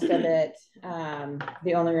most of it.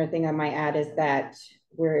 The only other thing I might add is that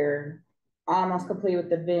we're almost complete with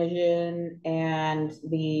the vision and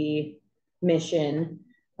the mission.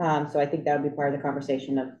 So I think that'll be part of the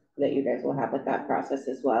conversation that you guys will have with that process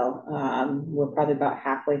as well. We're probably about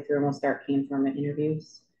halfway through and we'll start keying from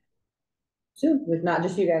interviews soon, with not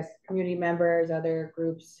just you guys, community members, other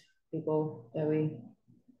groups, people that we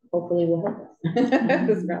hopefully will help us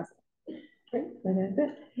this process. Great,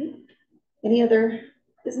 that's it. Any other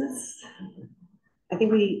business? I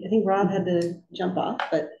think Rob had to jump off,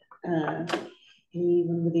 but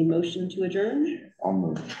anyone with a motion to adjourn? I'll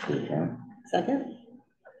move to adjourn. Second?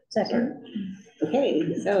 Second.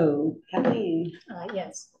 Okay, so Kathleen?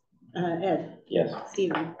 Yes. Ed? Yes.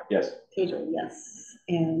 Stephen? Yes. Tejal, yes.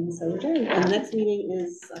 And so adjourned. And the next meeting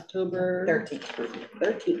is October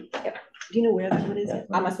 13th. Yep. Do you know where that one is?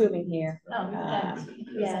 I'm assuming here. Yeah.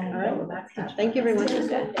 All right. Thank you, everyone.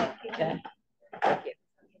 Okay. Thank you.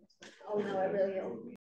 Oh, no, I really don't.